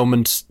the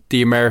moment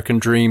the American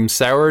dream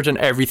soured and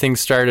everything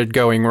started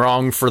going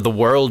wrong for the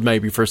world,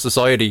 maybe for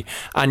society,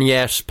 and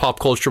yet pop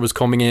culture was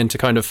coming in to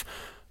kind of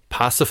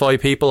pacify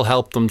people,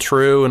 help them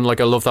through. And like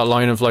I love that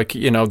line of like,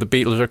 you know, the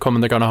Beatles are coming,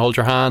 they're going to hold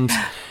your hand.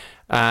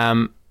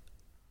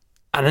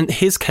 And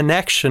his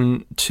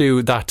connection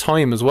to that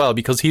time as well,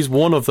 because he's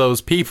one of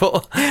those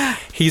people.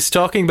 He's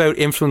talking about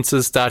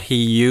influences that he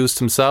used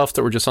himself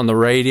that were just on the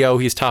radio.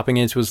 He's tapping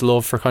into his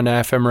love for kind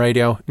of FM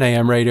radio and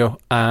AM radio.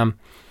 And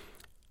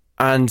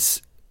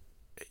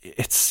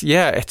it's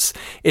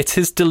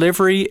his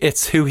delivery,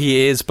 it's who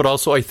he is, but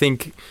also I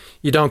think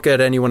you don't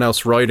get anyone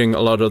else writing a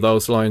lot of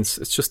those lines.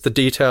 It's just the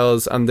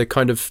details and the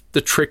kind of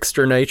the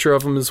trickster nature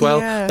of him as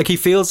well. Yeah. Like he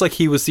feels like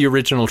he was the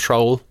original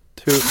troll.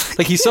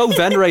 Like he's so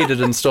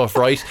venerated and stuff,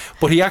 right?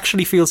 But he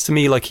actually feels to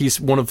me like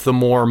he's one of the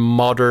more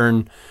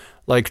modern,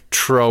 like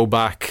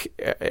throwback,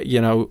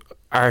 you know,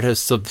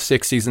 artists of the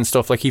 60s and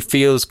stuff. Like he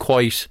feels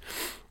quite,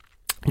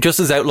 just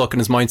his outlook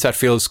and his mindset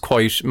feels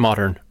quite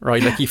modern,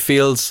 right? Like he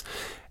feels,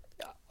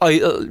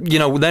 you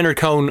know, Leonard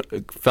Cohen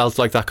felt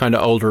like that kind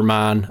of older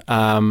man.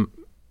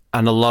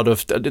 And a lot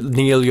of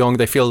Neil Young,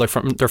 they feel like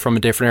they're from a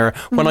different era.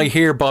 When I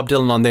hear Bob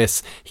Dylan on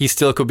this, he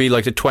still could be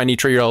like the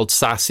 23-year-old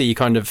sassy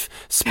kind of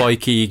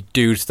spiky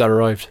dude that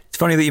arrived. It's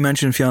funny that you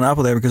mentioned Fiona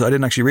Apple there, because I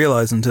didn't actually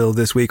realise until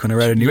this week when I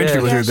read a new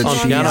interview with her that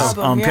she's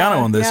on piano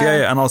on this.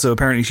 Yeah. And also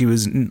apparently she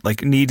was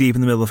like knee deep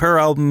in the middle of her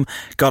album,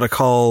 got a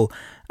call,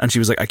 and she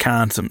was like, I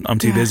can't, I'm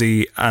too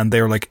busy. And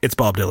they were like, it's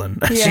Bob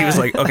Dylan. And she was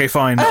like, okay,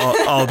 fine,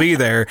 I'll be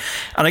there.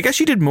 And I guess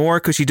she did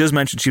more, because she does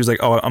mention, she was like,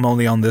 oh, I'm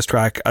only on this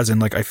track, as in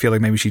like, I feel like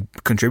maybe she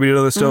contributed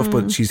other stuff,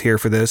 but she's here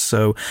for this.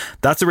 So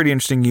that's a really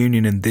interesting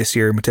union in this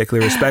year in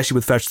particular, especially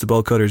with Fetch the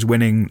Bolt Cutters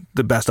winning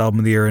the best album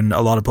of the year in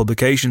a lot of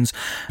publications,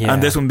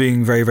 and this one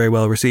being very, very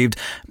well received.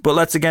 But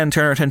let's again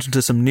turn our attention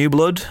to some new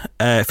blood.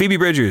 Phoebe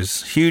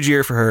Bridgers, huge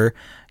year for her.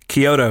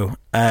 Kyoto.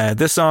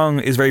 This song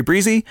is very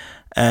breezy.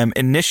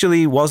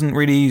 Initially wasn't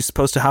really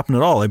supposed to happen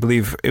at all. I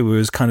believe it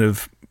was kind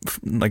of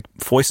like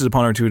foisted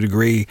upon her to a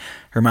degree.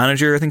 Her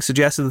manager, I think,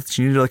 suggested that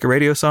she needed like a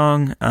radio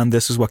song, and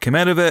this is what came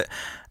out of it.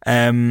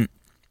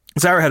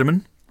 Zara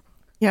Heddeman.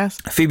 Yes.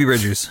 Phoebe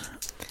Bridgers.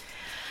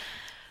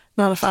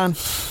 Not a fan.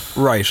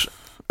 Right.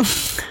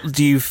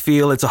 Do you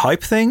feel it's a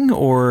hype thing,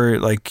 or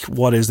like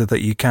what is it that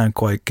you can't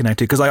quite connect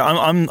to? Because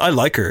I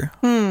like her.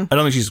 I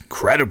don't think she's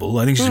incredible.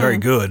 I think she's very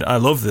good. I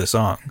love this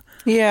song.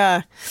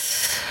 Yeah,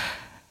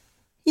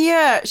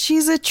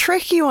 she's a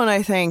tricky one,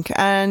 I think,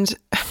 and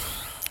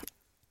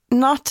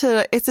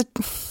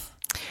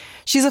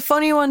she's a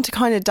funny one to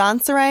kind of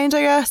dance around,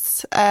 I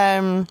guess.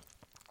 I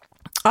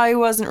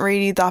wasn't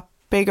really that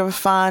big of a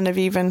fan of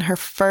even her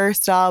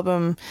first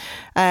album.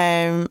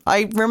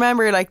 I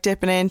remember like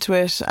dipping into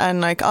it,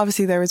 and like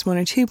obviously there was 1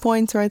 or 2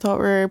 points where I thought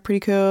were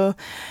pretty cool.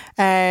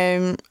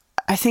 I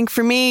think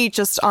for me,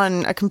 just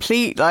on a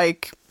complete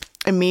like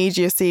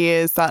immediacy,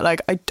 is that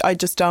like I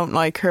just don't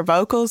like her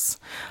vocals.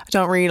 I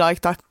don't really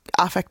like that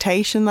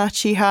affectation that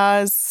she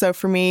has. So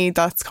for me,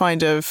 that's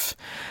kind of,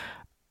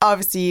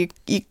 obviously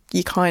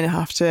you kind of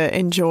have to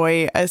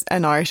enjoy as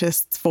an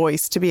artist's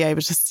voice to be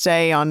able to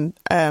stay on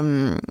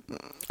a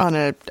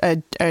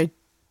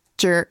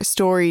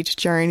storied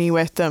journey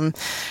with them.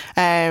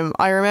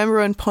 I remember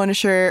when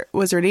Punisher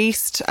was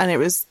released, and there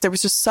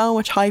was just so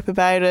much hype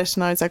about it,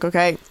 and I was like,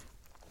 okay,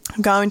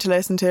 I'm going to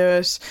listen to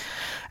it,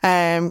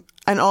 and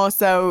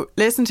also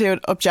listen to it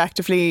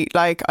objectively.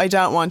 Like, I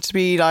don't want to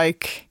be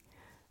like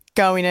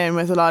going in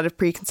with a lot of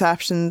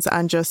preconceptions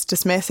and just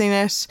dismissing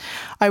it.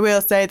 I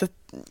will say that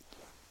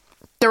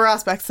there were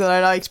aspects that I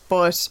liked,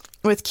 but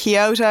with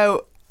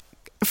Kyoto,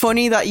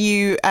 funny that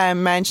you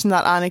mentioned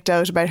that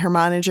anecdote about her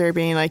manager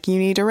being like, you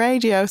need a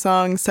radio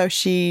song, so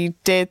she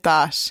did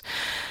that.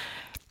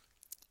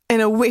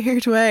 In a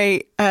weird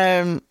way,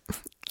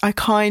 I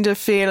kind of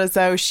feel as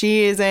though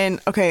she is in,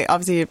 okay,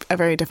 obviously a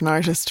very different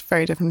artist,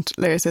 very different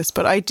lyricist,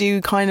 but I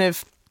do kind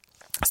of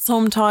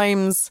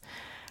sometimes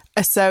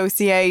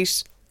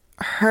associate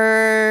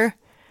her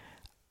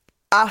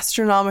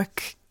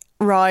astronomic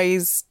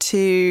rise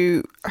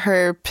to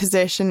her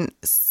position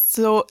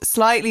so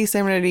slightly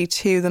similarly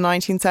to the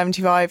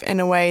 1975, in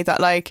a way that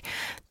like,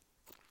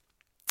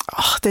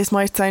 this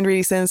might sound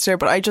really sinister,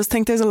 but I just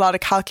think there's a lot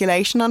of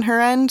calculation on her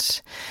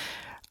end,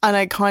 and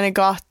I kind of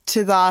got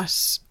to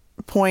that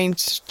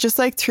point just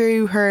like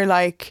through her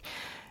like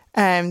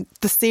the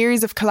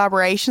series of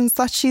collaborations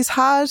that she's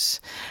had.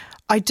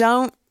 I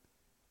don't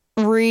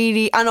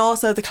really, and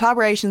also the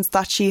collaborations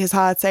that she has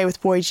had, say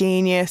with Boy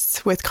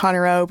Genius, with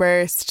Conor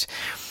Oberst,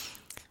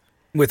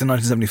 with the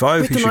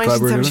 1975, with the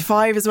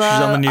 1975 as well.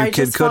 She's on the new I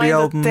Kid just Cudi find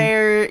album.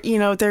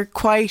 That they're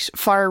quite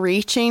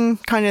far-reaching.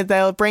 Kind of,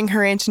 they'll bring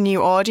her into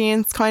new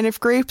audience kind of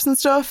groups and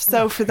stuff.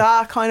 So for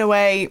that kind of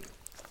way,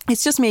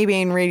 it's just me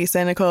being really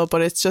cynical,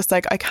 but it's just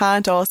like I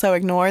can't also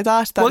ignore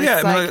that. Well, yeah,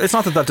 it's, I mean, it's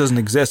not that doesn't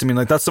exist. I mean,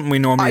 like, that's something we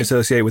normally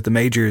associate with the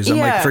majors. And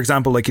like, for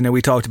example, like, you know,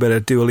 we talked about a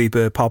Dua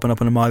Lipa popping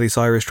up on a Miley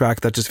Cyrus track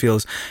that just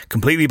feels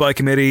completely by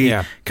committee.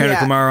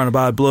 Kendrick Lamar on a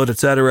Bad Blood,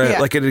 etc.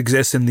 Like, it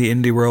exists in the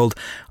indie world.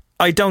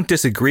 I don't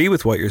disagree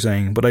with what you're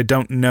saying, but I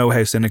don't know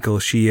how cynical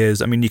she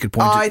is. I mean, you could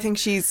point. I think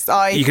she's.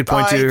 You could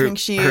point to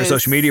her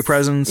social media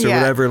presence or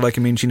whatever. Like,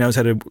 I mean, she knows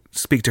how to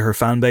speak to her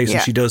fan base,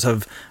 and she does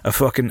have a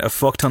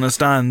fuck ton of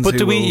stands. But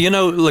do we, you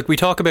know, like we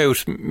talk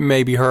about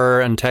maybe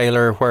her and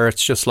Taylor, where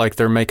it's just like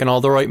they're making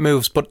all the right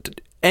moves,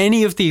 but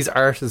any of these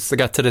artists that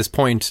get to this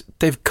point,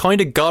 they've kind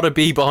of got to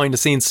be behind the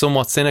scenes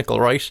somewhat cynical,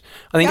 right?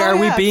 I think, are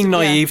we being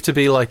naive to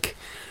be like,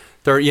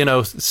 there, you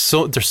know,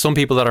 so there's some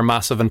people that are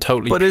massive and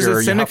totally but pure. Is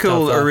it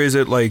cynical or is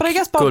it like but I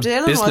guess Bob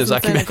Dylan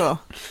wasn't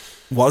cynical.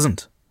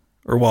 Wasn't?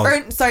 Or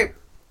was?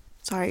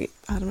 Sorry,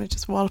 Adam, I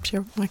just walloped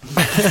your mic.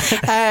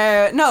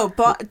 No,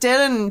 but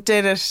Dylan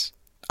did it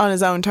on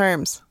his own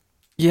terms.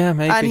 Yeah,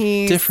 maybe. And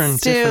he's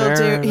different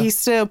era. He's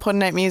still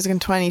putting out music in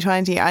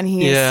 2020, and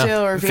he is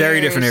still revered.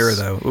 Very different era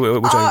though,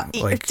 which I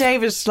like.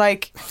 David,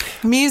 like,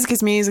 music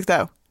is music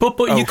though. But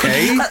you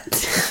could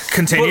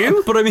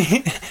continue. But I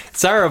mean,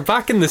 Sarah,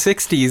 back in the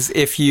 60s,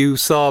 if you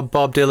saw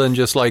Bob Dylan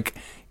just like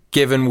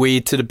giving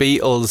weed to the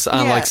Beatles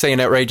and like saying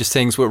outrageous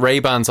things with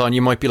Ray-Bans on,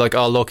 you might be like,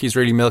 oh look, he's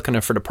really milking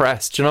it for the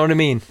press. Do you know what I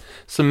mean?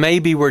 So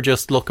maybe we're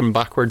just looking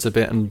backwards a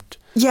bit. And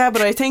yeah,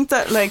 but I think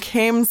that like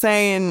him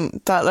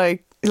saying that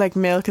like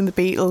milking the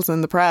Beatles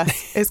in the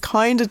press is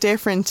kind of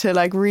different to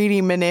like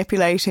really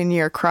manipulating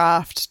your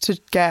craft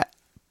to get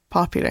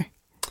popular.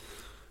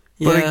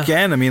 But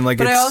again, I mean, like,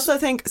 but I also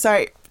think,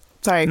 sorry.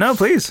 No,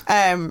 please.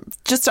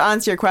 Just to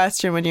answer your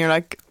question, when you're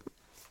like,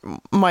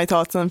 my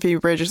thoughts on Phoebe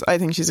Bridgers, I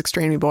think she's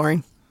extremely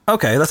boring.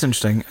 Okay, that's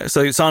interesting.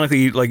 So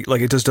sonically,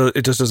 like it just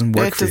doesn't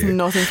work for you. It does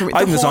nothing for me.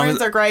 The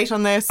horns are great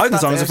on this. I think the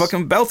song's a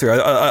fucking belter.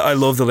 I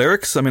love the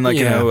lyrics. I mean, like,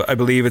 you know, I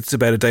believe it's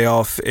about a day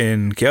off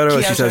in Kyoto,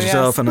 as she says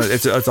herself, and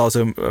it's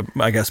also,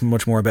 I guess,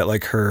 much more about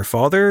like her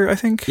father. I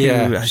think.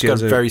 Yeah, she's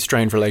got a very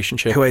strained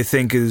relationship. Who I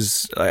think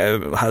has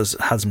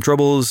had some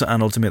troubles,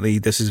 and ultimately,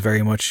 this is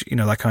very much, you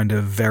know, that kind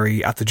of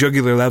very at the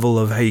jugular level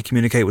of how you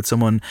communicate with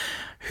someone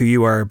who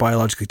you are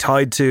biologically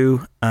tied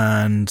to,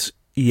 and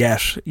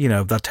yet, you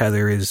know, that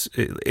tether is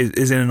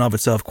in and of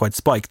itself quite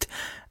spiked.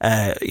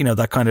 You know,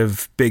 that kind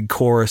of big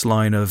chorus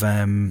line of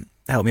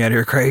help me out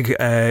here, Craig,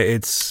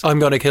 it's I'm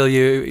gonna kill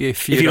you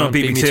if you don't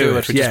beat me to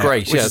it, which is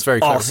great. Yeah, it's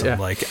very awesome.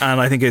 clever, like, and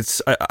I think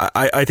it's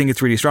I think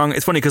it's really strong.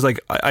 It's funny because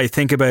like I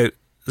think about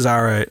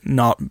Zara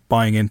not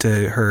buying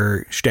into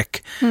her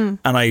shtick, and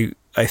I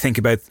think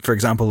about, for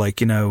example,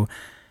 like, you know,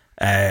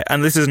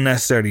 and this isn't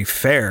necessarily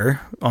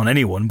fair on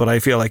anyone, but I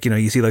feel like, you know,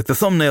 you see like the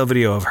thumbnail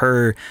video of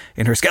her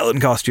in her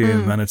skeleton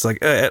costume, and it's like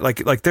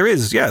there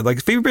is,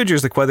 like Phoebe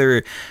Bridgers, like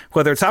whether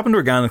it's happened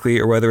organically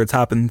or whether it's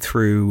happened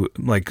through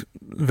like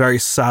very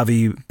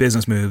savvy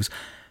business moves,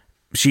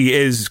 she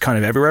is kind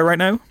of everywhere right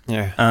now.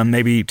 Yeah.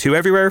 Maybe too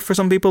everywhere for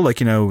some people. Like,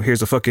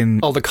 here's a fucking...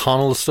 all the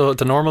Connell stuff,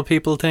 the normal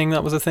people thing,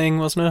 that was a thing,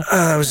 wasn't it?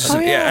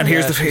 And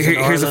here's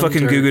the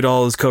fucking Goo Goo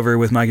Dolls cover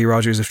with Maggie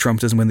Rogers if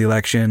Trump doesn't win the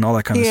election, all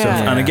that kind of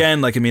stuff. And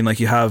again,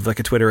 you have a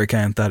Twitter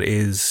account that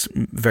is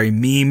very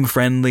meme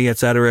friendly,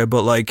 etc.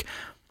 But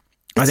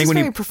I think when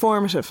very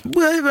performative.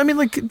 Well,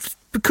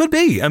 it could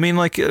be.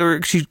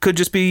 Or she could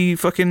just be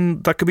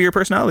fucking. That could be her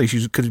personality.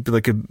 She could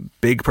be a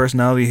big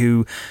personality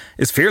who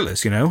is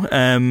fearless.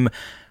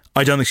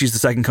 I don't think she's the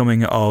second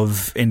coming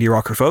of indie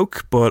rock or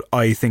folk, but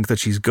I think that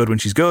she's good when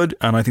she's good,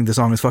 and I think the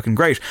song is fucking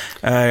great.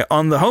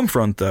 On the home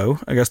front, though,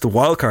 I guess the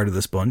wild card of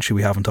this bunch, who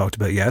we haven't talked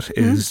about yet,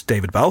 is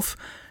David Balfe,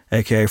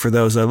 aka For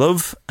Those I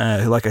Love.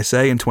 Like I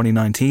say, in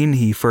 2019,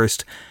 he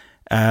first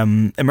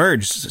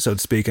emerged, so to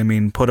speak.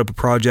 Put up a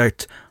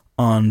project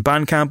on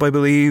Bandcamp, I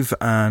believe,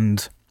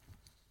 and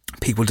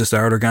people just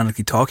started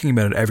organically talking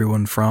about it.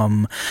 Everyone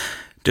from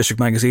District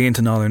Magazine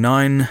to Noller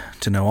 9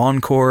 to No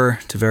Encore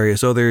to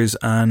various others,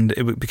 and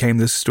it became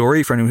this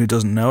story. For anyone who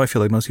doesn't know, I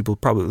feel like most people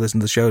probably listen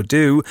to the show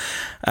do.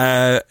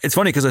 It's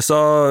funny because I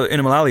saw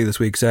Ina Mullally this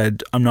week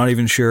said, I'm not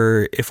even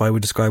sure if I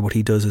would describe what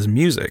he does as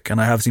music, and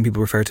I have seen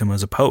people refer to him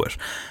as a poet.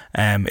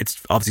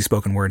 It's obviously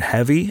spoken word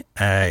heavy.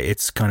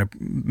 It's kind of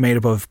made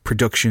up of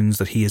productions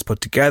that he has put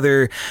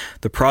together.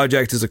 The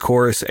project is, of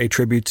course, a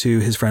tribute to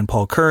his friend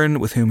Paul Curran,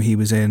 with whom he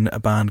was in a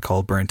band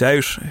called Burnt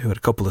Out, who had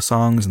a couple of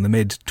songs in the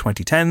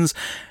mid-2010s,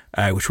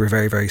 which were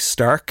very, very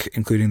stark,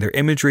 including their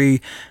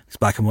imagery, these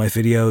black and white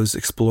videos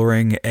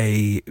exploring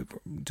a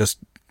just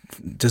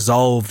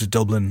dissolved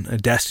Dublin, a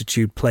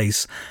destitute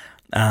place,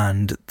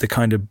 and the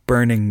kind of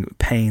burning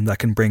pain that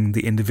can bring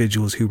the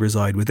individuals who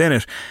reside within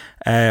it.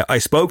 I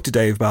spoke to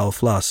Dave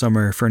Balfe last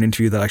summer for an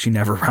interview that actually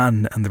never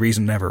ran, and the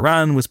reason it never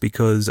ran was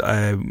because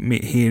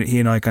he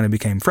and I kind of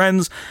became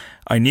friends.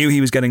 I knew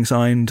he was getting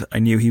signed. I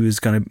knew he was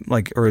kind of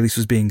or at least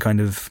was being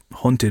kind of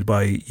hunted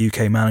by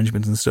UK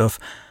management and stuff,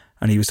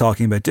 and he was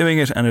talking about doing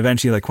it. And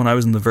eventually, when I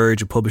was on the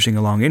verge of publishing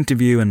a long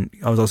interview and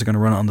I was also going to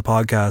run it on the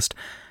podcast,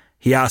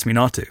 he asked me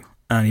not to,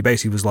 and he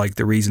basically was like,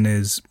 the reason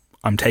is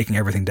I'm taking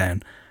everything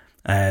down.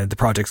 The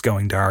project's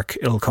going dark.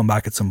 It'll come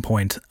back at some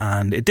point,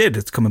 and it did.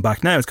 It's coming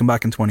back now. It's come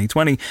back in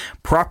 2020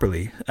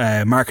 properly.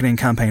 Marketing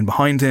campaign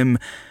behind him,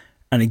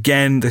 and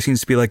again, there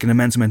seems to be an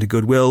immense amount of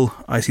goodwill.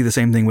 I see the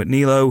same thing with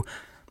Nilo.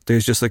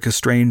 There's just a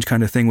strange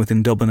kind of thing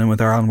within Dublin and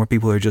with Ireland where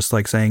people are just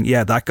saying,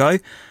 yeah, that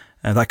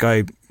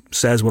guy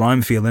says what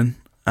I'm feeling,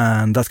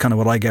 and that's kind of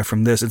what I get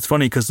from this. It's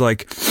funny because I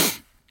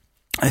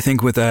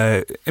think with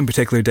in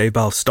particular Dave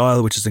Balfe's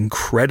style, which is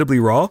incredibly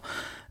raw,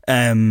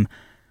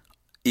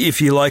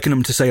 if you liken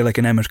him to say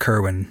an Emmett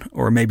Kerwin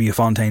or maybe a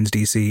Fontaine's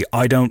DC,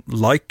 I don't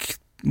like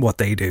what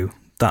they do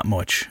that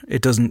much.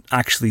 It doesn't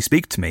actually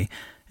speak to me.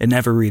 It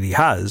never really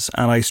has.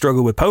 And I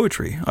struggle with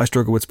poetry. I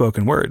struggle with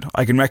spoken word.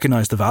 I can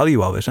recognise the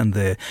value of it and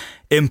the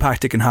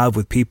impact it can have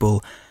with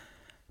people.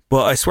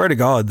 But I swear to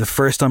God, the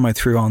first time I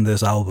threw on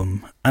this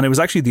album, and it was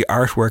actually the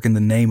artwork and the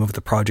name of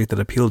the project that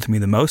appealed to me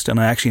the most, and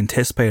I actually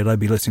anticipated I'd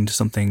be listening to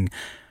something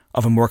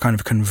of a more kind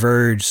of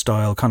Converge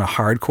style, kind of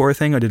hardcore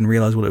thing. I didn't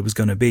realise what it was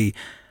going to be.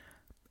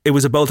 It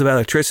was a bolt of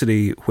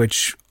electricity,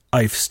 which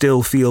I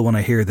still feel when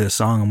I hear this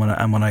song and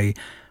when I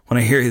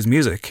hear his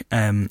music.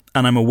 And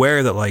I'm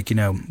aware that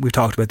we've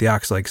talked about the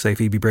acts say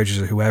Phoebe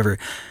Bridgers or whoever,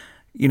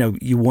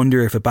 you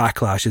wonder if a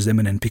backlash is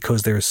imminent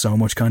because there's so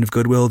much kind of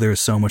goodwill.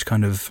 There's so much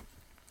kind of,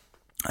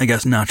 I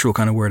guess, natural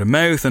kind of word of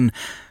mouth. And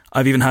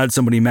I've even had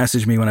somebody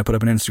message me when I put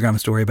up an Instagram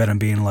story about him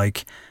being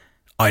like,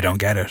 I don't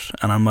get it.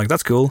 And I'm like,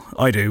 that's cool.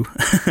 I do.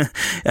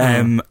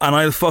 And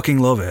I fucking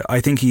love it.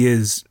 I think he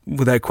is,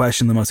 without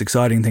question, the most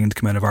exciting thing to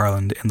come out of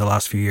Ireland in the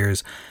last few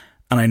years.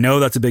 And I know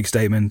that's a big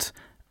statement.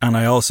 And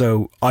I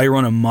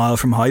run a mile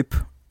from hype.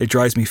 It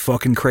drives me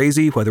fucking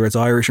crazy, whether it's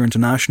Irish or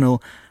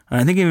international.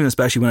 And I think even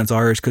especially when it's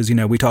Irish, because,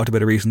 we talked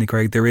about it recently,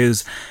 Craig,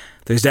 there's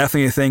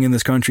definitely a thing in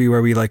this country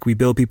where we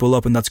build people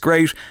up, and that's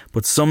great.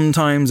 But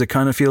sometimes it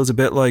kind of feels a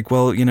bit like,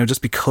 well,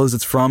 just because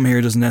it's from here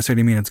doesn't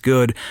necessarily mean it's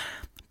good.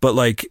 But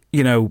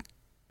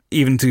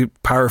even to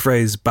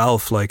paraphrase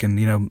Balfe,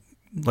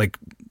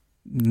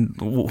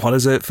 what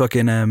is it?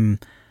 Fucking,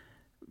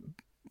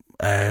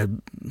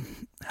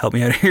 help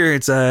me out here.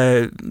 It's,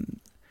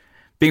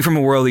 being from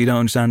a world that you don't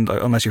understand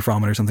unless you're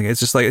from it or something.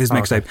 It's just his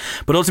mixtape. Okay.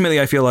 But ultimately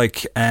I feel I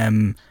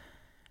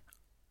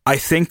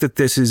think that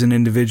this is an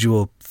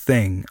individual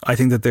thing. I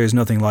think that there's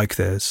nothing like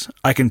this.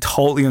 I can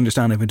totally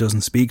understand if it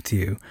doesn't speak to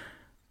you,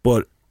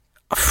 but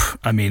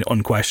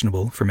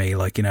unquestionable for me.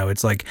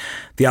 It's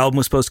the album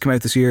was supposed to come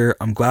out this year.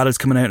 I'm glad it's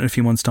coming out in a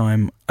few months'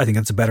 time. I think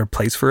it's a better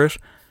place for it.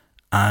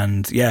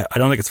 And yeah, I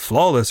don't think it's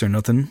flawless or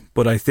nothing,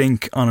 but I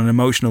think on an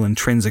emotional,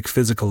 intrinsic,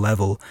 physical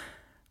level,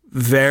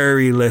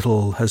 very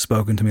little has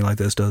spoken to me like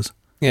this does.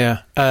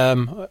 Yeah.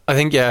 I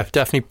think,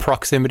 definitely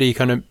proximity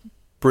kind of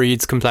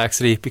breeds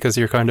complexity, because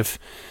you're kind of,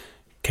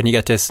 can you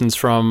get distance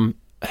from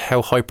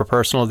how hyper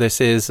personal this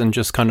is and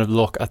just kind of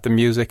look at the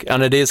music?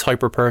 And it is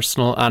hyper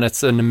personal, and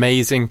it's an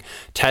amazing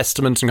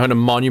testament and kind of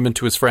monument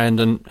to his friend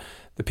and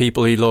the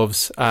people he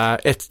loves.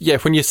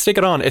 When you stick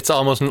it on, it's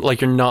almost like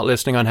you're not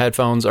listening on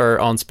headphones or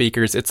on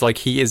speakers. It's like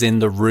he is in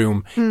the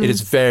room. It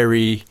is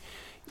very...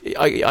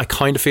 I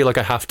kind of feel like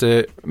I have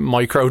to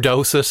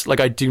microdose it. Like,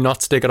 I do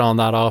not stick it on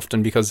that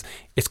often because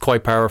it's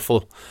quite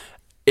powerful.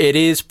 It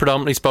is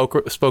predominantly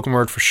spoken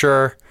word for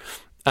sure.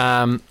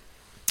 It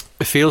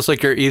feels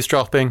like you're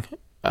eavesdropping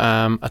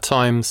at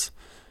times.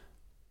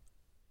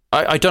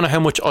 I don't know how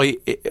much I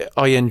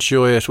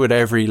enjoy it with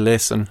every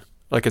listen.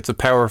 Like, it's a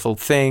powerful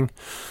thing.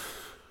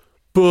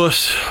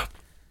 But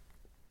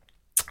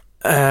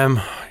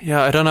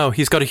I don't know.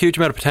 He's got a huge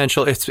amount of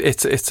potential.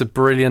 It's a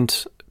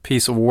brilliant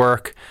piece of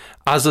work.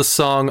 As a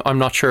song, I'm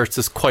not sure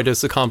it's quite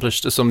as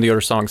accomplished as some of the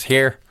other songs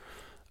here.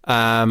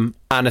 And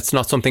it's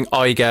not something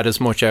I get as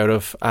much out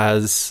of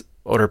as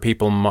other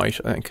people might,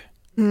 I think.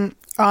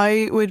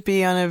 I would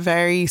be on a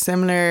very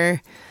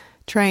similar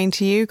train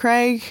to you,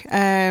 Craig.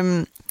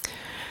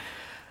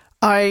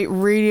 I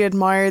really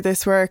admire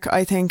this work.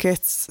 I think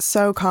it's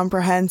so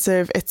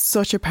comprehensive. It's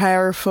such a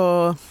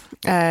powerful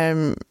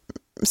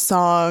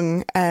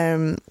song.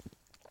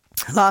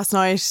 Last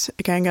night,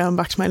 again going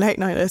back to my late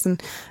night listen,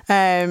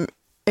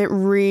 it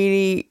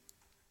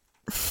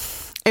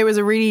was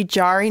a really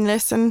jarring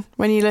listen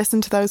when you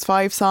listen to those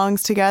 5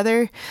 songs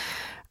together.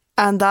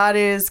 And that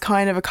is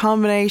kind of a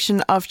combination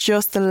of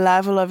just the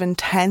level of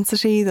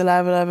intensity, the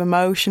level of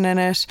emotion in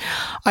it.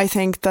 I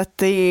think that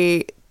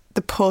the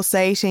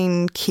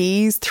pulsating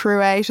keys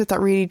throughout it that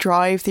really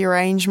drive the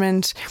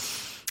arrangement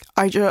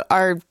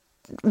are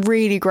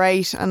really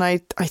great. And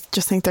I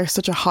just think they're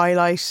such a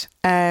highlight.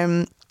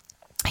 Balfe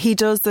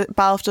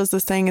does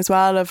this thing as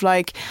well of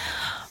like,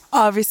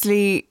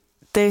 obviously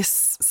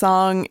this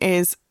song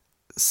is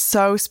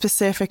so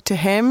specific to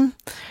him,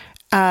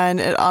 and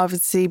it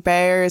obviously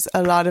bears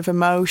a lot of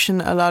emotion,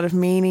 a lot of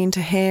meaning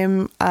to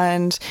him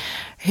and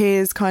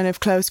his kind of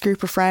close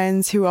group of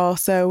friends who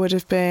also would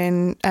have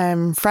been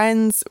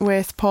friends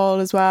with Paul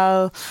as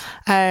well.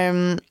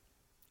 And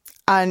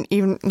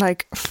even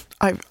like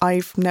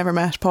I've never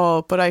met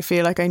Paul, but I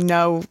feel like I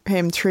know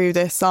him through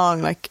this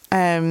song. Like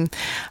and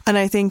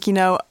I think, you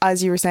know,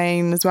 as you were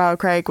saying as well,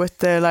 Craig, with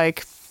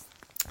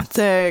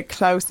the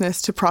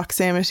closeness to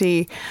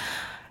proximity,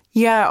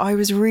 yeah, I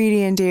was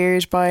really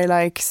endeared by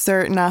like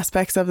certain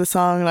aspects of the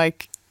song,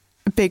 like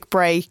Big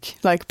Break,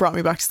 like brought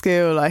me back to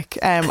school. Like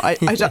I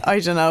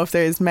don't know if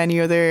there's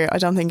many other, I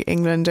don't think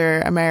England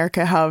or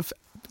America have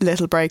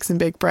little breaks and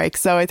big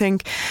breaks. So I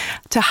think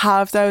to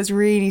have those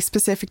really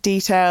specific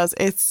details,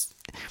 it's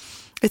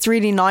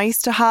really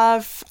nice to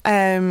have.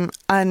 And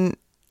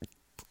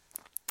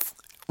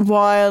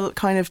while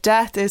kind of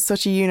death is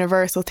such a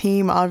universal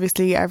theme,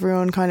 obviously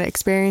everyone kind of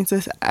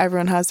experiences it.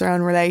 Everyone has their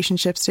own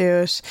relationships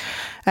to it.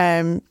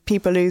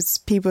 People lose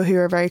people who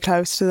are very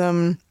close to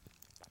them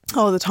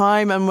all the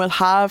time and will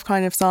have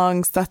kind of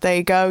songs that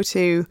they go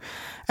to.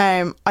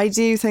 I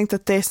do think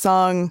that this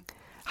song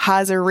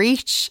has a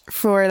reach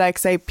for, like,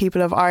 say,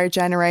 people of our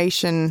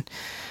generation,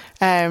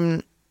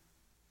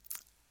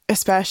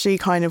 especially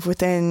kind of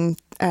within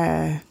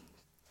the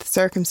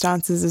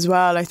circumstances as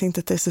well. I think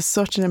that this is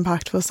such an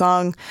impactful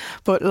song,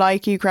 but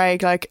like you,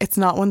 Craig, like, it's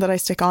not one that I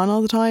stick on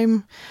all the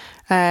time.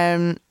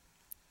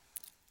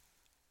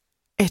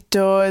 It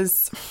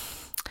does,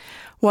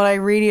 while I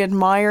really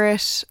admire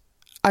it,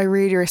 I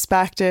really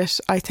respect it.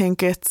 I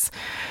think it's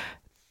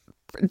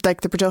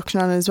like the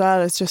production on it as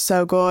well, it's just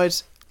so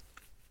good.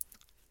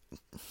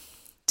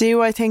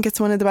 Do I think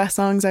it's one of the best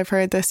songs I've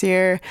heard this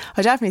year?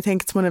 I definitely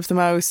think it's one of the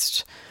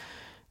most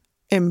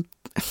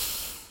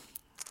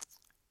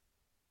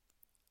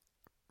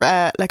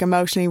like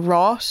emotionally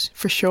wrought,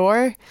 for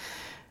sure.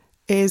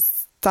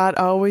 Is that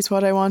always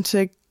what I want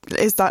to,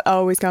 is that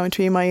always going to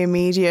be my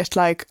immediate,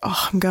 like,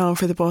 oh, I'm going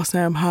for the bus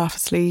now, I'm half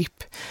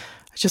asleep,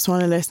 I just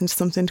want to listen to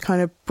something to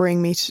kind of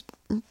bring me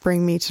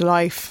to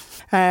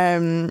life?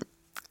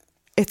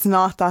 It's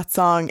not that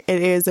song.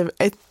 It is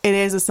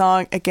a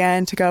song,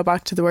 again, to go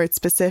back to the word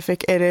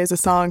specific, it is a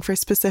song for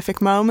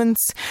specific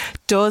moments.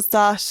 Does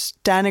that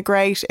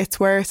denigrate its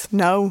worth?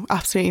 No,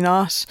 absolutely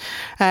not.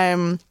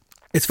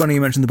 It's funny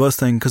you mentioned the bus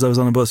thing, because I was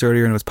on a bus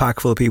earlier and it was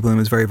packed full of people and it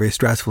was very, very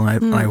stressful,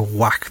 and I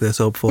whacked this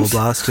up full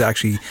blast to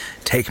actually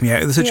take me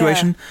out of the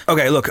situation. Yeah.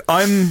 Okay, look,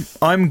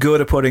 I'm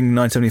good at putting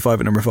 975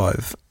 at number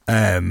 5,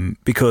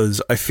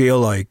 because I feel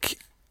like,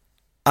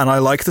 and I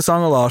like the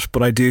song a lot,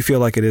 but I do feel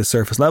like it is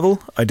surface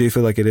level. I do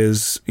feel like it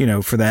is, you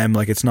know, for them,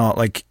 like, it's not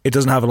like, it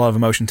doesn't have a lot of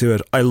emotion to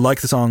it. I like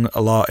the song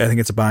a lot. I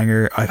think it's a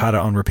banger. I've had it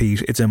on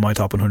repeat. It's in my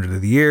top 100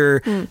 of the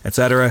year,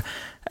 etc.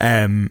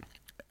 And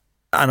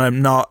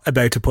I'm not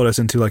about to put us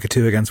into like a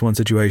 2 against 1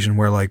 situation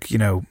where, like, you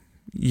know,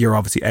 you're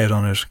obviously out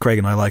on it. Craig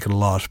and I like it a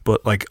lot,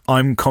 but like,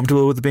 I'm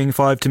comfortable with it being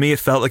 5. To me, it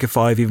felt like a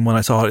 5 even when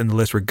I saw it in the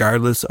list,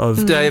 regardless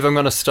of... Dave, I'm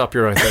going to stop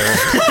you right there.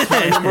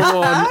 I'm number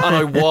 1 and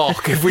I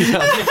walk if we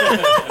have...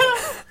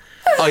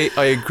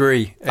 I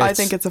agree. I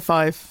think it's a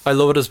 5. I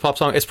love it as a pop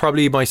song. It's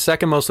probably my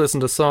second most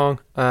listened to song,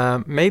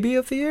 maybe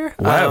of the year.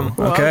 Wow.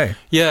 Okay.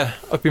 Yeah,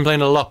 I've been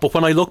playing it a lot. But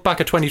when I look back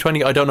at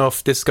 2020, I don't know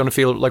if this is going to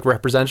feel like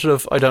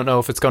representative. I don't know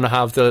if it's going to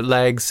have the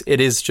legs. It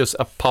is just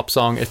a pop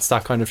song. It's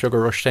that kind of Sugar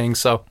Rush thing.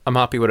 So I'm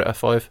happy with it at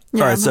 5.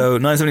 All right, so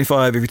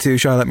 975, if you're too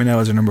shy, let me know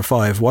as your number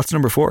 5. What's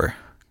number 4?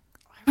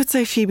 I would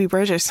say Phoebe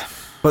Bridgers.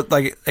 But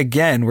like,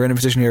 again, we're in a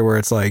position here where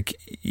it's like,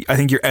 I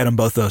think you're out on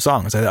both those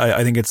songs.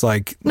 I think it's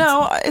like...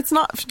 No, it's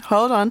not.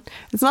 Hold on.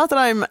 It's not that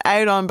I'm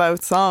out on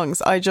both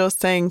songs. I just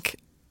think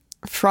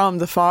from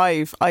the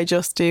 5, I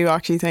just do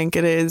actually think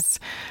it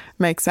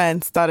makes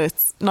sense that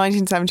it's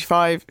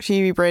 1975,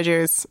 Phoebe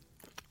Bridgers.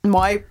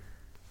 My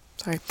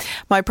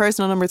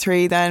personal number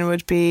 3 then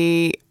would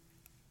be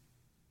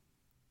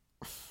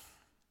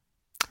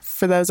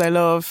For Those I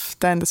Love,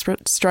 then the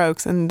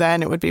Strokes, and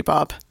then it would be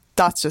Bob.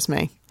 That's just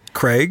me.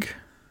 Craig?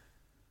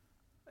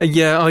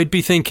 Yeah, I'd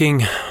be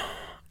thinking...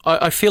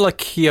 I feel like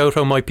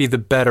Kyoto might be the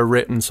better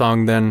written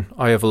song than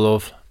I Have a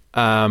Love.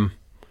 Although,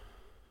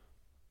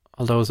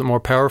 is it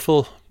more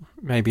powerful?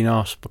 Maybe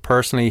not. But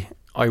personally,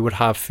 I would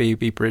have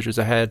Phoebe Bridgers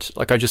ahead.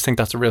 Like, I just think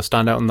that's a real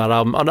standout in that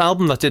album. An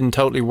album that didn't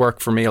totally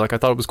work for me. Like, I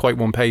thought it was quite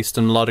one-paced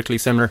and melodically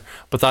similar.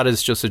 But that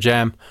is just a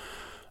gem.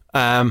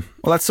 Well,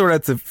 let's sort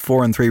out the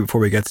 4 and 3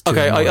 before we get to 2.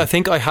 Okay, I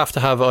think I have to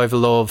have I Have a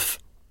Love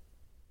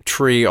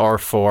 3 or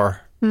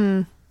 4.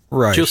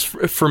 Right. Just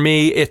for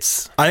me,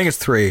 it's... I think it's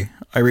 3.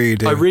 I really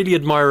do. I really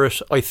admire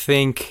it. I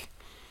think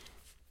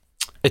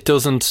it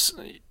doesn't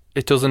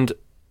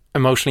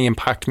emotionally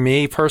impact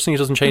me personally. It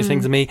doesn't change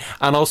things in me.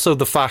 And also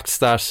the fact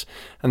that,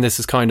 and this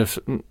is kind of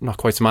not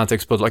quite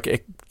semantics, but like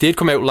it did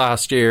come out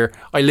last year.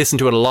 I listened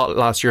to it a lot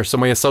last year, so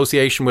my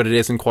association with it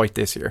isn't quite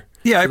this year.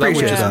 Yeah, I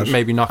appreciate that.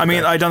 Maybe not. I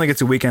mean, I don't think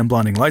it's a Weekend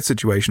Blinding Lights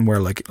situation where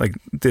like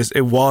this.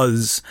 It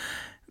was.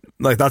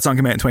 Like, that song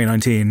came out in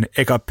 2019.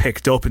 It got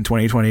picked up in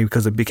 2020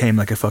 because it became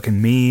like a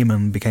fucking meme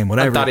and became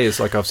whatever. And that is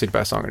like obviously the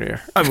best song of the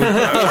year.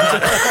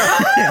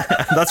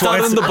 That's why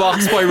it's in the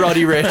box by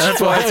Roddy Ricch. That's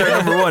why it's our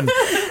number 1.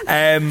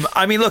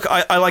 I mean, look,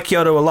 I like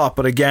Kyoto a lot,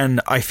 but again,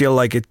 I feel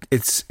like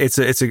it's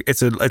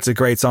a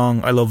great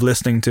song. I love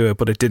listening to it,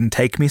 but it didn't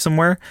take me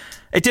somewhere.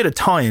 It did at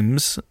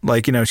times.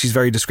 Like, you know, she's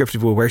very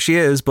descriptive of where she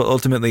is, but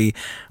ultimately,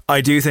 I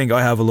do think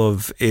I Have a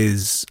Love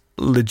is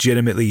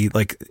legitimately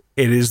like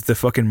it is the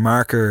fucking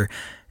marker.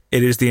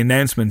 It is the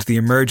announcement, the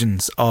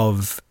emergence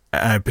of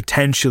a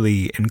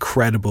potentially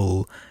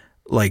incredible,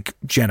 like,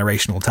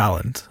 generational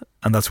talent.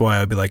 And that's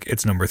why I'd be like,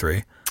 it's number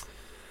 3.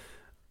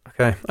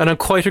 Okay. And I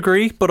quite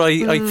agree, but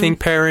I think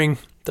pairing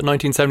the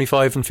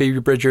 1975 and Phoebe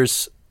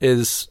Bridgers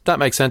that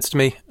makes sense to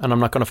me, and I'm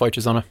not going to fight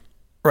you on it.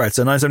 Right,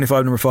 so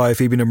 975 number 5,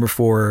 Phoebe number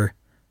 4,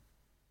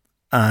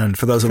 and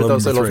For Those I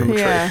Love number 3.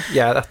 Yeah,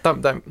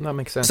 that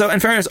makes sense. So in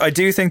fairness, I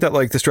do think that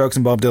like the Strokes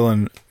and Bob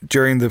Dylan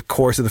during the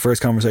course of the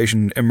first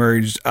conversation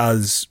emerged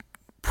as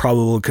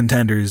probable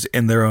contenders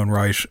in their own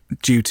right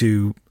due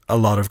to a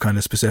lot of kind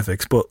of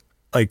specifics, but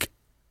like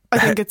I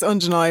think it's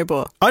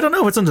undeniable. I don't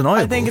know if it's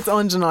undeniable. I think it's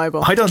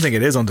undeniable. I don't think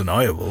it is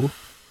undeniable.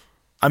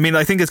 I mean,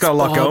 I think it's got a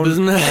lot going,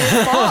 isn't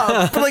it?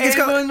 Bob, but like it's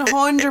got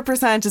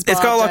 100% is Bob.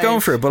 It's got a lot going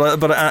for it,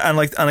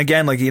 but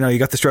again, like, you know, you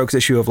got the Strokes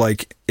issue of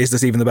like, is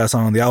this even the best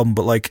song on the album?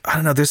 But like, I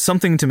don't know, there's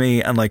something to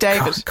me, and like,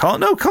 David, call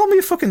me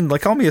a fucking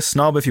call me a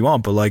snob if you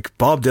want, but like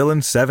Bob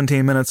Dylan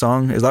 17-minute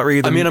song, is that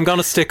really? I mean, I'm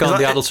gonna stick on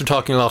the Adults Are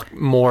Talking a lot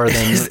more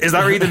than is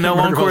that really the no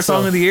encore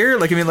song of the year?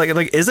 Like, I mean,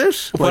 like is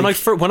it? Like,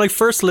 when I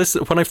first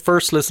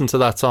listened to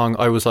that song,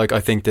 I was like, I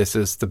think this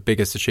is the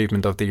biggest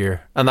achievement of the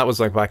year, and that was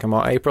like back in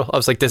April. I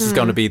was like, this is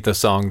going to be the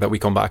song that we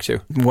come back to.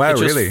 Wow, it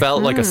just really?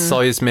 felt like a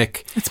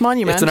seismic. It's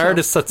monumental. It's an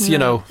artist that's, you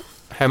know,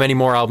 how many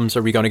more albums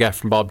are we going to get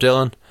from Bob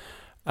Dylan?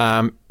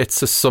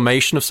 It's a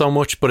summation of so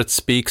much, but it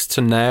speaks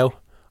to now.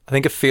 I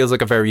think it feels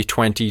like a very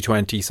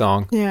 2020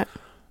 song. Yeah.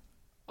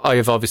 I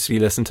have obviously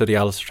listened to the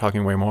Alice Are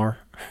Talking way more.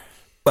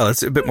 Well,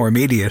 it's a bit more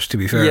immediate, to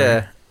be fair.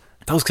 Yeah.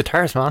 Those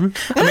guitars, man.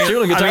 I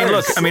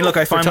mean, look.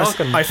 I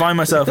find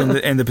myself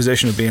in the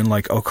position of being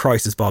like, oh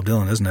Christ, it's Bob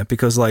Dylan, isn't it?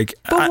 Because like,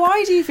 but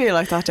why do you feel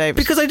like that, David?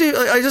 Because I do.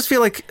 I just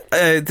feel like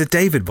the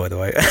David. By the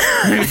way,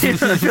 I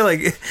just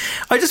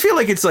feel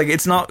like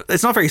it's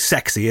not very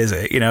sexy, is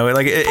it? You know,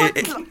 like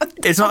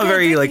it's not a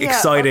very like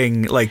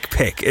exciting like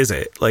pick, is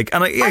it? Like,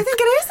 and I think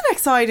it is an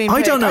exciting pick.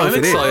 I don't know if it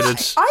excited.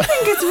 is. I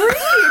think it's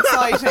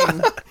really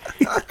exciting.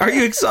 Are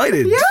you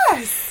excited?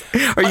 Yes.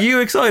 Are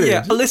you excited?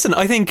 Yeah, listen,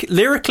 I think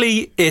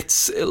lyrically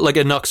it's like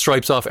it knocks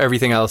stripes off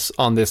everything else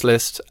on this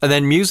list, and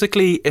then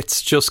musically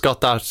it's just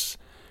got that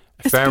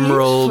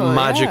ephemeral,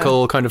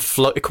 magical kind of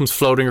it comes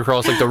floating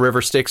across like the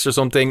river Styx or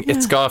something.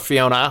 It's got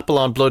Fiona Apple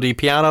on bloody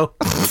piano.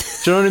 Do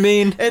you know what I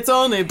mean? It's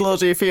only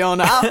bloody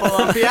Fiona Apple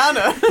on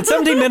piano. It's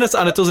 17 minutes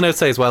and it doesn't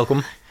outsay his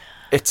welcome.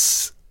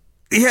 It's...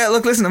 Yeah,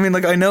 look, listen, I mean,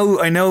 like, I know,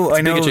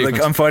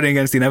 like, I'm fighting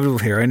against the inevitable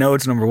here. I know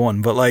it's number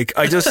 1, but like,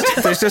 I just,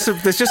 there's just a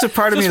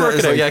part of me that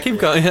is like, yeah, keep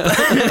going. Yeah.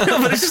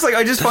 But it's just like,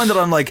 I just find that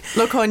I'm like,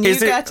 look, when you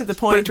get to the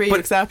point where you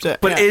accept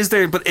it. But is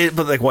there, but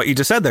like what you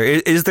just said there,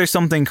 is there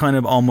something kind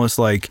of almost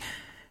like,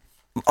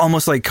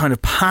 almost like kind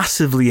of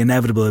passively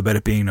inevitable about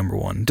it being number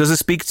one? Does it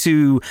speak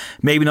to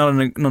maybe not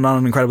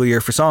an incredible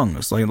year for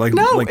songs?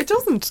 No, it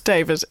doesn't,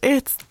 David.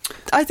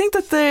 I think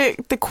that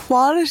the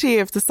quality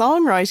of the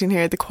songwriting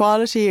here, the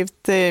quality of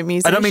the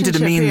musicianship. I don't mean to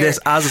demean this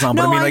as a song,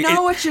 but I mean, like, I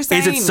know what you're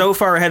saying. Is it so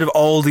far ahead of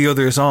all the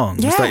other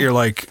songs that you're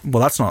like,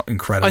 well, that's not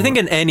incredible? I think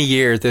in any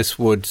year this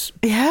would.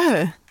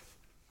 Yeah.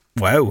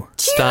 Wow.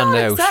 Stand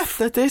out. Accept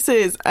that this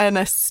is an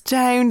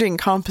astounding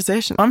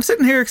composition. I'm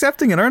sitting here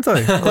accepting it, aren't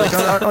I?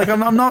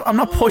 I'm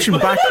not pushing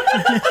back.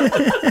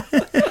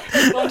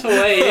 Want to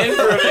weigh in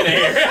for a minute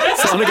here.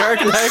 Sonic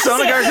Architect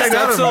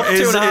Adam up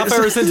 2.5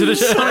 hours into the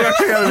show. Sonic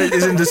Architect Adam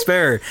is in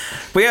despair.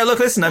 But yeah, look,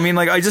 listen. I mean,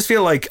 like, I just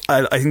feel like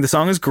I think the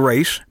song is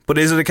great. But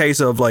is it a case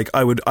of like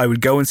I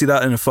would go and see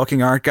that in a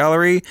fucking art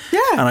gallery?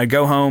 Yeah. And I'd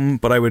go home,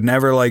 but I would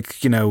never like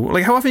how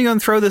often are you going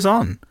to throw this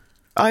on?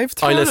 I've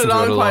thrown it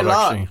on quite a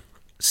lot. Actually.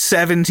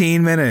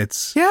 17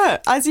 minutes. Yeah,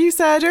 as you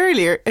said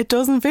earlier, it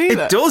doesn't feel it.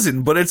 It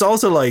doesn't, but it's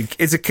also like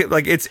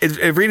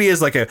it really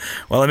is like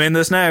I'm in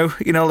this now,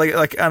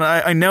 and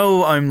I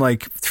know I'm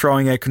like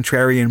throwing out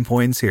contrarian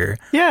points here.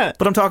 Yeah,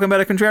 but I'm talking about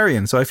a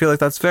contrarian, so I feel like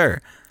that's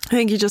fair. I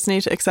think you just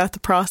need to accept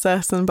the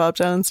process and Bob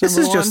Dylan's This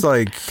is just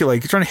like you're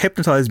trying to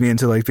hypnotize me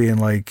into like being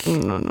like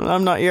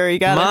I'm not Yuri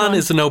Geller. Man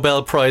is a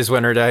Nobel Prize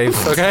winner, Dave.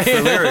 Okay,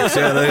 for lyrics,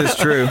 yeah, that is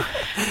true.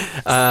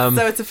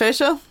 So it's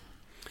official.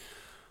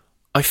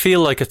 I feel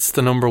like it's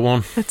the number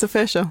one. It's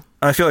official.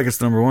 I feel like it's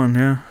the number one,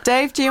 yeah.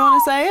 Dave, do you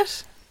want to say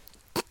it?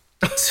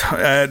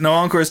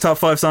 No Encore's top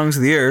 5 songs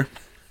of the year.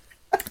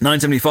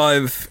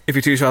 975, If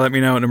You Too Shall Let Me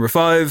Know at number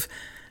 5.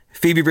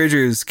 Phoebe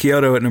Bridgers'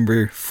 Kyoto at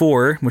number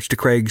 4, much to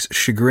Craig's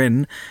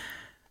chagrin.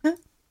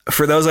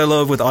 For Those I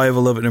Love with I Have a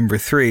Love at number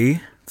 3.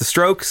 The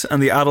Strokes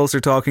and The Adults Are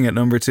Talking at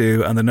number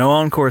 2. And the No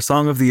Encore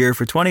Song of the Year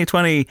for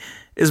 2020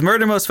 is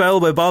Murder Most Foul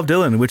by Bob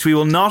Dylan, which we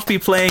will not be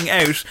playing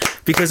out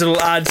because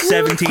it'll add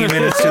 17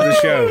 minutes to the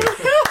show.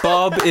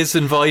 Bob is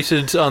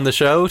invited on the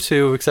show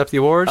to accept the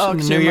award in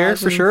the new year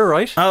for sure,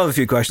 right? I'll have a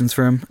few questions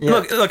for him. Yeah.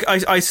 Look,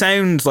 I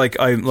sound like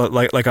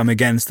I'm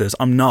against this.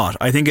 I'm not.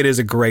 I think it is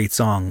a great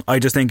song. I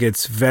just think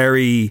it's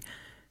very...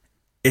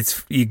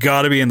 you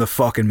gotta be in the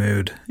fucking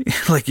mood.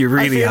 Like, you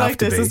really have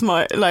to be. I feel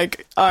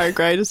like this is our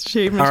greatest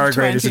achievement of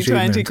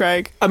 2020,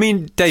 Craig. I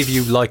mean, Dave,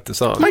 you like the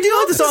song. I do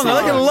like the song. I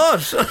like it a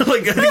lot.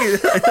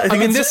 I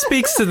mean, this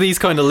speaks to these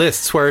kind of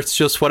lists where it's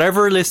just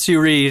whatever list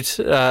you read,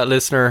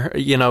 listener,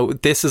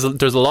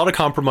 there's a lot of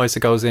compromise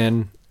that goes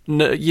in.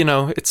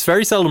 It's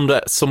very seldom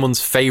that someone's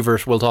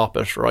favourite will top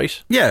it,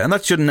 right? Yeah, and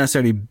that shouldn't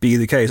necessarily be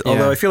the case.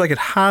 Although I feel like it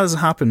has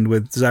happened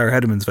with Zara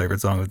Hedemann's favourite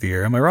song of the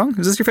year. Am I wrong?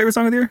 Is this your favourite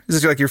song of the year? Is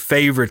this like your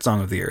favourite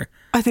song of the year?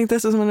 I think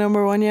this is my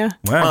number one, yeah.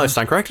 Wow. Oh, I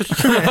stand corrected. On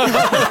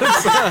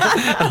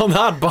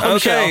that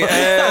bombshell.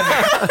 Okay,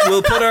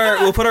 we'll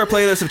put our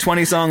playlist of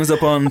 20 songs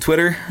up on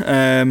Twitter,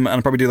 and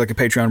I'll probably do like a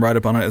Patreon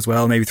write-up on it as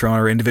well, maybe throw in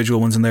our individual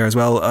ones in there as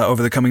well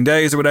over the coming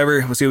days or whatever.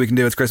 We'll see what we can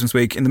do. It's Christmas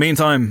week. In the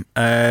meantime,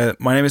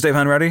 my name is Dave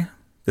Hanratty.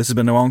 This has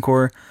been No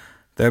Encore.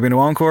 There'll be No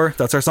Encore.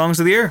 That's our songs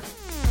of the year.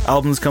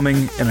 Album's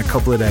coming in a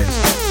couple of days,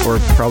 or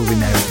probably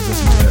now if you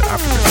listen to it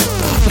after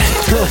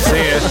Christmas.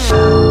 See ya.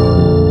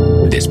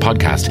 This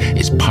podcast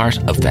is part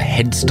of the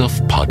Head Stuff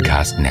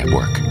Podcast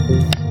Network.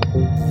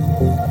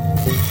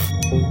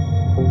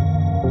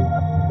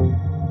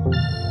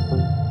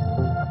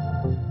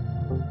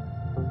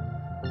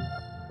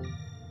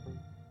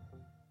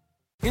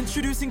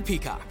 Introducing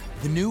Peacock,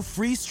 the new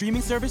free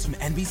streaming service from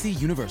NBC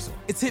Universal.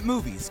 It's hit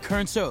movies,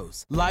 current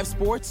shows, live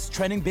sports,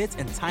 trending bits,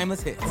 and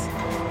timeless hits.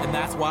 And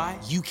that's why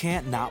you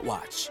can't not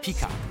watch.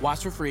 Peacock. Watch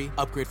for free.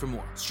 Upgrade for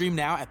more. Stream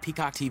now at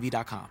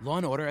peacocktv.com. Law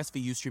 & Order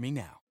SVU streaming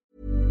now.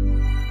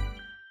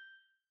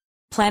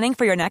 Planning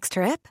for your next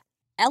trip?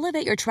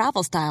 Elevate your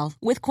travel style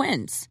with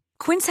Quince.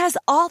 Quince has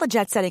all the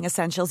jet-setting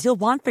essentials you'll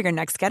want for your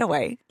next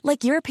getaway,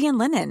 like European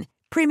linen,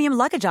 premium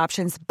luggage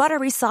options,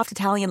 buttery soft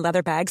Italian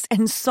leather bags,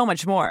 and so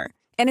much more.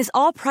 And is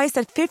all priced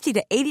at 50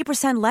 to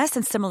 80% less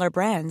than similar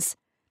brands.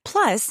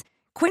 Plus,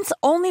 Quince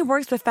only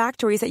works with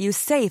factories that use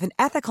safe and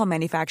ethical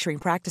manufacturing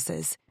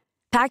practices.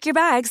 Pack your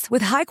bags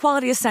with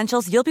high-quality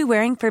essentials you'll be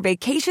wearing for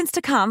vacations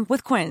to come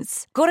with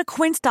Quince. Go to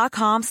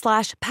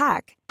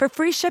quince.com/pack for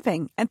free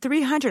shipping and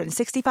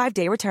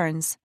 365-day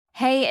returns.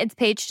 Hey, it's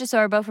Paige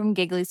DeSorbo from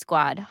Giggly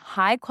Squad.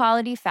 High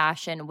quality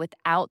fashion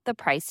without the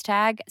price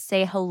tag.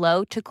 Say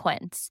hello to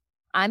Quince.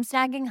 I'm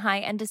snagging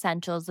high-end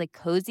essentials like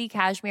cozy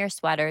cashmere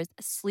sweaters,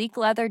 sleek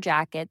leather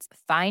jackets,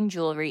 fine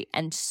jewelry,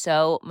 and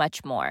so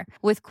much more.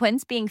 With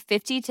Quince being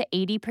 50 to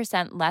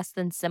 80% less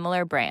than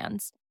similar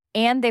brands.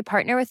 And they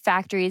partner with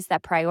factories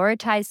that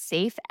prioritize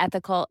safe,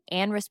 ethical,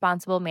 and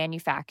responsible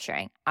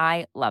manufacturing.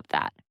 I love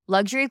that.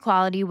 Luxury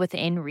quality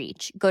within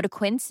reach. Go to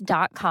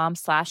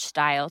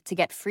quince.com/style to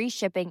get free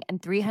shipping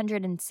and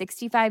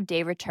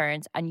 365-day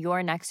returns on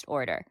your next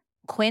order.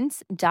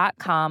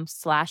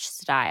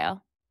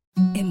 Quince.com/style.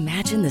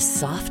 Imagine the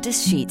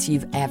softest sheets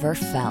you've ever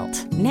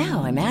felt.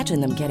 Now imagine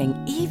them getting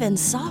even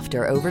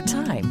softer over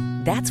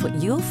time. That's what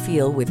you'll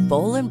feel with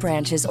Boll &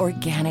 Branch's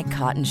organic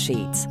cotton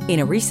sheets. In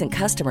a recent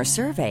customer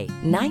survey,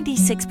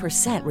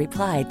 96%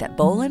 replied that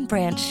Boll &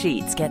 Branch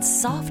sheets get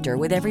softer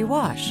with every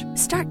wash.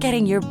 Start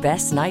getting your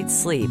best night's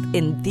sleep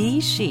in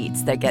these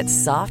sheets that get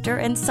softer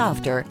and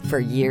softer for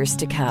years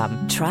to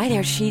come. Try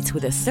their sheets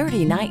with a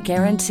 30-night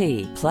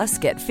guarantee. Plus,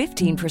 get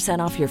 15%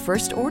 off your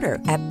first order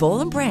at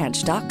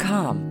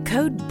bollandbranch.com.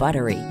 Code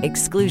BUTTERY.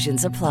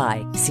 Exclusions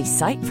apply. See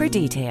site for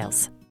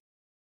details.